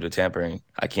and due to tampering.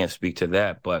 I can't speak to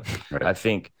that, but I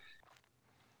think.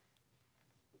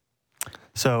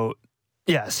 So,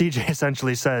 yeah, CJ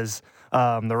essentially says the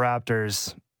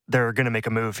Raptors, they're going to make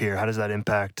a move here. How does that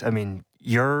impact? I mean,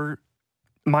 your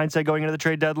mindset going into the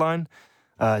trade deadline,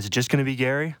 is it just going to be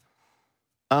Gary?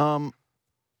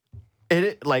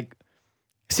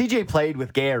 CJ played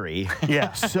with Gary.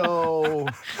 Yeah. So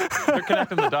They're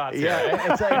connecting the dots.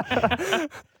 Yeah, it's like.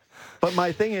 But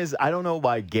my thing is, I don't know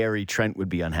why Gary Trent would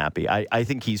be unhappy. I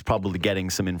think he's probably getting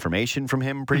some information from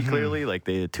him pretty clearly. Like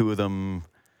the two of them,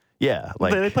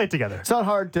 like they played together. It's not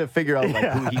hard to figure out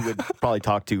who he would probably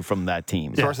talk to from that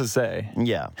team. Sources say.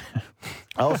 Yeah.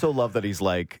 I also love that he's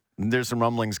like, there's some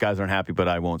rumblings, guys aren't happy, but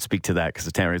I won't speak to that because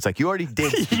of Tanner. It's like, you already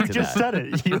did speak You to just that. said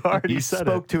it. You already said it.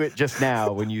 You spoke to it just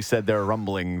now when you said there are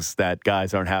rumblings that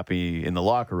guys aren't happy in the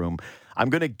locker room. I'm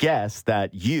going to guess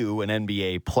that you, an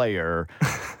NBA player,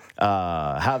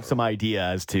 have some idea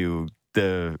as to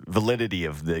the validity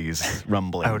of these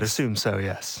rumblings. I would assume so,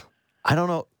 yes. I don't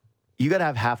know. You got to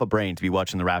have half a brain to be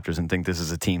watching the Raptors and think this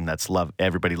is a team that's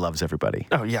everybody loves everybody.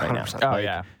 Oh, yeah, right 100%. Now. Oh,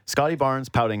 yeah. Scotty Barnes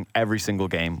pouting every single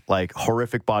game, like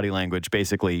horrific body language,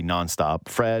 basically nonstop.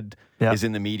 Fred is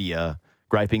in the media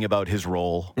griping about his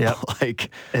role. Yep.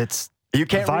 You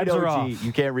can't read vibes are OG. off.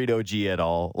 You can't read OG at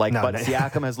all. But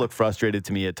Siakam has looked frustrated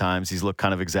to me at times. He's looked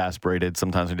kind of exasperated.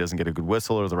 Sometimes when he doesn't get a good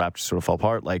whistle or the Raptors sort of fall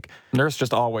apart. Like Nurse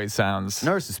just always sounds.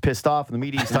 Nurse is pissed off in the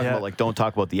media. He's talking about don't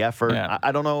talk about the effort. Yeah.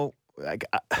 I don't know.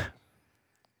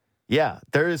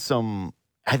 There is some.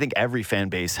 I think every fan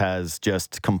base has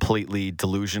just completely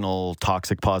delusional,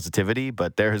 toxic positivity.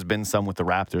 But there has been some with the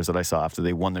Raptors that I saw after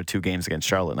they won their 2 games against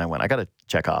Charlotte, and I went, I got to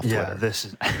check off Twitter. This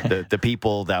is the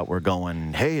people that were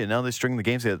going, hey, and now they string the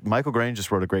games. Michael Grange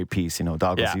just wrote a great piece.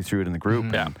 Douglas, you threw it in the group.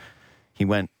 Mm-hmm. And he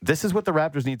went, this is what the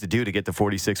Raptors need to do to get to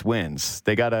 46 wins.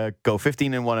 They got to go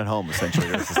 15-1 at home, essentially,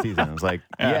 the rest of the season. I was like,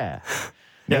 Yeah,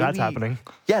 that's happening.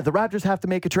 Yeah, the Raptors have to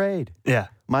make a trade. Yeah.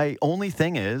 My only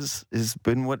thing is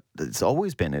been what it's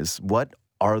always been is what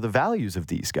are the values of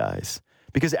these guys?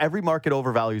 Because every market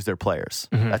overvalues their players.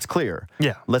 Mm-hmm. That's clear.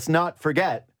 Yeah. Let's not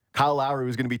forget Kyle Lowry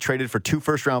was going to be traded for 2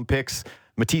 first-round picks,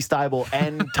 Matisse Thybulle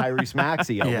and Tyrese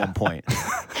Maxey at one point,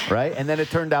 right? And then it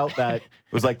turned out that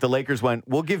it was like the Lakers went,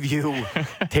 we'll give you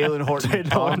Taylor Horton,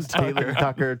 Taylor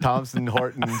Tucker, Thompson,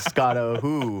 Horton, Scott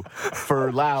O'Hoo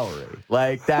for Lowry.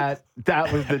 Like that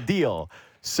was the deal.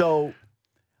 So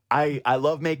I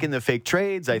love making the fake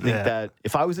trades. I think that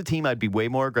if I was a team, I'd be way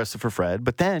more aggressive for Fred.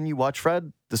 But then you watch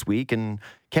Fred this week and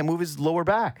can't move his lower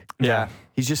back. Yeah.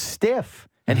 He's just stiff.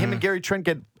 And him and Gary Trent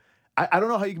get... I don't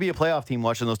know how you can be a playoff team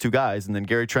watching those 2 guys, and then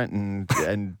Gary Trent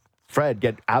and Fred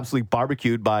get absolutely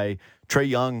barbecued by Trae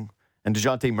Young and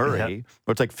DeJounte Murray,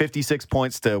 where it's like 56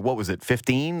 points to, what was it,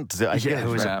 15? It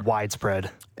was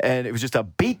widespread. And it was just a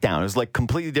beatdown. It was like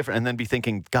completely different. And then be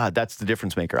thinking, God, that's the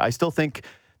difference maker. I still think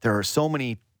there are so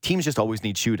many teams just always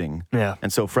need shooting. Yeah.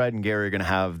 And so Fred and Gary are going to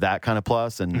have that kind of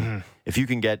plus. And if you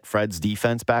can get Fred's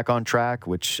defense back on track,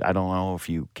 which I don't know if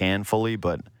you can fully,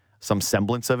 but some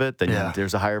semblance of it, then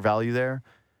there's a higher value there.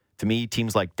 To me,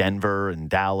 teams like Denver and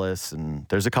Dallas, and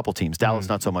there's a couple teams. Dallas,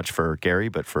 not so much for Gary,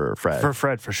 but for Fred. For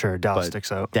Fred, for sure. Dallas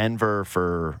sticks out. Denver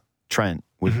for Trent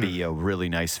would be a really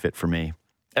nice fit for me.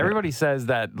 Everybody says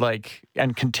that,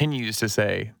 and continues to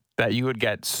say that you would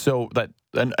get that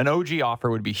an OG offer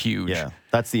would be huge. Yeah,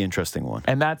 that's the interesting one.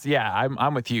 And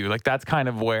I'm with you. Like, that's kind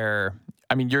of where,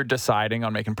 I mean, you're deciding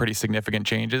on making pretty significant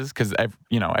changes because,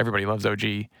 everybody loves OG.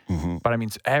 Mm-hmm. But I mean,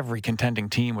 every contending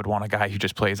team would want a guy who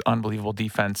just plays unbelievable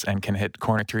defense and can hit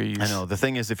corner threes. I know. The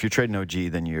thing is, if you're trading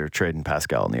OG, then you're trading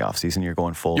Pascal in the offseason. You're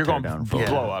going full down.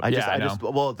 Blow up.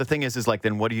 Well, the thing is like,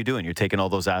 then what are you doing? You're taking all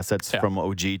those assets from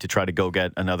OG to try to go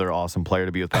get another awesome player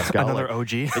to be with Pascal. Another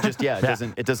OG?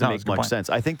 It doesn't make much sense.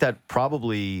 I think that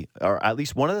probably, or at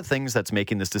least one of the things that's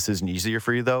making this decision easier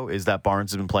for you, though, is that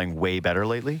Barnes has been playing way better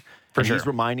lately. For sure. He's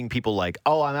reminding people like,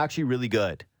 oh, I'm actually really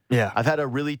good. Yeah. I've had a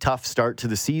really tough start to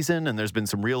the season, and there's been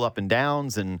some real up and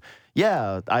downs. And,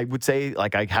 yeah, I would say,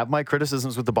 like, I have my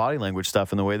criticisms with the body language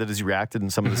stuff and the way that he's reacted in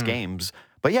some of his games.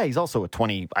 But, yeah, he's also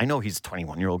I know he's a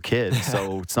 21-year-old kid,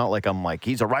 so it's not like I'm like,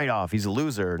 he's a write-off, he's a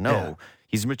loser. No,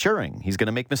 he's maturing. He's going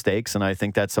to make mistakes, and I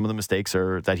think that some of the mistakes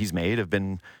that he's made have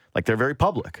been, like, they're very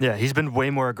public. Yeah, he's been way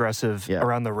more aggressive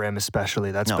around the rim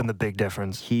especially. That's been the big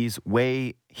difference. He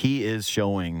is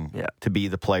showing to be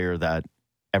the player that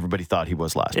everybody thought he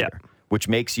was last year, which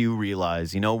makes you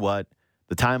realize, you know what?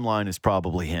 The timeline is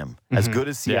probably him. As good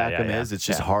as Siakam is, it's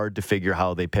just hard to figure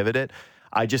how they pivot it.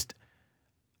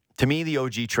 To me, the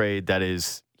OG trade that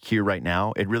is here right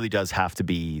now, it really does have to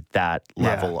be that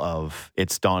level of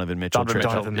it's Donovan Mitchell.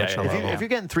 If you're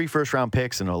getting 3 first-round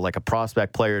picks and a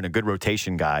prospect player and a good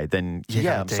rotation guy, then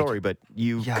I'm sorry, but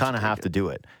you kind of have to do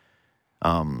it.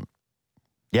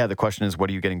 The question is, what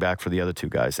are you getting back for the other two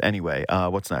guys? Anyway,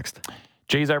 what's next?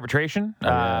 Jay's arbitration.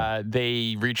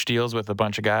 They reached deals with a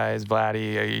bunch of guys,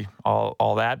 Vladdy,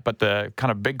 all that. But the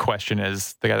kind of big question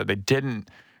is the guy that they didn't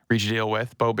reach a deal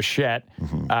with, Bo Bichette.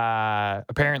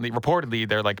 Reportedly,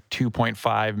 they're like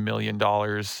 $2.5 million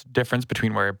difference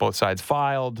between where both sides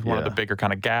filed, one of the bigger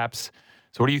kind of gaps.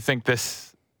 So what do you think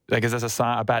this, is this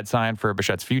a bad sign for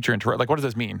Bichette's future? What does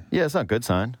this mean? Yeah, it's not a good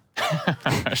sign.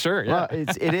 Sure, yeah. Well,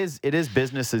 it is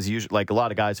business as usual. Like, a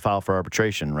lot of guys file for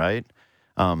arbitration, right?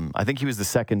 I think he was the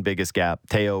second biggest gap.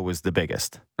 Teo was the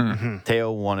biggest. Mm-hmm.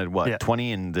 Teo wanted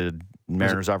 20, and the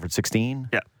Mariners offered 16?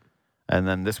 Yeah. And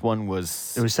then this one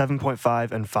was... It was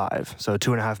 7.5 and 5, so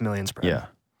 $2.5 million spread. Yeah.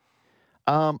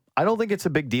 I don't think it's a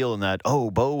big deal in that,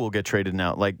 Bo will get traded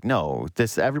now. Like, no,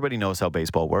 everybody knows how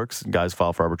baseball works. Guys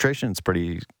file for arbitration. It's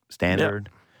pretty standard.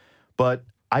 Yeah. But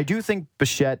I do think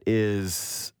Bichette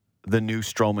is the new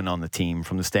Stroman on the team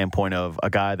from the standpoint of a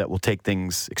guy that will take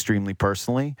things extremely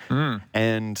personally.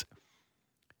 And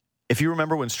if you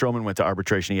remember when Stroman went to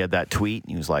arbitration, he had that tweet,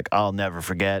 and he was like, I'll never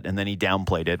forget. And then he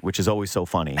downplayed it, which is always so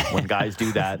funny when guys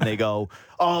do that. And they go,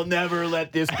 I'll never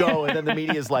let this go. And then the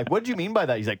media is like, what did you mean by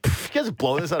that? He's like, you guys are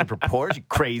blowing this out of proportion, you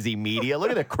crazy media.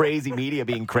 Look at the crazy media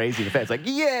being crazy. The fans like,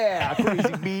 yeah,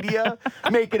 crazy media,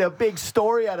 making a big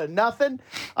story out of nothing.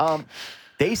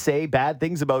 They say bad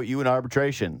things about you in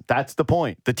arbitration. That's the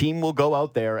point. The team will go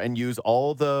out there and use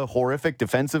all the horrific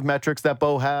defensive metrics that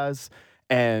Bo has.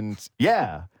 And,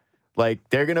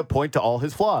 they're going to point to all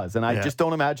his flaws. And I just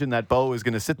don't imagine that Bo is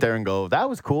going to sit there and go, that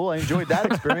was cool. I enjoyed that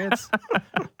experience.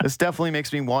 This definitely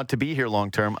makes me want to be here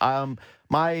long term.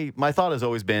 My thought has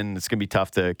always been it's going to be tough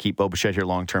to keep Bo Bichette here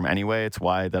long term anyway. It's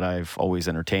why that I've always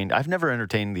entertained. I've never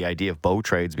entertained the idea of Bo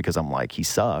trades because I'm like, he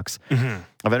sucks. Mm-hmm.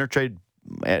 I've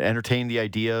entertained the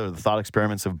idea or the thought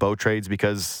experiments of Bo trades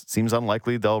because it seems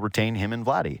unlikely they'll retain him and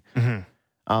Vladdy.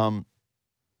 Mm-hmm.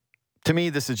 To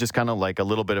me, this is just kind of like a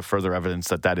little bit of further evidence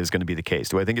that is going to be the case.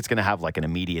 Do I think it's going to have like an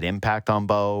immediate impact on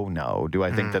Bo? No. Do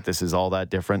I think that this is all that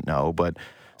different? No. But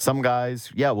some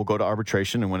guys, will go to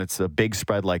arbitration, and when it's a big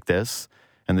spread like this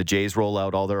and the Jays roll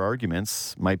out all their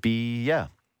arguments, might be,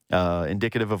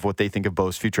 indicative of what they think of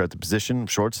Bo's future at the position,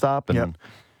 shortstop, and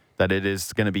that it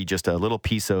is going to be just a little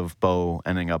piece of Bo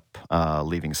ending up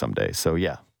leaving someday. So,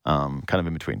 kind of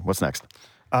in between. What's next?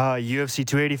 UFC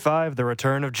 285, the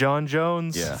return of John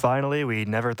Jones. Yeah. Finally, we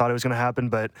never thought it was going to happen,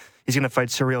 but he's going to fight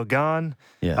Ciryl Gane.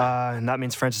 Yeah. And that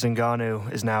means Francis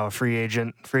Ngannou is now a free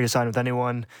agent, free to sign with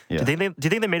anyone. Yeah. Do you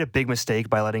think they made a big mistake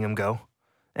by letting him go?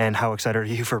 And how excited are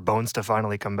you for Bones to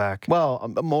finally come back?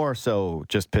 Well, more so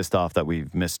just pissed off that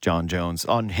we've missed John Jones.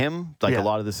 On him, a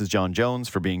lot of this is John Jones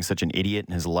for being such an idiot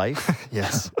in his life.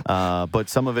 Yes. But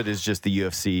some of it is just the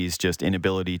UFC's just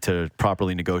inability to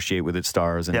properly negotiate with its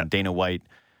stars, and Dana White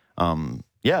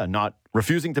not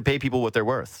refusing to pay people what they're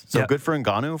worth. So good for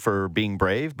Ngannou for being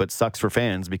brave, but sucks for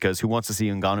fans because who wants to see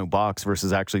Ngannou box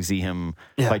versus actually see him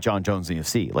fight John Jones in the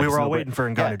UFC? We were all waiting for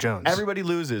Ngannou Jones. Everybody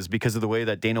loses because of the way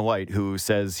that Dana White, who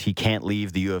says he can't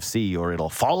leave the UFC or it'll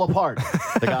fall apart,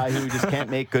 the guy who just can't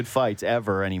make good fights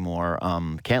ever anymore,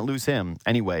 can't lose him.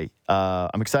 Anyway,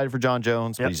 I'm excited for John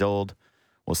Jones, but he's old.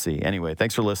 We'll see. Anyway,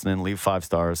 thanks for listening. Leave 5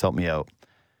 stars. Help me out.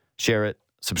 share it,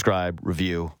 subscribe,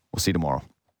 review. We'll see you tomorrow.